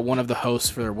switched out one of the hosts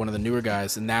for one of the newer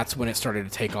guys, and that's when it started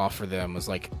to take off for them. It was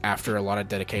like after a lot of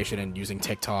dedication and using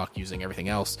TikTok, using everything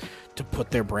else to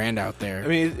put their brand out there. I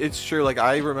mean, it's true. Like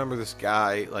I remember this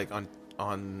guy like on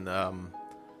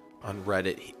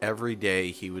Reddit. Every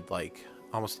day he would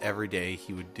almost every day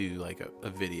he would do like a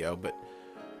video, but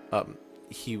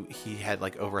he had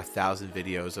like over 1,000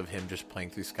 videos of him just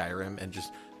playing through Skyrim and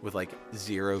just with like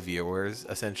 0 viewers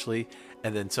essentially.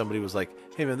 And then somebody was like,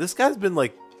 "Hey man, this guy's been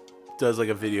like." Does like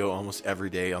a video almost every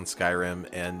day on Skyrim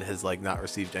and has like not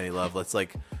received any love. Let's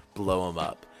like blow him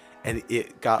up. And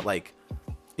it got like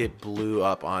it blew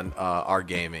up on our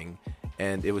gaming,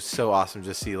 and it was so awesome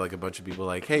to see like a bunch of people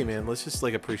like, hey man, let's just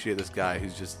like appreciate this guy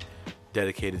who's just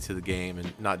dedicated to the game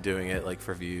and not doing it like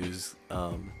for views.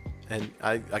 And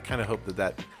I kind of hope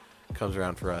that comes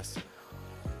around for us.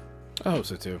 I hope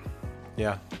so too.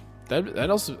 Yeah. That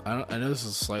also, I know this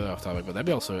is slightly off topic, but that'd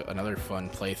be also another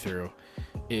fun playthrough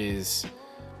is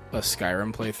a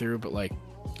Skyrim playthrough, but like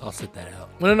I'll sit that out.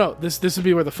 Well, no, this would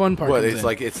be where the fun part comes it's in.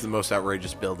 like it's the most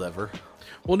outrageous build ever.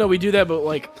 Well, no, we do that, but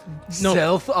like no.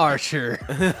 Stealth Archer.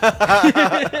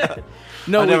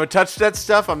 No, I never touched that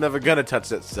stuff. I'm never gonna touch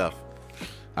that stuff.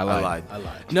 I lied. I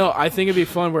No, I think it'd be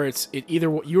fun where it's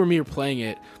either you or me are playing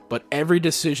it, but every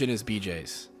decision is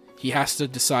BJ's. He has to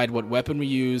decide what weapon we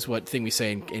use, what thing we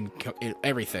say, and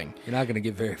everything. You're not going to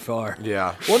get very far.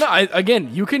 Yeah. Well, no, again,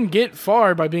 you can get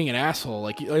far by being an asshole.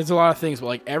 Like, there's a lot of things, but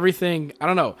like everything, I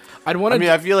don't know. I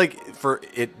feel like for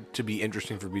it to be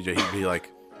interesting for BJ, he'd be like,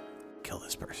 kill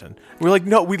this person. We're like,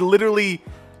 no,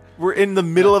 we're in the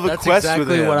middle of a quest with him. That's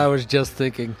exactly what I was just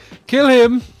thinking. Kill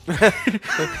him.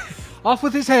 Off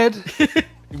with his head.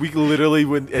 We literally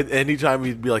would, at any time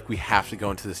we'd be like, we have to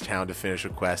go into this town to finish a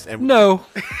quest. And no.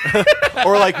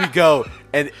 Or like we go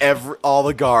and all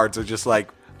the guards are just like,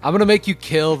 I'm going to make you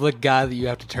kill the guy that you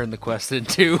have to turn the quest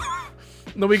into.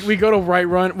 No, we go to right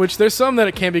run, which there's some that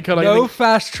it can't be cut. No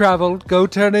fast travel. Go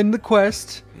turn in the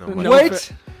quest.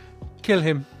 Wait. Kill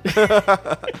him.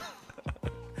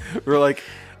 We're like,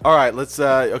 all right, let's,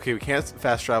 okay, we can't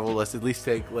fast travel. Let's at least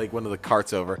take like one of the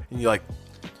carts over. And you're like,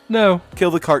 no.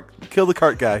 Kill the cart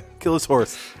guy. Kill his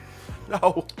horse.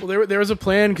 No. Well, there was a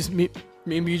plan because me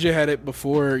and BJ had it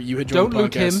before you had joined the podcast.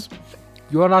 Don't loot him.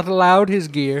 You are not allowed his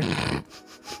gear.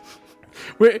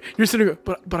 You're sitting there,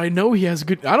 but I know he has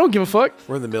good... I don't give a fuck.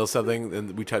 We're in the middle of something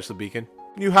and we touch the beacon.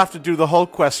 You have to do the whole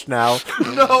quest now.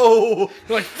 No.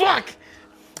 You're like, fuck.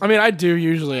 I mean, I do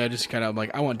usually. I just kind of I'm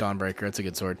like, I want Dawnbreaker. It's a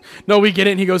good sword. No, we get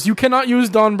it. And he goes, you cannot use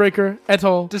Dawnbreaker at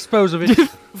all. Dispose of it.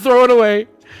 Throw it away.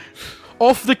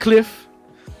 Off the cliff.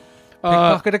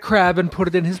 Pickpocket a crab and put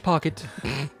it in his pocket.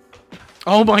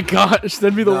 Oh my gosh,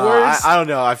 that'd be the worst. I don't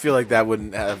know. I feel like that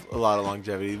wouldn't have a lot of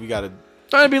longevity. We got to.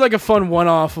 That'd be like a fun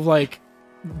one-off of like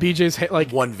BJ's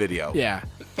like one video. Yeah.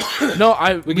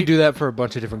 No, we could do that for a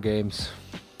bunch of different games.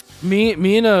 Me and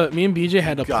BJ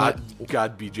had to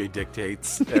God BJ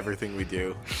dictates everything we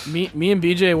do. Me and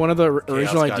BJ, one of the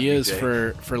original ideas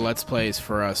for Let's Plays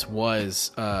for us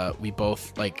was we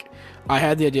both like. I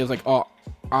had the idea of like,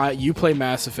 you play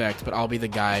Mass Effect, but I'll be the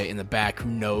guy in the back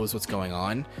who knows what's going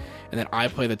on, and then I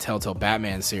play the Telltale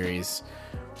Batman series,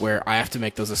 where I have to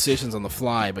make those decisions on the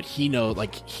fly, but he knows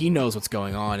what's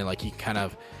going on, and like he kind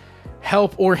of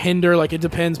help or hinder, like it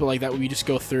depends, but like that we just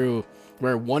go through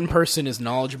where one person is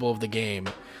knowledgeable of the game,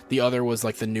 the other was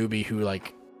like the newbie who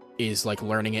like is like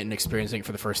learning it and experiencing it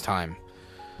for the first time.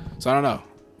 So I don't know.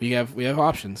 We have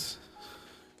options.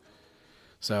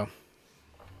 So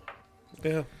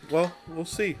yeah, well, we'll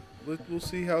see. We'll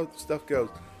see how stuff goes.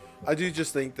 I do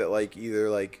just think that like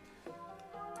either like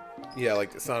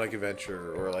like Sonic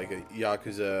Adventure or like a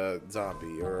Yakuza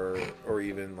Zombie or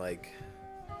even like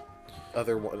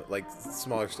other like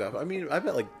smaller stuff. I mean, I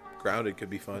bet like Grounded could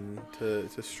be fun to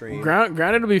stream.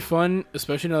 Grounded will be fun,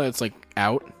 especially now that it's like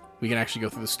out. We can actually go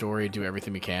through the story, do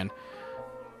everything we can.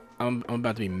 I'm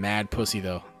about to be mad pussy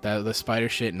though. The spider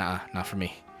shit, not for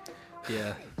me.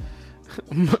 Yeah.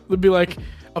 It'd be like,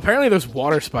 apparently there's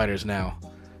water spiders now,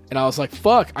 and I was like,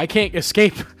 fuck, I can't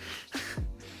escape.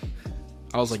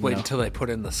 I was like, wait no. until they put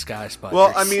in the sky spiders.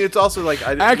 Well, I mean, it's also like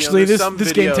actually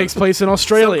this game takes place in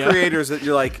Australia. Some creators that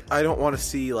you're like, I don't want to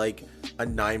see like a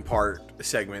 9-part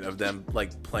segment of them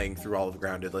like playing through all of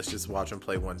Grounded. Let's just watch them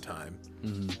play one time.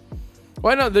 Mm-hmm.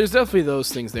 Well, I know there's definitely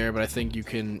those things there, but I think you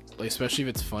can, like, especially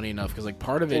if it's funny enough, because like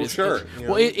part of it is sure.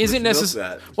 It isn't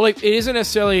necessarily. Well, like it isn't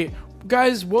necessarily.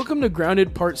 Guys, welcome to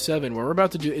Grounded Part 7, where we're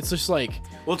about to do... It's just like...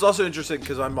 Well, it's also interesting,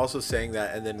 because I'm also saying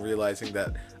that and then realizing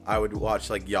that I would watch,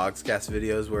 like, Yogscast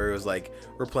videos where it was, like,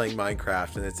 we're playing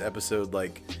Minecraft, and it's episode,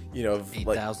 like,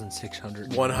 8,600.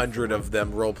 Like 100 of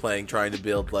them role-playing, trying to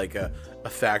build, like, a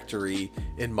factory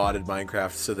in modded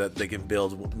Minecraft so that they can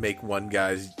make one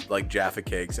guy's, like, Jaffa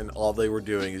cakes, and all they were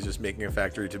doing is just making a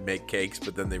factory to make cakes,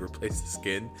 but then they replaced the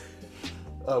skin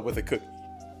with a cook.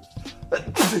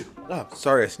 Oh,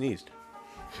 sorry, I sneezed.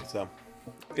 So,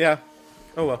 yeah.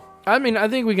 Oh well. I mean, I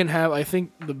think we can have. I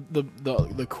think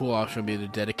the cool option would be to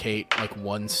dedicate like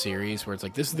one series where it's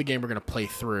like, this is the game we're gonna play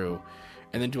through,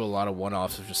 and then do a lot of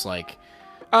one-offs of just like,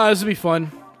 this would be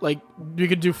fun. Like we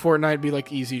could do Fortnite, be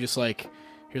like easy, just like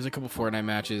here's a couple Fortnite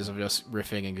matches of just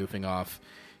riffing and goofing off.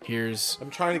 I'm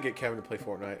trying to get Kevin to play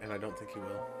Fortnite, and I don't think he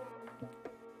will.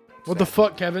 What the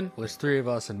fuck, Kevin? Well, there's 3 of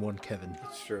us and 1 Kevin.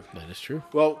 That's true. That is true.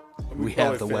 Well, we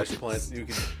have the weapons. You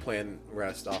can plan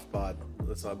rest off pod.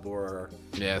 Let's not bore our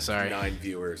 9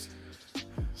 viewers.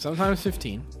 Sometimes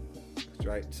 15. That's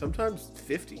right. Sometimes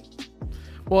 50.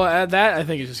 Well, that I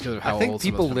think is just because of how old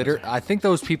people I think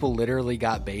those people literally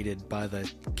got baited by the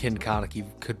Ken Koniki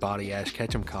could body Ash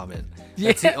Ketchum comment.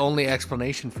 That's the only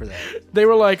explanation for that. They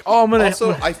were like, "Oh, I'm gonna."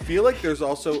 Also, I feel like there's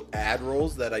also ad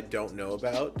rolls that I don't know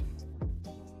about.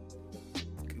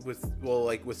 With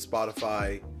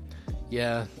Spotify,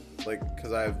 yeah, like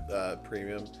because I have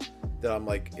premium, that I'm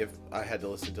like, if I had to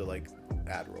listen to like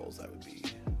ad rolls, I would be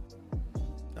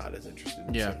not as interested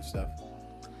in certain stuff.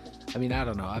 I mean, I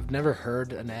don't know. I've never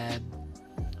heard an ad.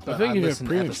 I think you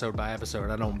listen episode by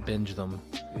episode. I don't binge them.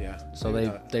 Yeah. So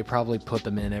they probably put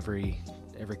them in every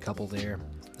couple there.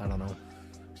 I don't know.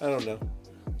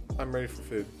 I'm ready for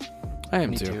food. I am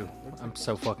Me too. I'm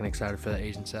so fucking excited for that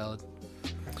Asian salad.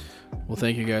 Well,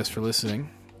 thank you guys for listening.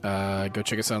 Go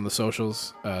check us out on the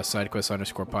socials.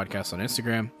 SideQuest_podcast on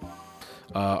Instagram.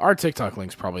 Our TikTok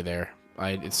link's probably there.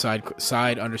 It's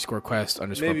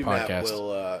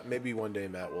side_quest_podcast. Maybe one day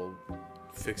Matt will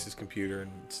fix his computer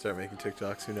and start making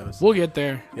TikToks. Who knows? We'll get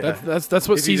there. Yeah. That's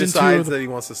what if season 2. He decides that he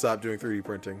wants to stop doing 3D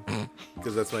printing,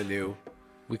 because that's my new.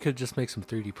 We could just make some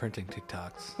 3D printing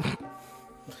TikToks.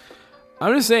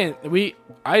 I'm just saying,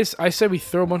 I said we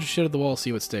throw a bunch of shit at the wall,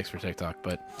 see what sticks for TikTok,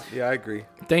 but yeah, I agree.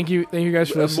 Thank you guys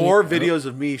for listening. More videos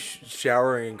of me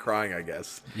showering and crying, I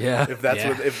guess. Yeah, if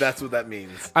that's what that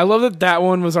means. I love that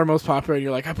one was our most popular. And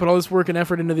you're like, I put all this work and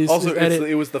effort into these. Also,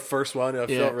 it was the first one.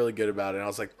 And I felt really good about it. And I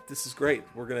was like, this is great.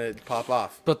 We're gonna pop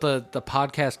off. But the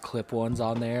podcast clip ones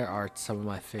on there are some of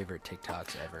my favorite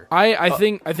TikToks ever. I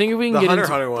think if we can get into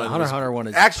Hunter one, the Hunter one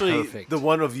is actually perfect. The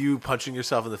one of you punching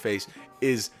yourself in the face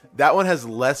is. That one has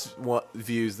less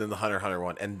views than the Hunter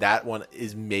one, and that one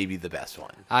is maybe the best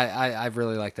one. I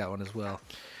really like that one as well.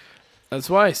 That's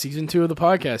why season 2 of the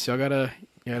podcast, y'all gotta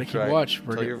keep watch.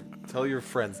 Tell your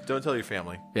friends. Don't tell your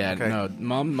family. Yeah, okay? No,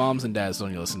 moms and dads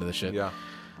don't need to listen to this shit. Yeah.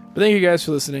 But thank you guys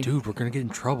for listening, dude. We're gonna get in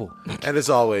trouble. And as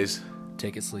always,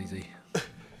 Take it sleazy.